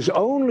 which is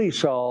only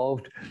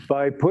solved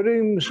by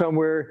putting them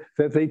somewhere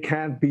that they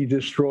can't be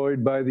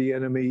destroyed by the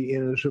enemy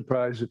in a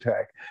surprise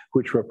attack,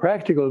 which for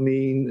practical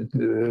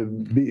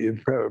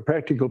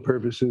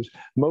purposes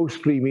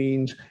mostly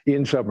means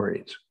in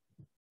submarines.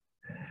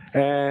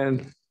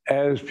 And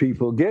as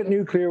people get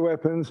nuclear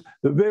weapons,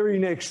 the very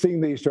next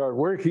thing they start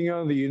working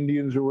on, the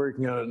Indians are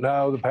working on it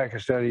now, the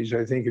Pakistanis,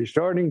 I think, are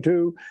starting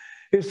to,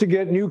 is to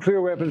get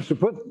nuclear weapons to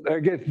put,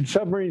 get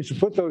submarines to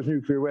put those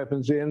nuclear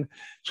weapons in,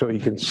 so you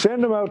can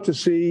send them out to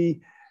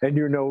sea and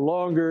you're no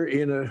longer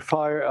in a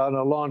fire on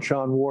a launch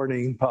on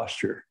warning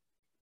posture.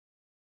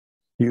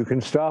 You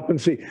can stop and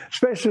see,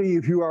 especially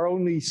if you are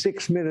only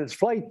 6 minutes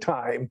flight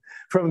time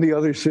from the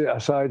other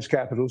side's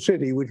capital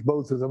city, which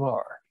both of them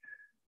are,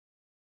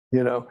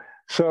 you know.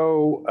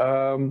 So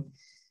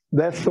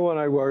that's the one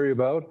I worry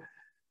about.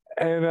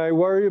 And I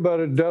worry about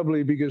it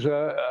doubly because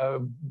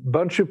a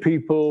bunch of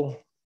people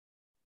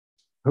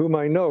whom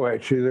I know,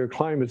 actually, they're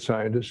climate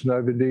scientists, and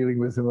I've been dealing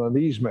with them on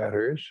these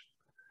matters,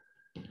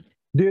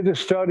 did a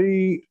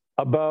study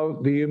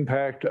about the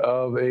impact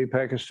of a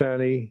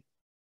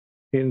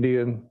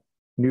Pakistani-Indian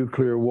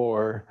nuclear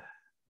war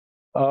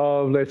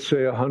of, let's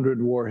say,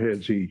 100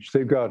 warheads each.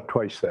 They've got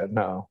twice that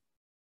now.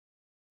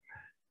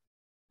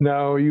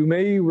 Now, you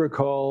may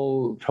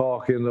recall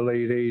talk in the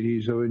late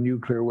 80s of a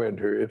nuclear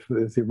winter. If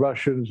the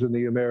Russians and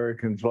the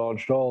Americans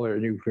launched all their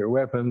nuclear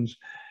weapons,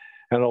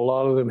 and a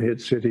lot of them hit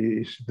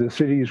cities, the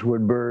cities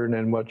would burn,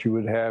 and what you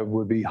would have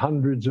would be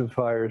hundreds of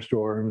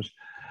firestorms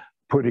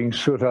putting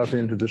soot up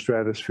into the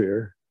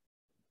stratosphere.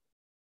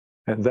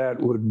 And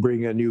that would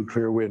bring a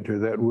nuclear winter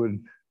that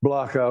would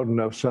block out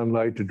enough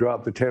sunlight to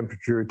drop the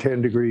temperature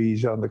 10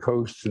 degrees on the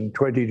coasts and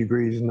 20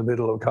 degrees in the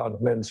middle of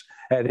continents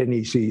at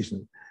any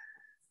season,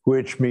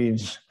 which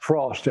means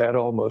frost at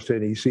almost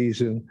any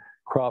season,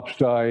 crops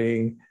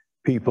dying,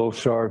 people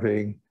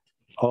starving,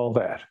 all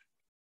that.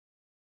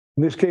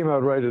 And this came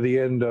out right at the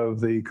end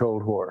of the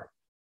Cold War.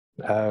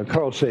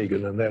 Carl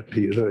Sagan and that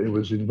piece, it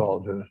was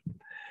involved in it.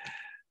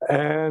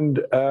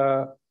 And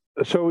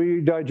so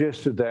we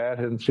digested that,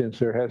 and since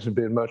there hasn't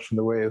been much in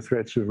the way of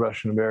threats of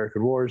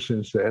Russian-American wars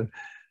since then,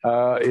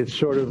 it's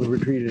sort of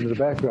retreated into the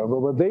background.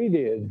 But what they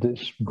did,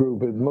 this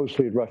group,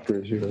 mostly at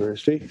Rutgers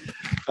University,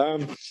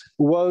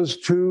 was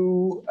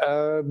to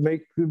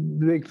make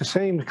the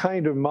same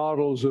kind of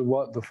models of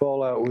what the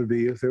fallout would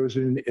be if there was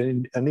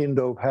an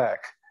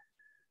Indo-Pak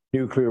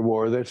nuclear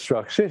war that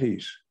struck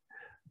cities.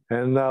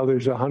 And now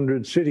there's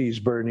 100 cities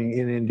burning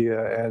in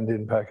India and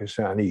in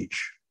Pakistan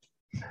each.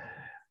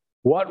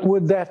 What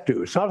would that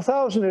do? It's not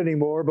 1,000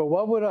 anymore, but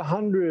what would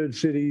 100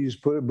 cities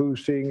put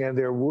boosting, and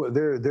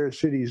they're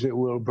cities that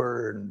will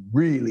burn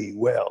really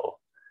well.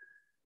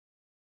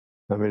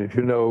 I mean, if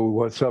you know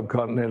what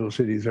subcontinental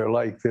cities are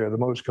like, they're the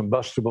most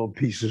combustible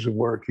pieces of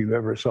work you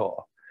ever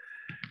saw.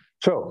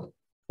 So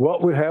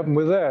what would happen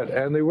with that?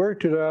 And they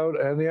worked it out,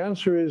 and the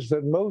answer is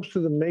that most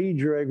of the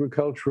major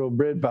agricultural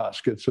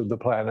breadbaskets of the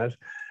planet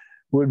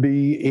would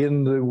be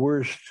in the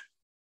worst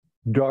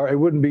dark. It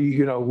wouldn't be,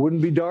 you know,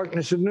 wouldn't be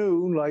darkness at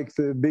noon like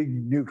the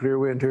big nuclear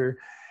winter.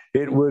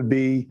 It would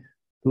be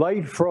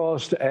light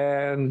frost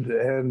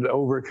and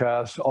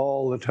overcast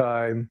all the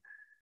time,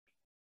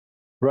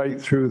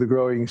 right through the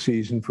growing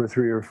season for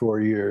 3 or 4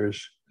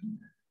 years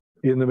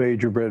in the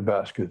major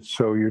breadbaskets.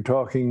 So you're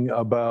talking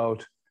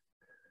about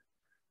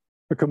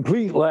a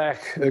complete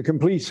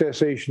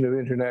cessation of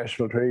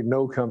international trade.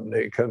 No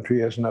country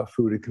has enough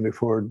food it can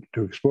afford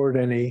to export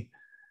any,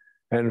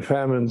 and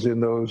famines in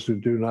those who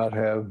do not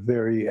have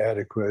very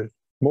adequate,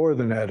 more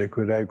than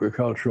adequate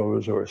agricultural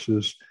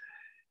resources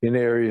in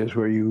areas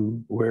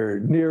where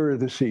nearer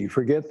the sea.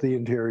 Forget the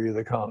interior of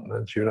the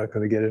continents. You're not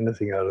going to get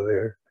anything out of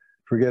there.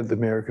 Forget the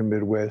American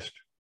Midwest,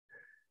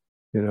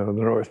 you know, the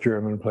North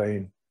German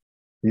plain.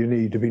 You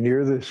need to be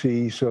near the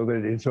sea so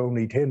that it's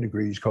only 10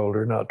 degrees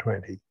colder, not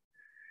 20.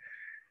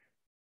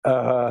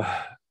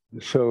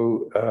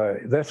 So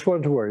that's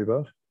one to worry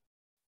about,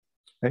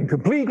 and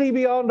completely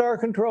beyond our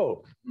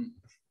control.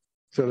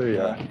 So there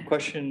you are.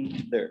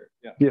 Question there.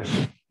 Yeah. Yes.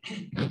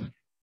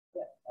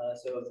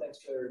 So thanks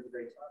for the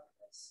great talk.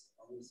 That's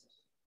always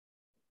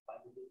 5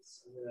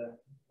 minutes in the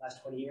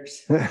last 20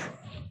 years. But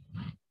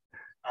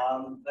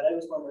I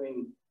was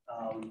wondering,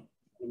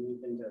 when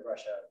you've been to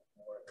Russia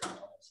more than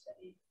almost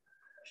any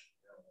Russian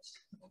journalist.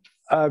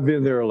 I've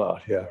been there a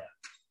lot, yeah.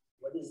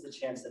 What is the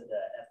chance that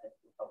the ethnic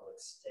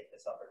republics take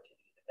this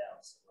opportunity to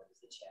bounce? And what is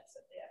the chance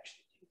that they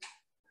actually do?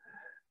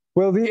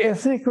 Well, the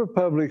ethnic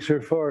republics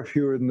are far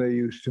fewer than they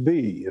used to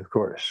be, of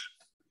course.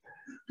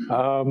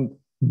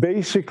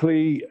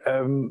 Basically,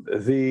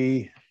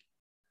 the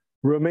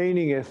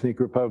remaining ethnic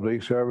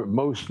republics are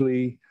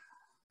mostly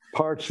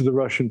parts of the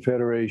Russian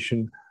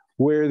Federation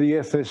where the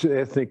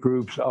ethnic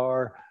groups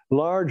are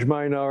large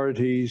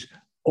minorities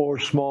or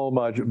small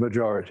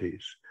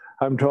majorities.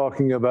 I'm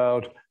talking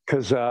about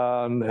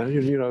Kazan,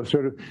 you know,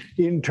 sort of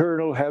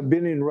internal, have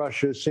been in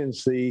Russia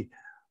since the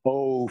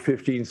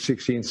 15th,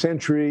 16th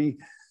century,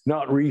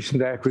 not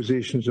recent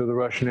acquisitions of the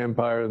Russian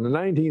Empire in the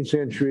 19th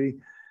century.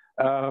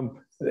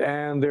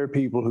 and they're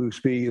people who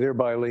speak, they're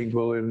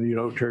bilingual in, you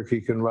know,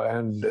 Turkic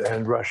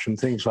and Russian,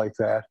 things like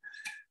that.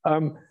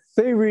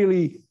 They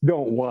really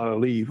don't want to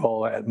leave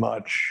all that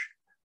much.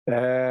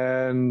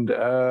 And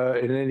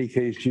in any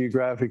case,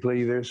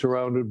 geographically, they're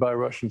surrounded by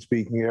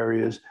Russian-speaking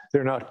areas.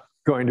 They're not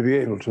going to be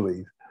able to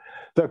leave.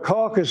 The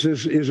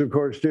Caucasus is, of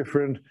course,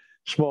 different,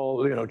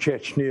 small, you know,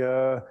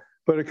 Chechnya,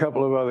 but a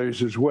couple of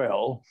others as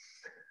well.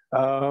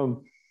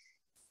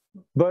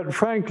 But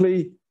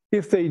frankly,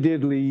 if they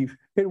did leave,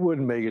 it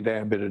wouldn't make a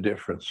damn bit of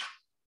difference.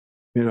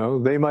 You know,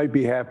 they might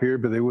be happier,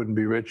 but they wouldn't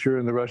be richer,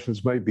 and the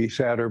Russians might be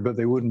sadder, but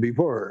they wouldn't be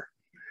poorer.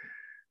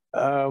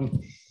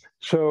 You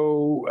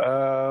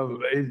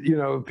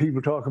know,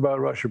 people talk about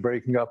Russia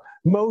breaking up.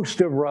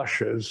 Most of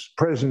Russia's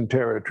present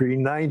territory,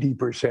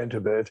 90%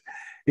 of it,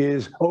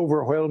 is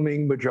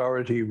overwhelming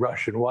majority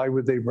Russian. Why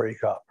would they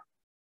break up?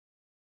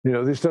 You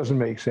know, this doesn't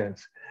make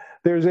sense.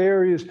 There's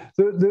areas,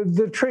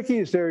 the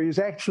trickiest area is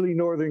actually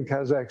northern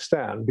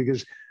Kazakhstan,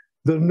 because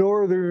the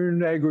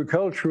northern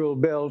agricultural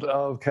belt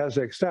of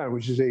Kazakhstan,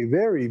 which is a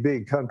very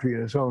big country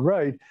in its own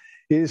right,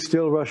 is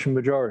still Russian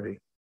majority.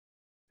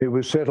 It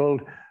was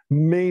settled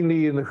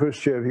mainly in the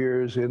Khrushchev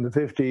years in the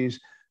 50s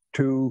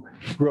to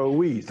grow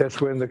wheat.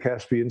 That's when the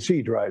Caspian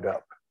Sea dried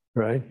up,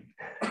 right?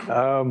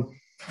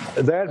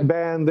 That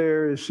band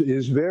there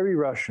is very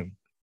Russian.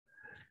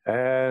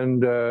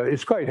 And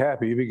it's quite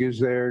happy because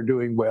they're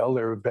doing well.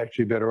 They're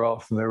actually better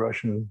off than their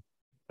Russian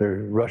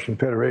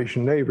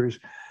Federation neighbors.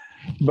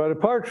 But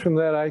apart from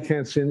that, I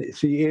can't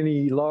see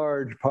any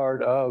large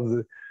part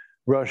of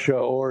Russia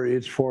or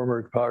its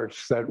former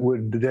parts that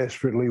would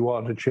desperately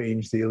want to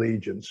change the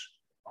allegiance.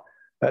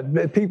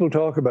 People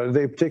talk about it.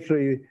 They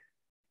particularly,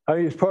 I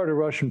mean, it's part of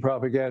Russian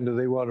propaganda.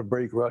 They want to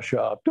break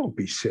Russia up. Don't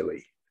be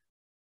silly.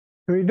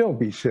 I mean, don't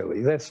be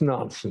silly. That's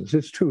nonsense.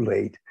 It's too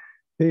late.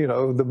 You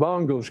know, the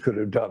Mongols could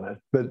have done it,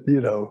 but,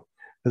 you know,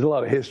 there's a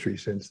lot of history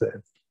since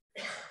then.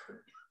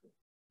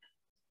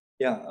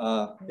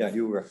 Yeah,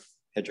 you were,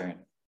 had your hand.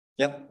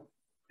 Yeah.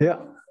 Yeah.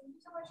 Thank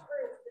you so much for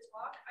the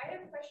talk. I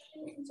have a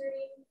question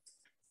concerning,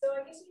 so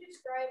I guess you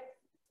described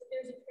that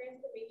there's a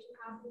transformation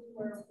happening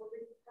where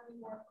we're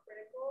becoming more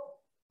critical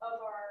of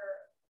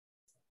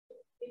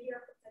maybe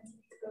our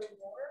propensity to go to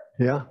war.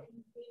 Yeah.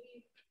 And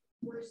maybe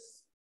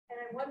worse. And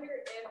I wonder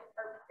if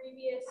our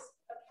previous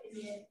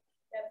opinion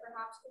that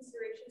perhaps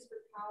considerations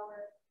for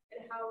power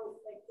and how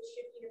like the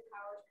shifting of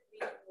powers could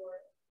lead to war,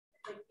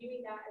 like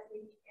viewing that as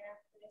maybe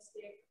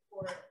anachronistic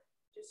or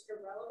just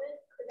irrelevant,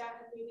 could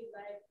that have maybe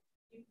led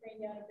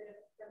Ukraine down a bit of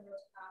a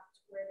criminal's path to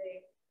where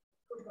they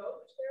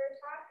provoked their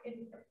attack?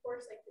 And of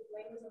course, like the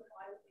blame doesn't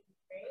lie within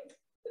Ukraine,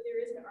 but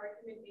there is an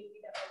argument maybe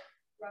that like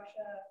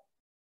Russia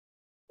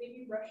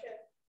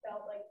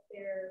felt like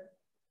their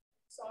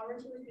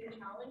sovereignty was being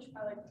challenged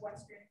by like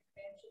Western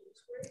expansion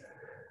eastward.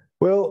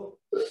 Well,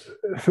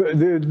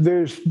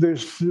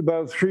 there's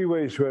about 3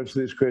 ways to answer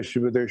this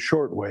question, but they're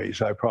short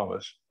ways, I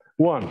promise.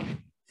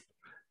 One,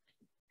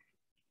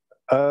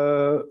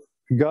 a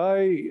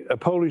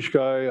Polish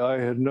guy I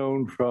had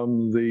known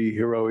from the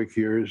heroic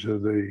years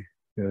of the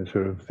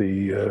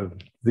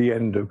the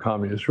end of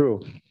communist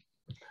rule.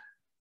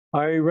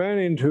 I ran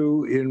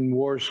into in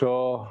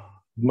Warsaw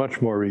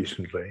much more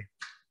recently.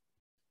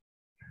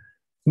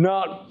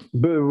 Not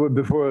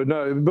before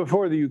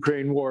the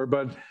Ukraine war,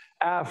 but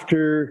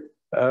after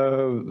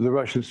the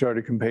Russians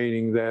started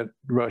campaigning that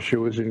Russia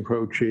was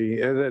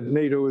encroaching, that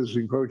NATO was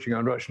encroaching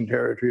on Russian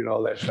territory and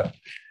all that stuff.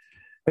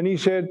 And he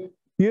said,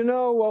 you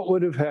know what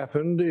would have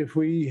happened if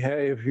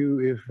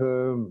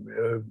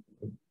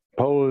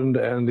Poland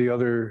and the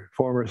other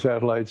former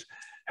satellites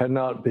had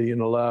not been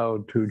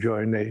allowed to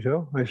join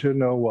NATO? I said,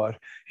 no, what?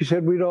 He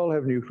said, we'd all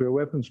have nuclear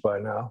weapons by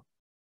now.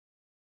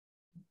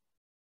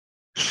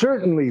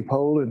 Certainly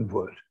Poland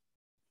would.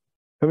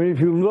 I mean,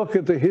 if you look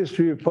at the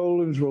history of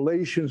Poland's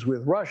relations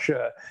with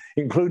Russia,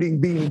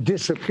 including being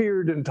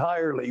disappeared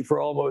entirely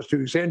for almost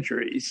 2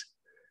 centuries,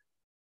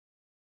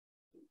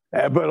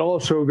 but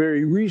also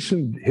very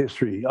recent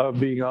history of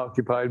being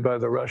occupied by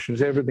the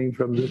Russians, everything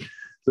from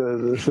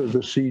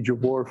the siege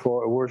of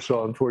Warsaw in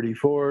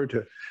 1944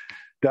 to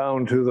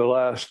down to the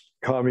last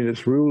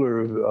communist ruler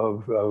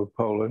of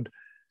Poland.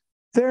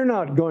 They're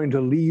not going to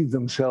leave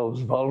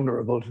themselves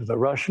vulnerable to the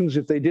Russians.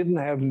 If they didn't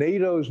have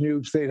NATO's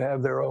nukes, they'd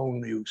have their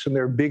own nukes, and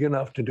they're big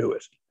enough to do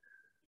it,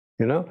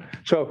 you know?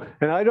 So,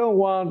 and I don't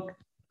want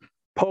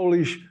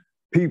Polish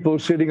people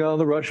sitting on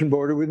the Russian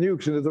border with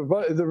nukes. And if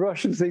the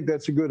Russians think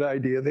that's a good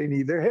idea, they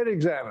need their head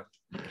examined.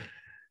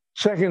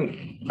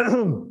 Second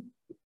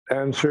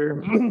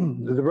answer,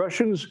 the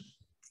Russians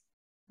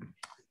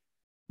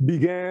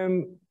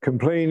began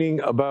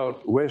complaining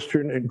about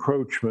Western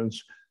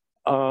encroachments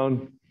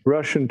on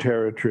Russian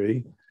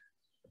territory,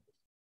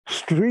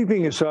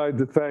 sweeping aside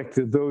the fact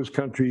that those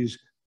countries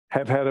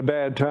have had a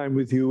bad time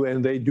with you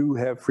and they do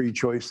have free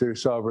choice, they're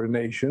sovereign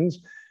nations,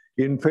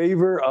 in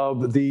favor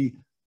of the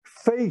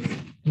fake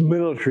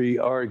military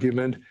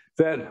argument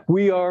that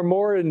we are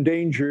more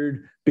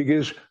endangered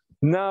because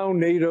now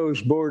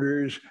NATO's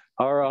borders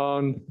are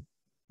on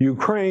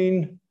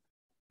Ukraine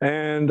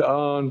and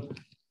on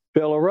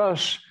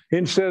Belarus,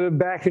 instead of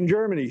back in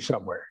Germany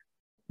somewhere,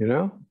 you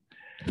know?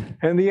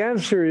 And the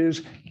answer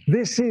is,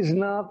 this is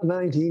not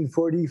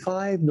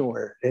 1945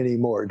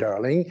 anymore,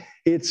 darling.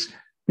 It's,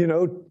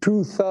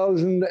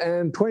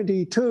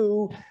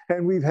 2022,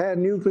 and we've had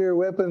nuclear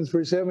weapons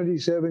for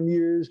 77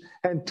 years,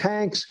 and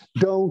tanks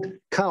don't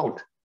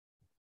count.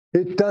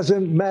 It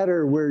doesn't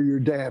matter where your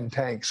damn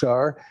tanks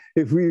are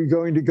if we're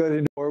going to go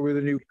into war with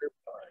a nuclear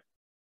power.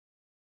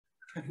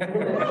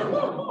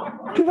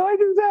 Did I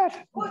do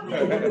that?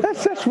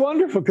 That's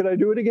wonderful. Could I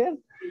do it again?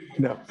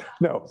 No.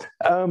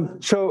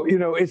 So,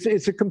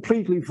 it's a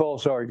completely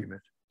false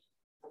argument.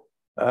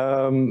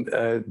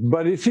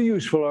 But it's a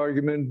useful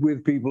argument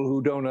with people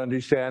who don't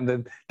understand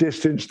that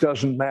distance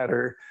doesn't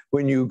matter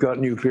when you've got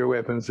nuclear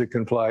weapons that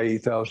can fly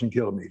 8,000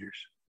 kilometers.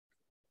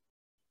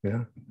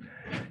 Yeah.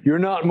 You're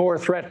not more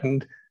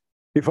threatened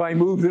if I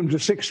move them to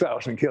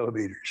 6,000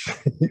 kilometers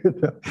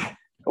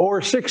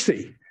or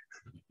 60.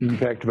 In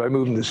fact, if I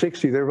move them to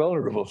 60, they're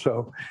vulnerable.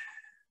 So,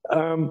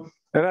 and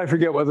I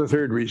forget what the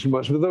third reason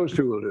was, but those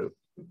two will do.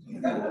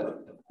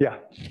 Yeah.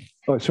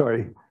 Oh,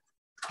 sorry.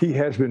 He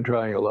has been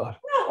trying a lot.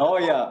 Oh,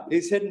 yeah.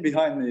 He's hidden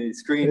behind the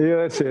screen. Yeah,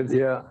 that's it.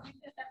 Yeah.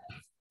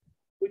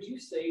 Would you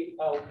say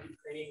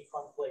Ukrainian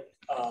conflict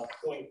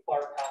going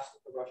far past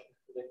what the Russians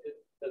predicted,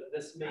 that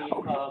this made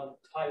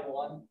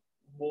Taiwan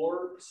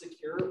more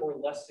secure or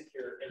less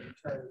secure in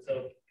terms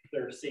of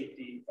their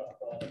safety of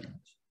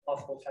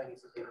possible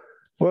Chinese invasion?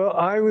 Well,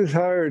 I was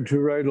hired to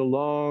write a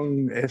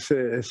long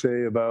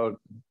essay about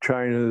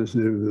China's,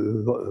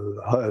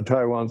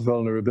 Taiwan's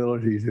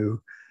vulnerability to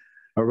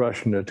a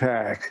Russian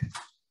attack.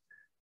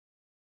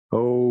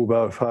 Oh,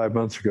 about 5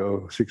 months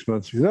ago, 6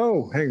 months ago.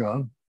 No, hang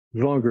on. It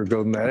was longer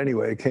ago than that.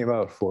 Anyway, it came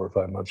out 4 or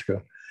 5 months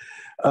ago.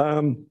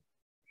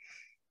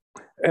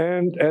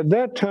 And at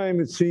that time,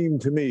 it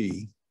seemed to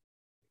me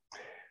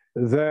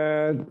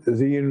that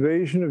the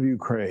invasion of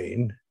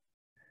Ukraine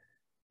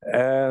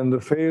and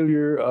the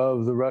failure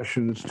of the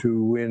Russians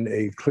to win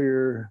a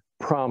clear,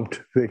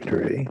 prompt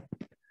victory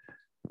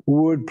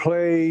would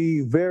play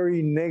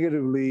very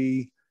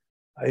negatively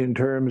in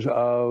terms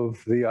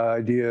of the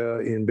idea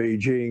in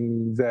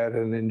Beijing that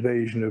an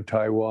invasion of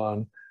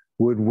Taiwan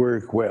would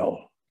work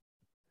well.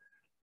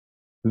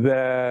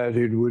 That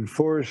it would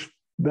force,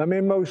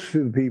 most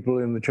of the people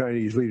in the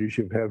Chinese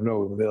leadership have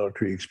no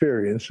military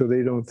experience, so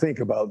they don't think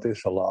about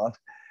this a lot.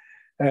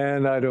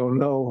 And I don't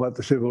know what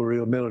the civil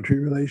military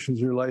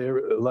relations are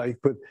like,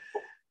 but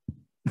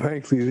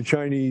frankly, the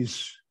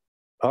Chinese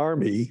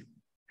Army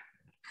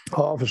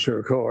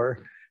officer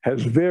corps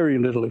has very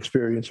little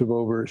experience of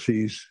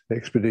overseas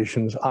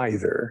expeditions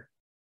either,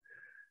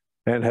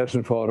 and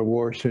hasn't fought a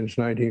war since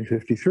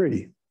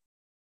 1953.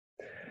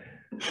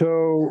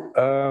 So,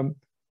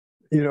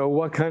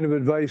 what kind of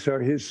advice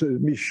are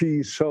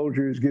Xi's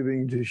soldiers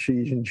giving to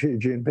Xi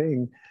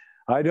Jinping?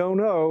 I don't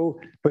know,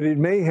 but it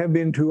may have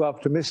been too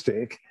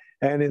optimistic.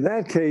 And in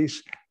that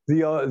case,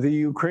 the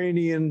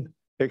Ukrainian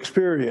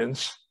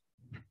experience,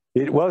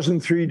 it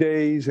wasn't 3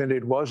 days and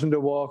it wasn't a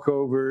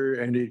walkover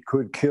and it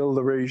could kill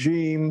the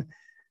regime,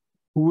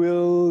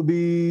 will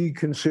be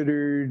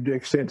considered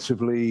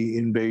extensively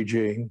in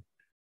Beijing.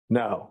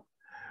 Now,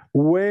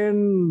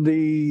 when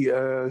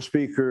the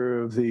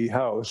Speaker of the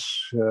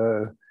House,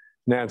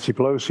 Nancy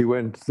Pelosi,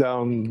 went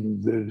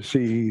down to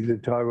see the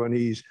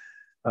Taiwanese,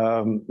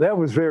 that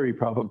was very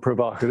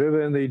provocative,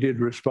 and they did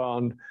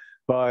respond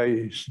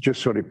by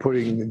just sort of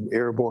putting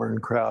airborne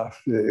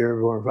craft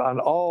on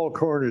all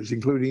corners,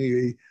 including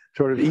the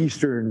sort of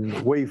eastern,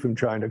 away from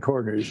China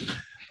corners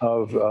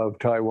of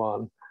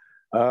Taiwan.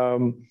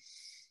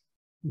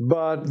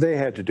 But they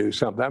had to do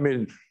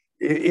something.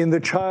 In the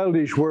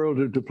childish world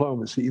of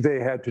diplomacy, they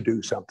had to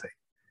do something.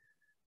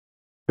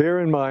 Bear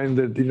in mind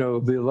that,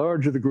 the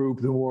larger the group,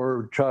 the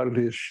more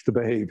childish the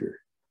behavior.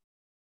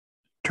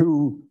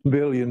 2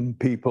 billion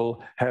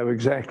people have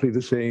exactly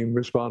the same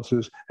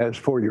responses as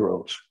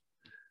 4-year-olds.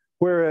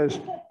 Whereas,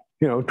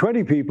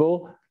 20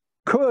 people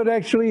could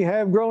actually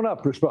have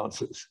grown-up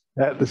responses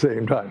at the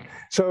same time.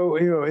 So,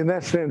 in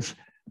that sense,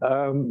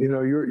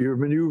 you're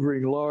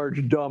maneuvering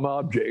large, dumb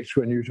objects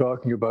when you're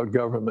talking about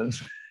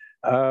governments.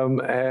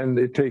 And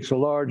it takes a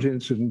large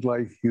incident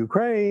like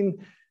Ukraine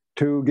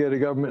to get a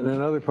government in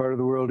another part of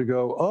the world to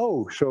go,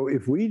 oh, so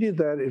if we did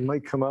that, it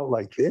might come out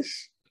like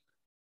this?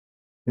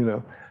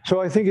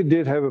 So I think it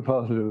did have a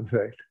positive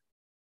effect.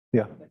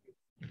 Yeah.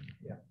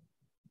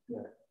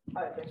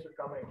 Hi, thanks for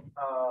coming.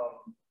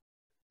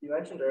 You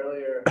mentioned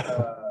earlier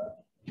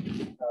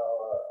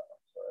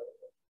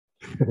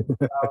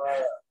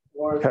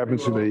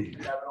happens to me.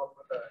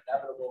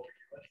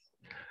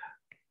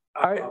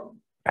 It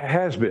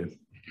has been.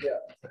 Yeah.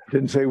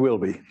 Didn't say will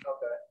be. Okay.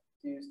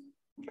 Do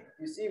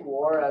you see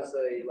war as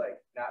a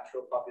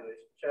natural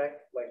population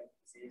check, like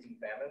disease and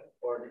famine,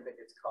 or do you think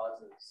it's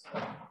causes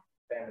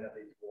famine that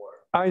leads to war?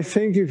 I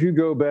think if you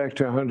go back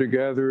to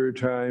hunter-gatherer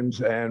times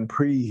and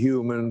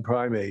pre-human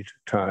primate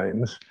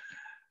times,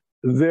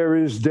 there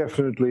is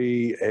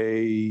definitely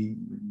a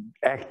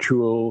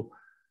actual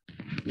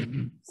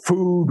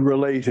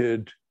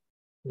food-related,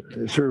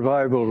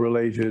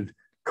 survival-related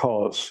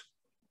cause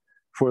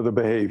for the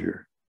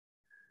behavior.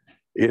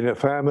 In a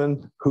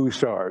famine, who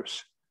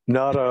starves?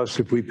 Not us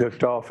if we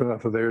picked off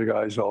enough of their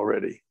guys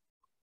already.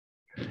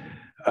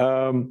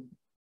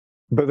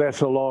 But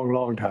that's a long,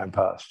 long time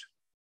past.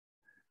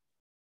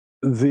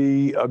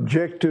 The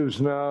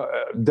objectives now,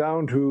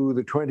 down to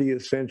the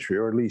 20th century,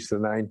 or at least the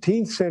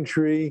 19th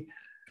century,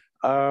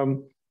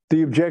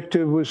 the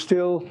objective was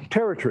still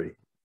territory,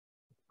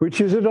 which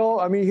is it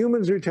all. I mean,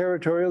 humans are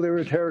territorial. They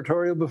were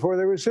territorial before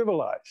they were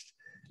civilized.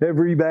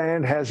 Every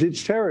band has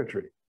its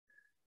territory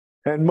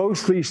and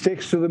mostly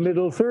sticks to the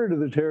middle third of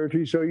the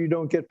territory so you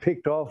don't get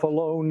picked off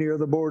alone near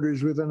the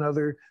borders with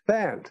another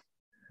band.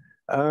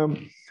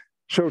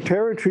 So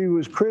territory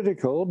was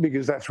critical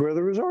because that's where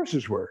the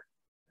resources were.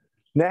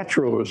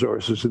 Natural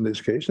resources in this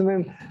case. And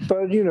then,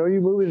 but you know, you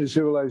move into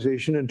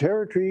civilization and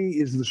territory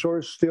is the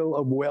source still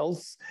of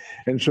wealth.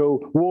 And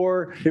so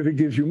war, if it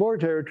gives you more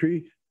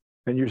territory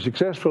and you're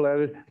successful at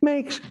it,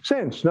 makes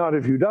sense. Not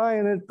if you die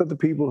in it, but the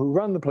people who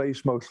run the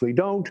place mostly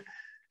don't.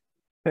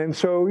 And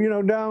so, you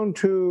know, down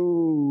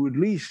to at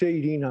least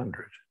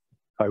 1800,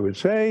 I would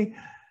say,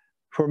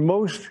 for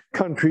most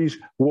countries,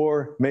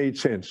 war made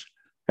sense.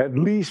 At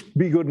least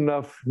be good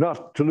enough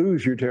not to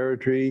lose your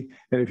territory.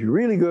 And if you're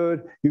really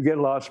good, you get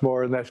lots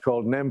more, and that's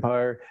called an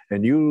empire,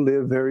 and you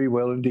live very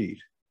well indeed.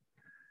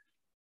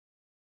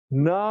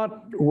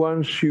 Not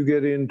once you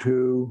get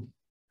into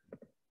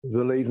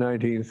the late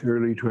 19th,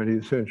 early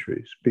 20th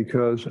centuries,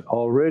 because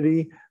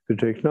already the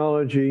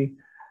technology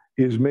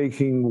is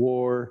making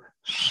war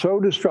so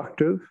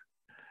destructive.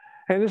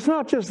 And it's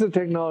not just the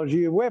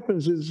technology of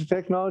weapons, it's the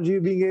technology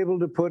of being able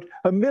to put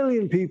 1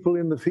 million people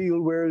in the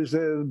field, whereas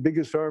the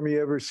biggest army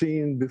ever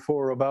seen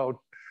before about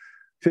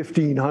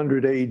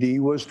 1500 AD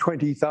was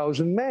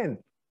 20,000 men.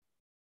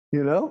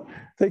 You know,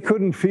 they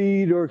couldn't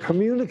feed or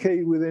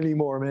communicate with any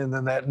more men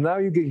than that. Now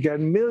you can get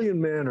 1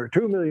 million men or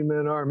 2 million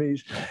men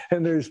armies,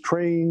 and there's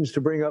trains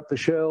to bring up the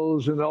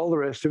shells and all the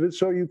rest of it.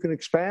 So you can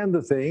expand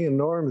the thing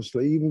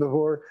enormously, even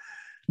before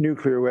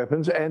nuclear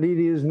weapons, and it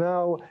is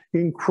now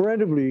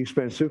incredibly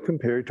expensive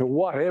compared to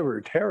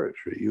whatever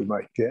territory you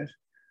might get.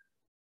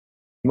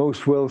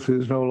 Most wealth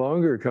is no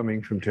longer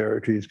coming from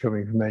territory, it's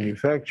coming from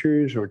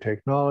manufacturers or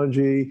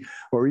technology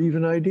or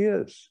even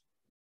ideas.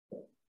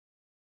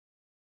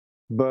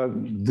 But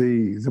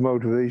the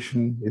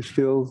motivation is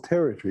still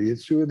territory.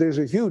 There's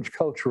a huge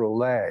cultural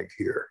lag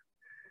here.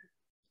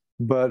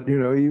 But you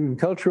know, even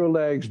cultural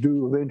lags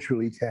do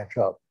eventually catch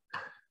up.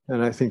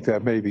 And I think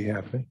that may be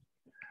happening.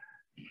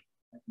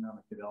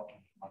 Economic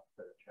development.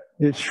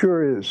 It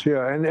sure is,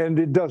 yeah, and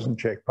it doesn't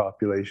check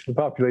population.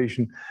 The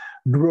population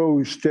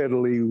grows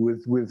steadily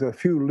with a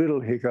few little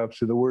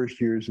hiccups in the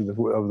worst years of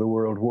the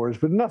world wars,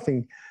 but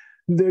nothing,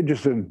 they're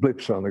just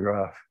blips on the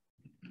graph.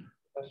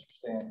 Let's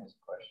understand his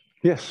question.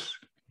 Yes.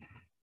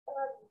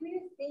 Do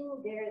you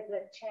think there's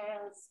a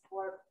chance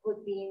for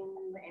Putin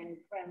and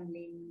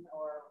Kremlin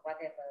or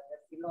whatever, the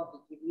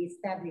Siloviki, the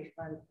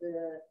establishment,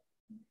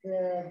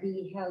 to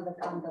be held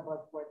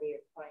accountable for their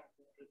crimes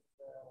in this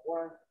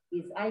war?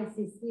 Is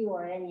ICC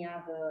or any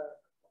other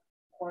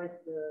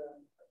court?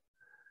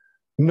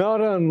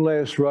 Not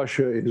unless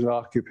Russia is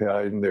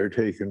occupied and they're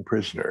taken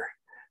prisoner.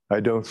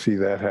 I don't see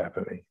that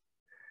happening.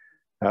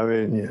 I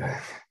mean,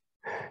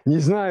 не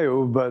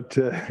знаю, but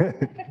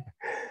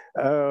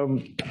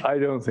I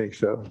don't think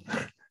so.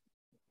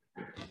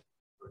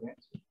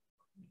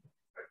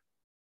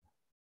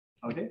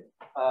 Okay,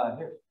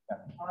 here.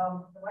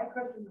 My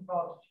question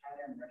involves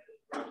China and Russia.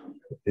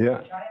 Yeah.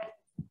 China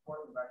is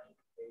supporting Russian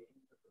invasion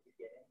from the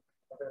beginning.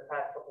 Over the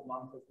past couple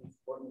months, has been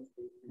supporting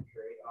state free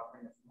trade,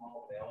 offering a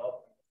small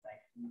bailout from the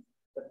sanctions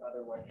that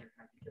other Western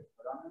countries have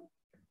put on them.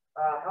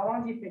 How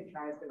long do you think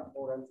China is going to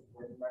hold out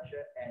supporting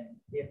Russia? And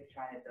if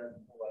China does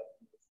pull out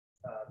from this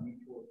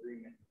mutual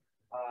agreement,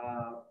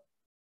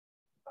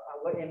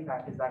 what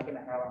impact is that going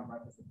to have on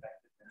Russia's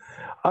effectiveness?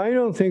 I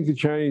don't think the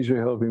Chinese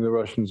are helping the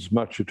Russians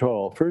much at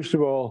all. First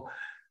of all,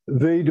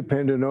 they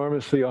depend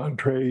enormously on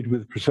trade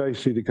with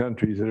precisely the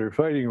countries that are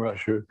fighting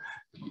Russia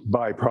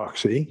by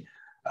proxy.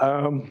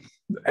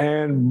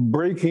 And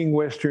breaking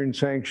Western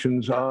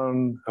sanctions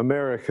on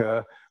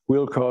America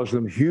will cause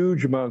them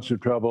huge amounts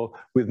of trouble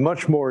with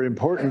much more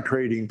important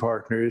trading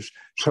partners,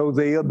 so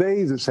they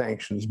obey the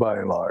sanctions by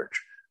and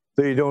large.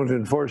 They don't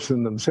enforce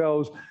them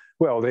themselves.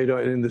 Well, they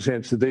don't, in the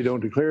sense that they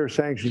don't declare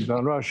sanctions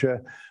on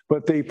Russia,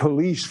 but they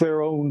police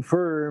their own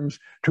firms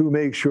to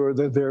make sure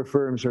that their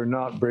firms are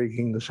not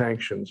breaking the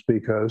sanctions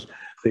because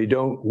they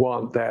don't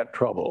want that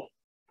trouble.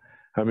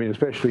 I mean,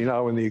 especially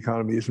now when the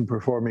economy isn't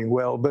performing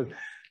well, but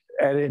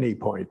at any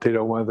point, they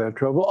don't want that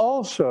trouble.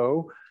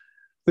 Also,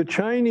 the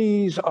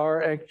Chinese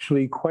are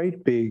actually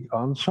quite big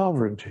on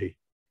sovereignty,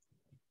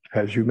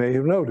 as you may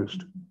have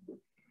noticed.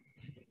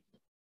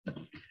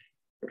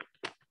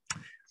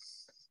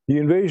 The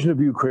invasion of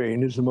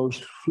Ukraine is the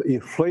most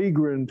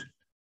flagrant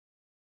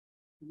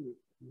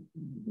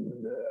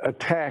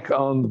attack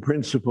on the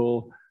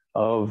principle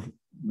of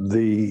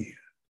the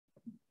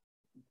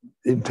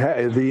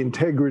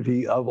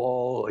integrity of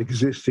all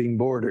existing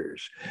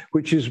borders,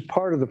 which is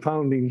part of the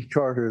founding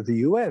charter of the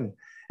UN.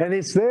 And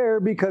it's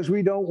there because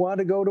we don't want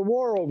to go to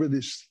war over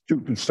this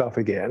stupid stuff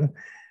again.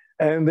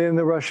 And then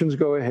the Russians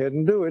go ahead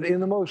and do it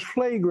in the most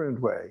flagrant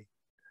way.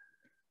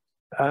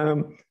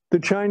 The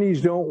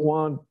Chinese don't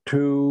want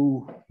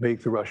to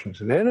make the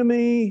Russians an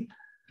enemy,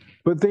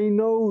 but they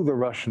know the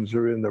Russians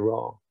are in the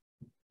wrong.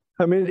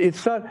 I mean,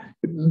 it's not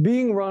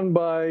being run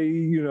by,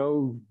 you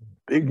know,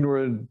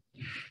 ignorant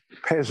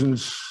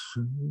peasants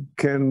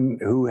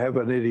who have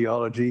an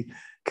ideology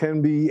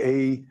can be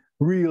a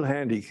real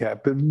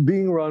handicap, but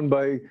being run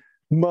by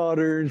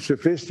modern,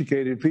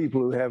 sophisticated people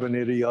who have an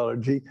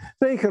ideology,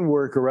 they can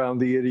work around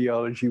the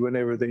ideology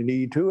whenever they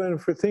need to. And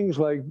for things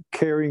like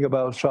caring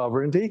about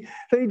sovereignty,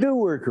 they do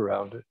work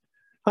around it.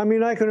 I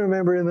mean, I can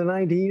remember in the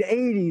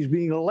 1980s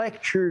being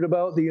lectured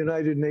about the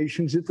United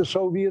Nations at the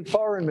Soviet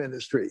Foreign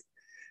Ministry.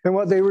 And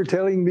what they were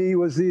telling me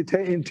was the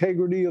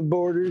integrity of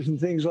borders and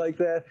things like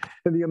that.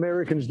 And the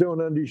Americans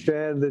don't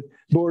understand that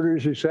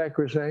borders are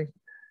sacrosanct.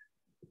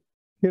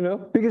 You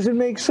know, because it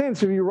makes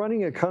sense. If you're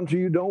running a country,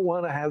 you don't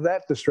want to have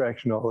that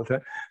distraction all the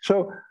time.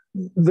 So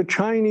the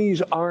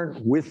Chinese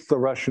aren't with the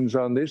Russians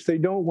on this. They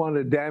don't want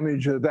to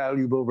damage a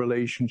valuable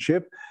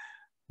relationship,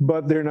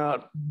 but they're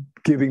not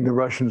giving the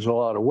Russians a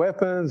lot of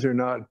weapons. They're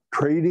not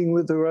trading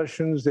with the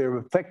Russians. They're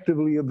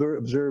effectively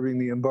observing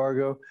the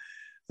embargo.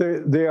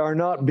 They are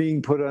not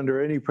being put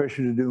under any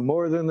pressure to do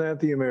more than that.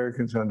 The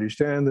Americans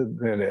understand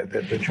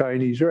that the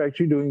Chinese are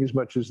actually doing as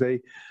much as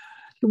they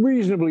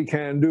reasonably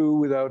can do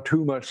without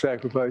too much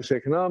sacrifice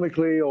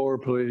economically or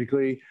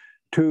politically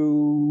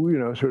to, you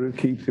know, sort of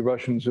keep the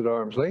Russians at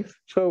arm's length.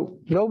 So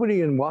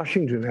nobody in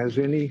Washington has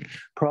any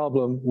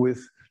problem with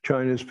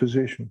China's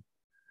position.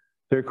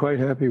 They're quite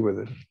happy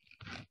with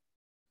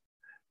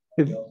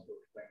it.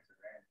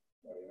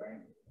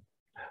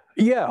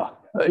 Yeah,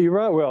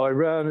 Iran, well,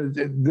 Iran,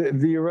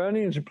 the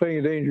Iranians are playing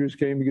a dangerous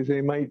game because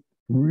they might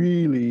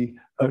really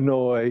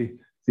annoy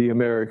the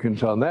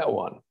Americans on that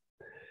one.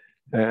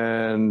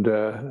 And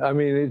I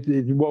mean,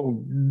 it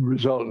won't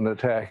result in an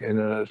attack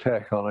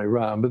on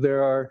Iran, but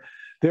there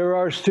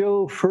are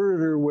still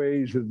further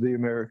ways that the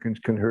Americans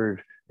can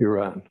hurt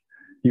Iran.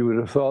 You would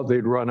have thought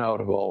they'd run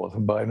out of all of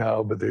them by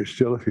now, but there's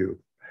still a few.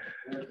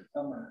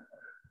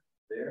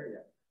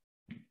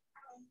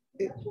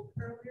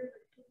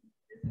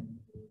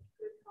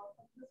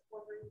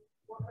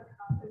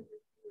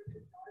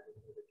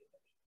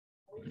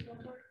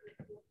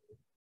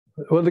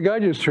 Well, the guy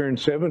just turned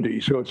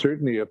 70, so it's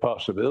certainly a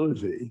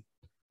possibility.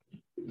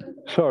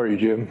 Sorry,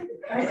 Jim.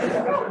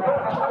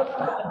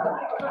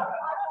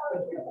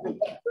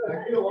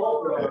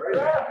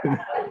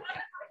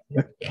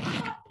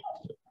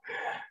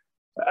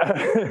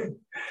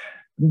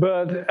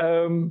 But,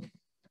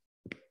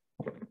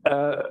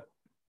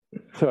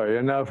 sorry,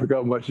 I now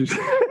forgot what you said.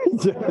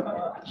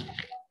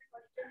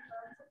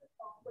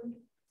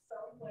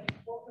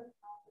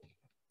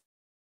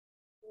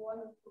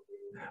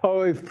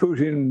 Oh, if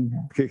Putin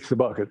kicks the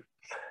bucket.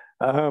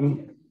 I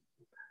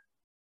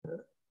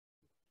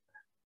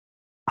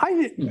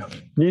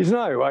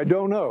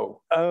don't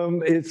know.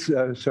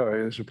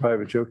 Sorry, it's a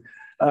private joke.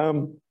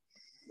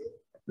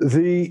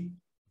 The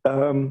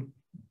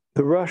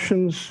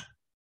Russians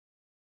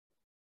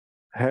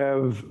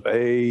have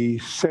a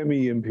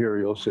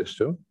semi-imperial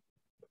system,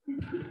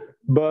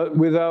 but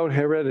without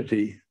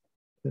heredity.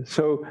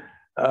 So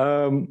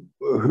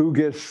who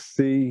gets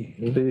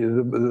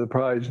the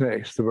prize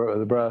next,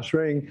 the brass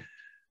ring,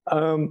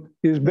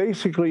 is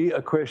basically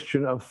a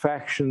question of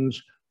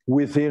factions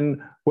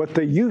within what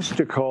they used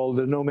to call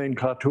the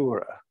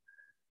nomenclatura.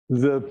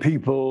 The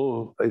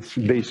people, it's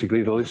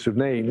basically the list of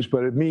names,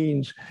 but it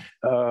means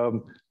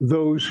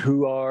those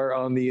who are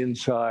on the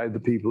inside,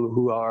 the people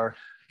who are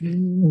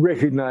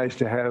recognized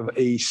to have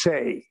a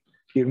say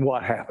in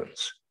what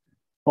happens.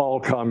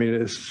 All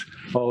communists,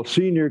 all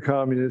senior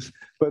communists,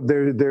 but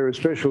they're a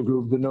special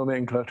group, the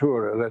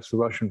nomenclatura, that's the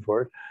Russian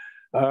for it.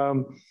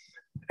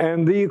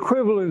 And the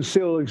equivalent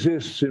still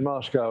exists in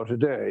Moscow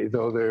today,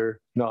 though they're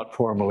not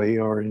formally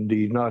or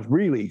indeed not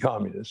really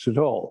communists at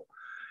all.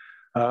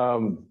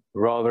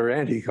 Rather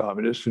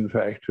anti-communist, in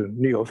fact,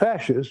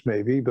 neo-fascist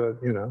maybe, but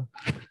you know.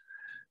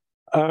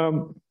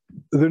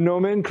 The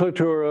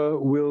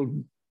nomenclatura will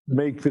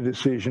make the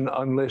decision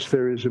unless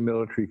there is a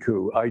military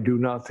coup. I do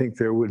not think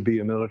there would be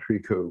a military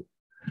coup.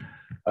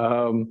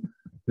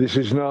 This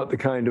is not the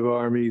kind of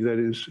army that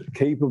is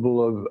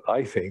capable of,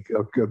 I think,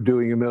 of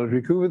doing a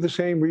military coup for the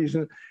same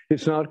reason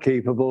it's not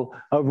capable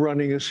of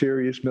running a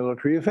serious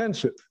military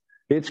offensive.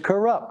 It's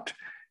corrupt.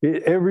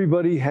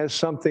 Everybody has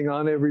something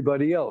on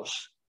everybody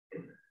else.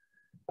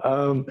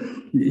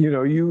 You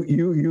know,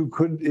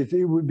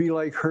 it would be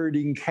like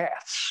herding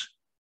cats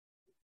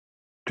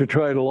to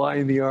try to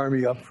line the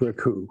army up for a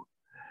coup.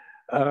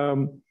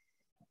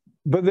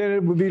 But then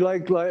it would be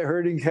like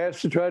herding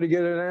cats to try to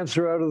get an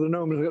answer out of the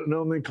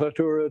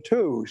nomenclatura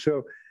too.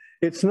 So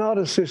it's not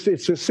a system,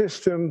 it's a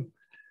system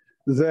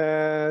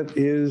that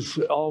is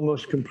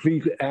almost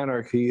complete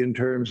anarchy in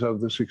terms of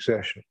the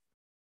succession.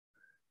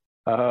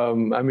 I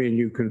mean,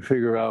 you can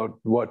figure out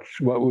what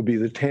would be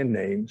the 10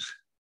 names,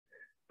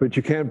 but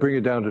you can't bring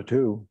it down to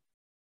 2.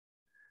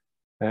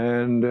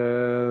 And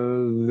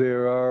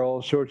there are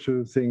all sorts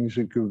of things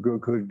that could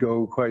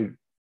go quite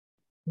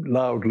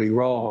loudly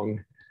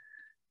wrong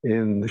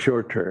in the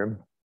short term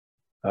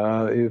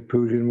if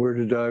Putin were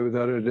to die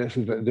without a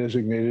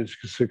designated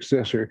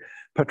successor.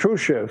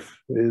 Patrushev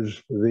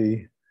is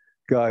the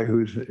guy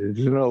is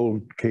an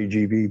old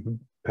KGB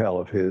pal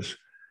of his,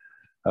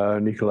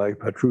 Nikolai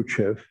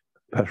Patrushev,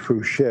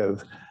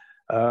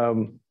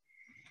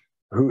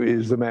 who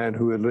is the man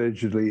who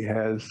allegedly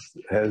has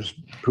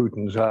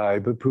Putin's eye,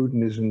 but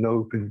Putin is in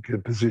no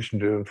position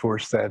to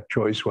enforce that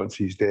choice once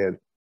he's dead.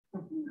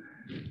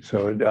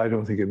 So I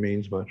don't think it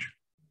means much.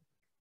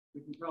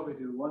 We can probably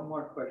do one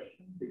more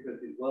question because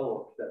he's well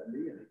over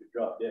 70 and he could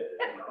drop dead.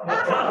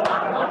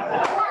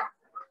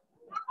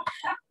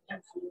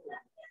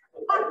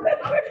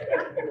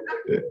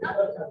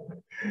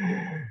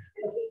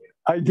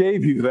 I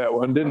gave you that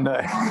one, didn't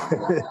I?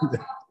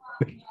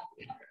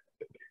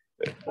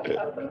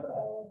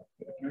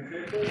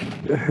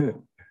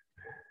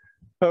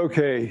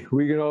 Okay,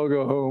 we can all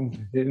go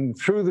home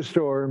through the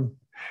storm.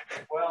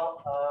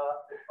 Well,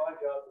 it's my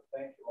job to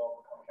thank you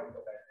all for coming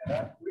up today.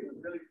 And we were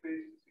really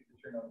pleased to see the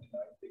turnout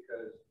tonight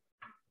because,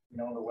 you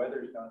know, the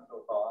weather's not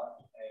so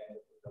hot and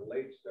it's a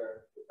late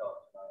start to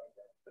talk tonight.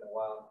 It's been a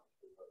while since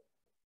we were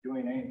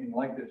doing anything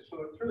like this.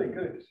 So it's really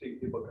good to see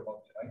people come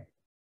up tonight.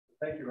 So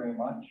thank you very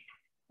much.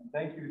 And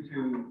thank you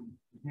to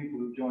the people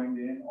who joined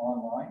in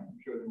online. I'm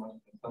sure there must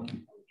have been some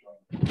people who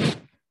joined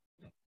in.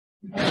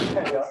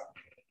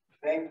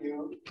 Thank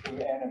you to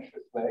Anna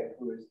Schisley,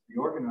 who is the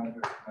organizer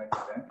of tonight's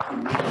event.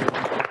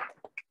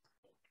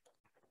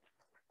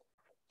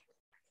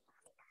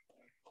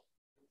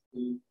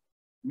 The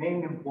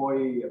main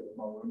employee of the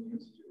Mulroney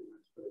Institute.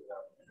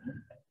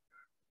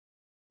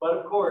 But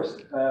of course,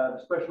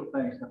 special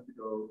thanks have to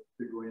go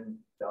to Gwynne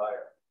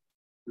Dyer,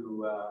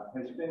 who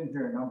has been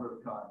here a number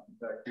of times. In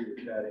fact, we were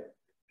chatting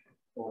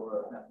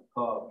over at the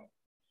pub.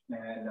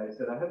 And I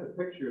said, I have a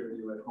picture of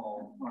you at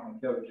home on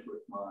the couch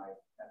with my,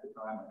 at the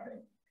time, I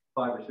think,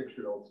 5 or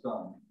 6-year-old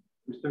son,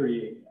 who's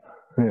 38.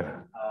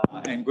 Yeah.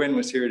 And Gwynne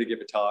was here to give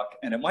a talk,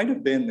 and it might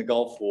have been the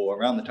Gulf War,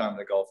 around the time of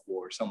the Gulf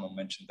War, someone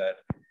mentioned that.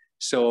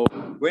 So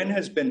Gwynne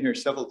has been here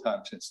several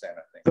times since then,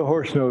 I think. The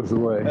horse knows the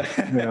way.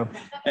 Yeah.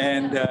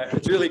 And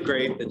it's really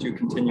great that you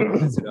continue to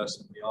visit us,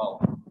 and we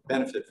all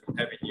benefit from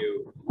having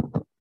you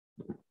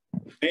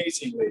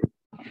amazingly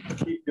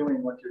keep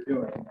doing what you're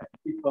doing and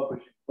keep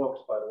publishing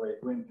books. By the way,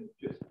 Gwynne has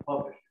just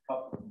published a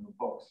couple of new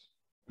books.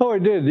 Oh, I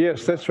did.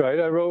 Yes, that's right.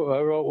 I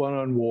wrote one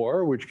on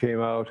war, which came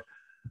out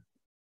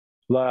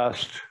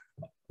last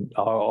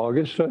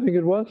August, I think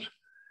it was.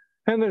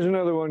 And there's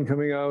another one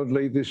coming out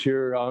late this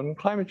year on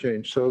climate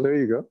change. So there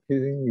you go. You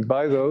can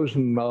buy those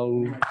and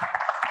I'll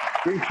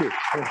greet you.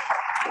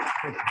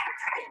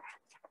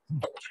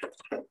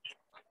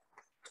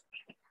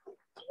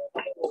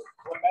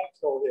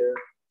 Here,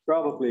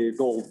 probably a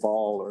gold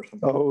ball or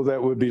something. Oh,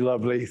 that would be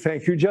lovely.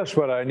 Thank you. Just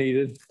what I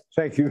needed.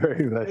 Thank you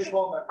very much.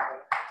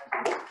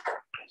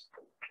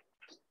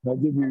 I'll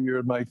give you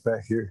your mic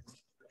back here.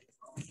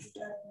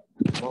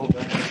 Well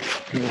done.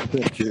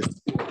 Thank you.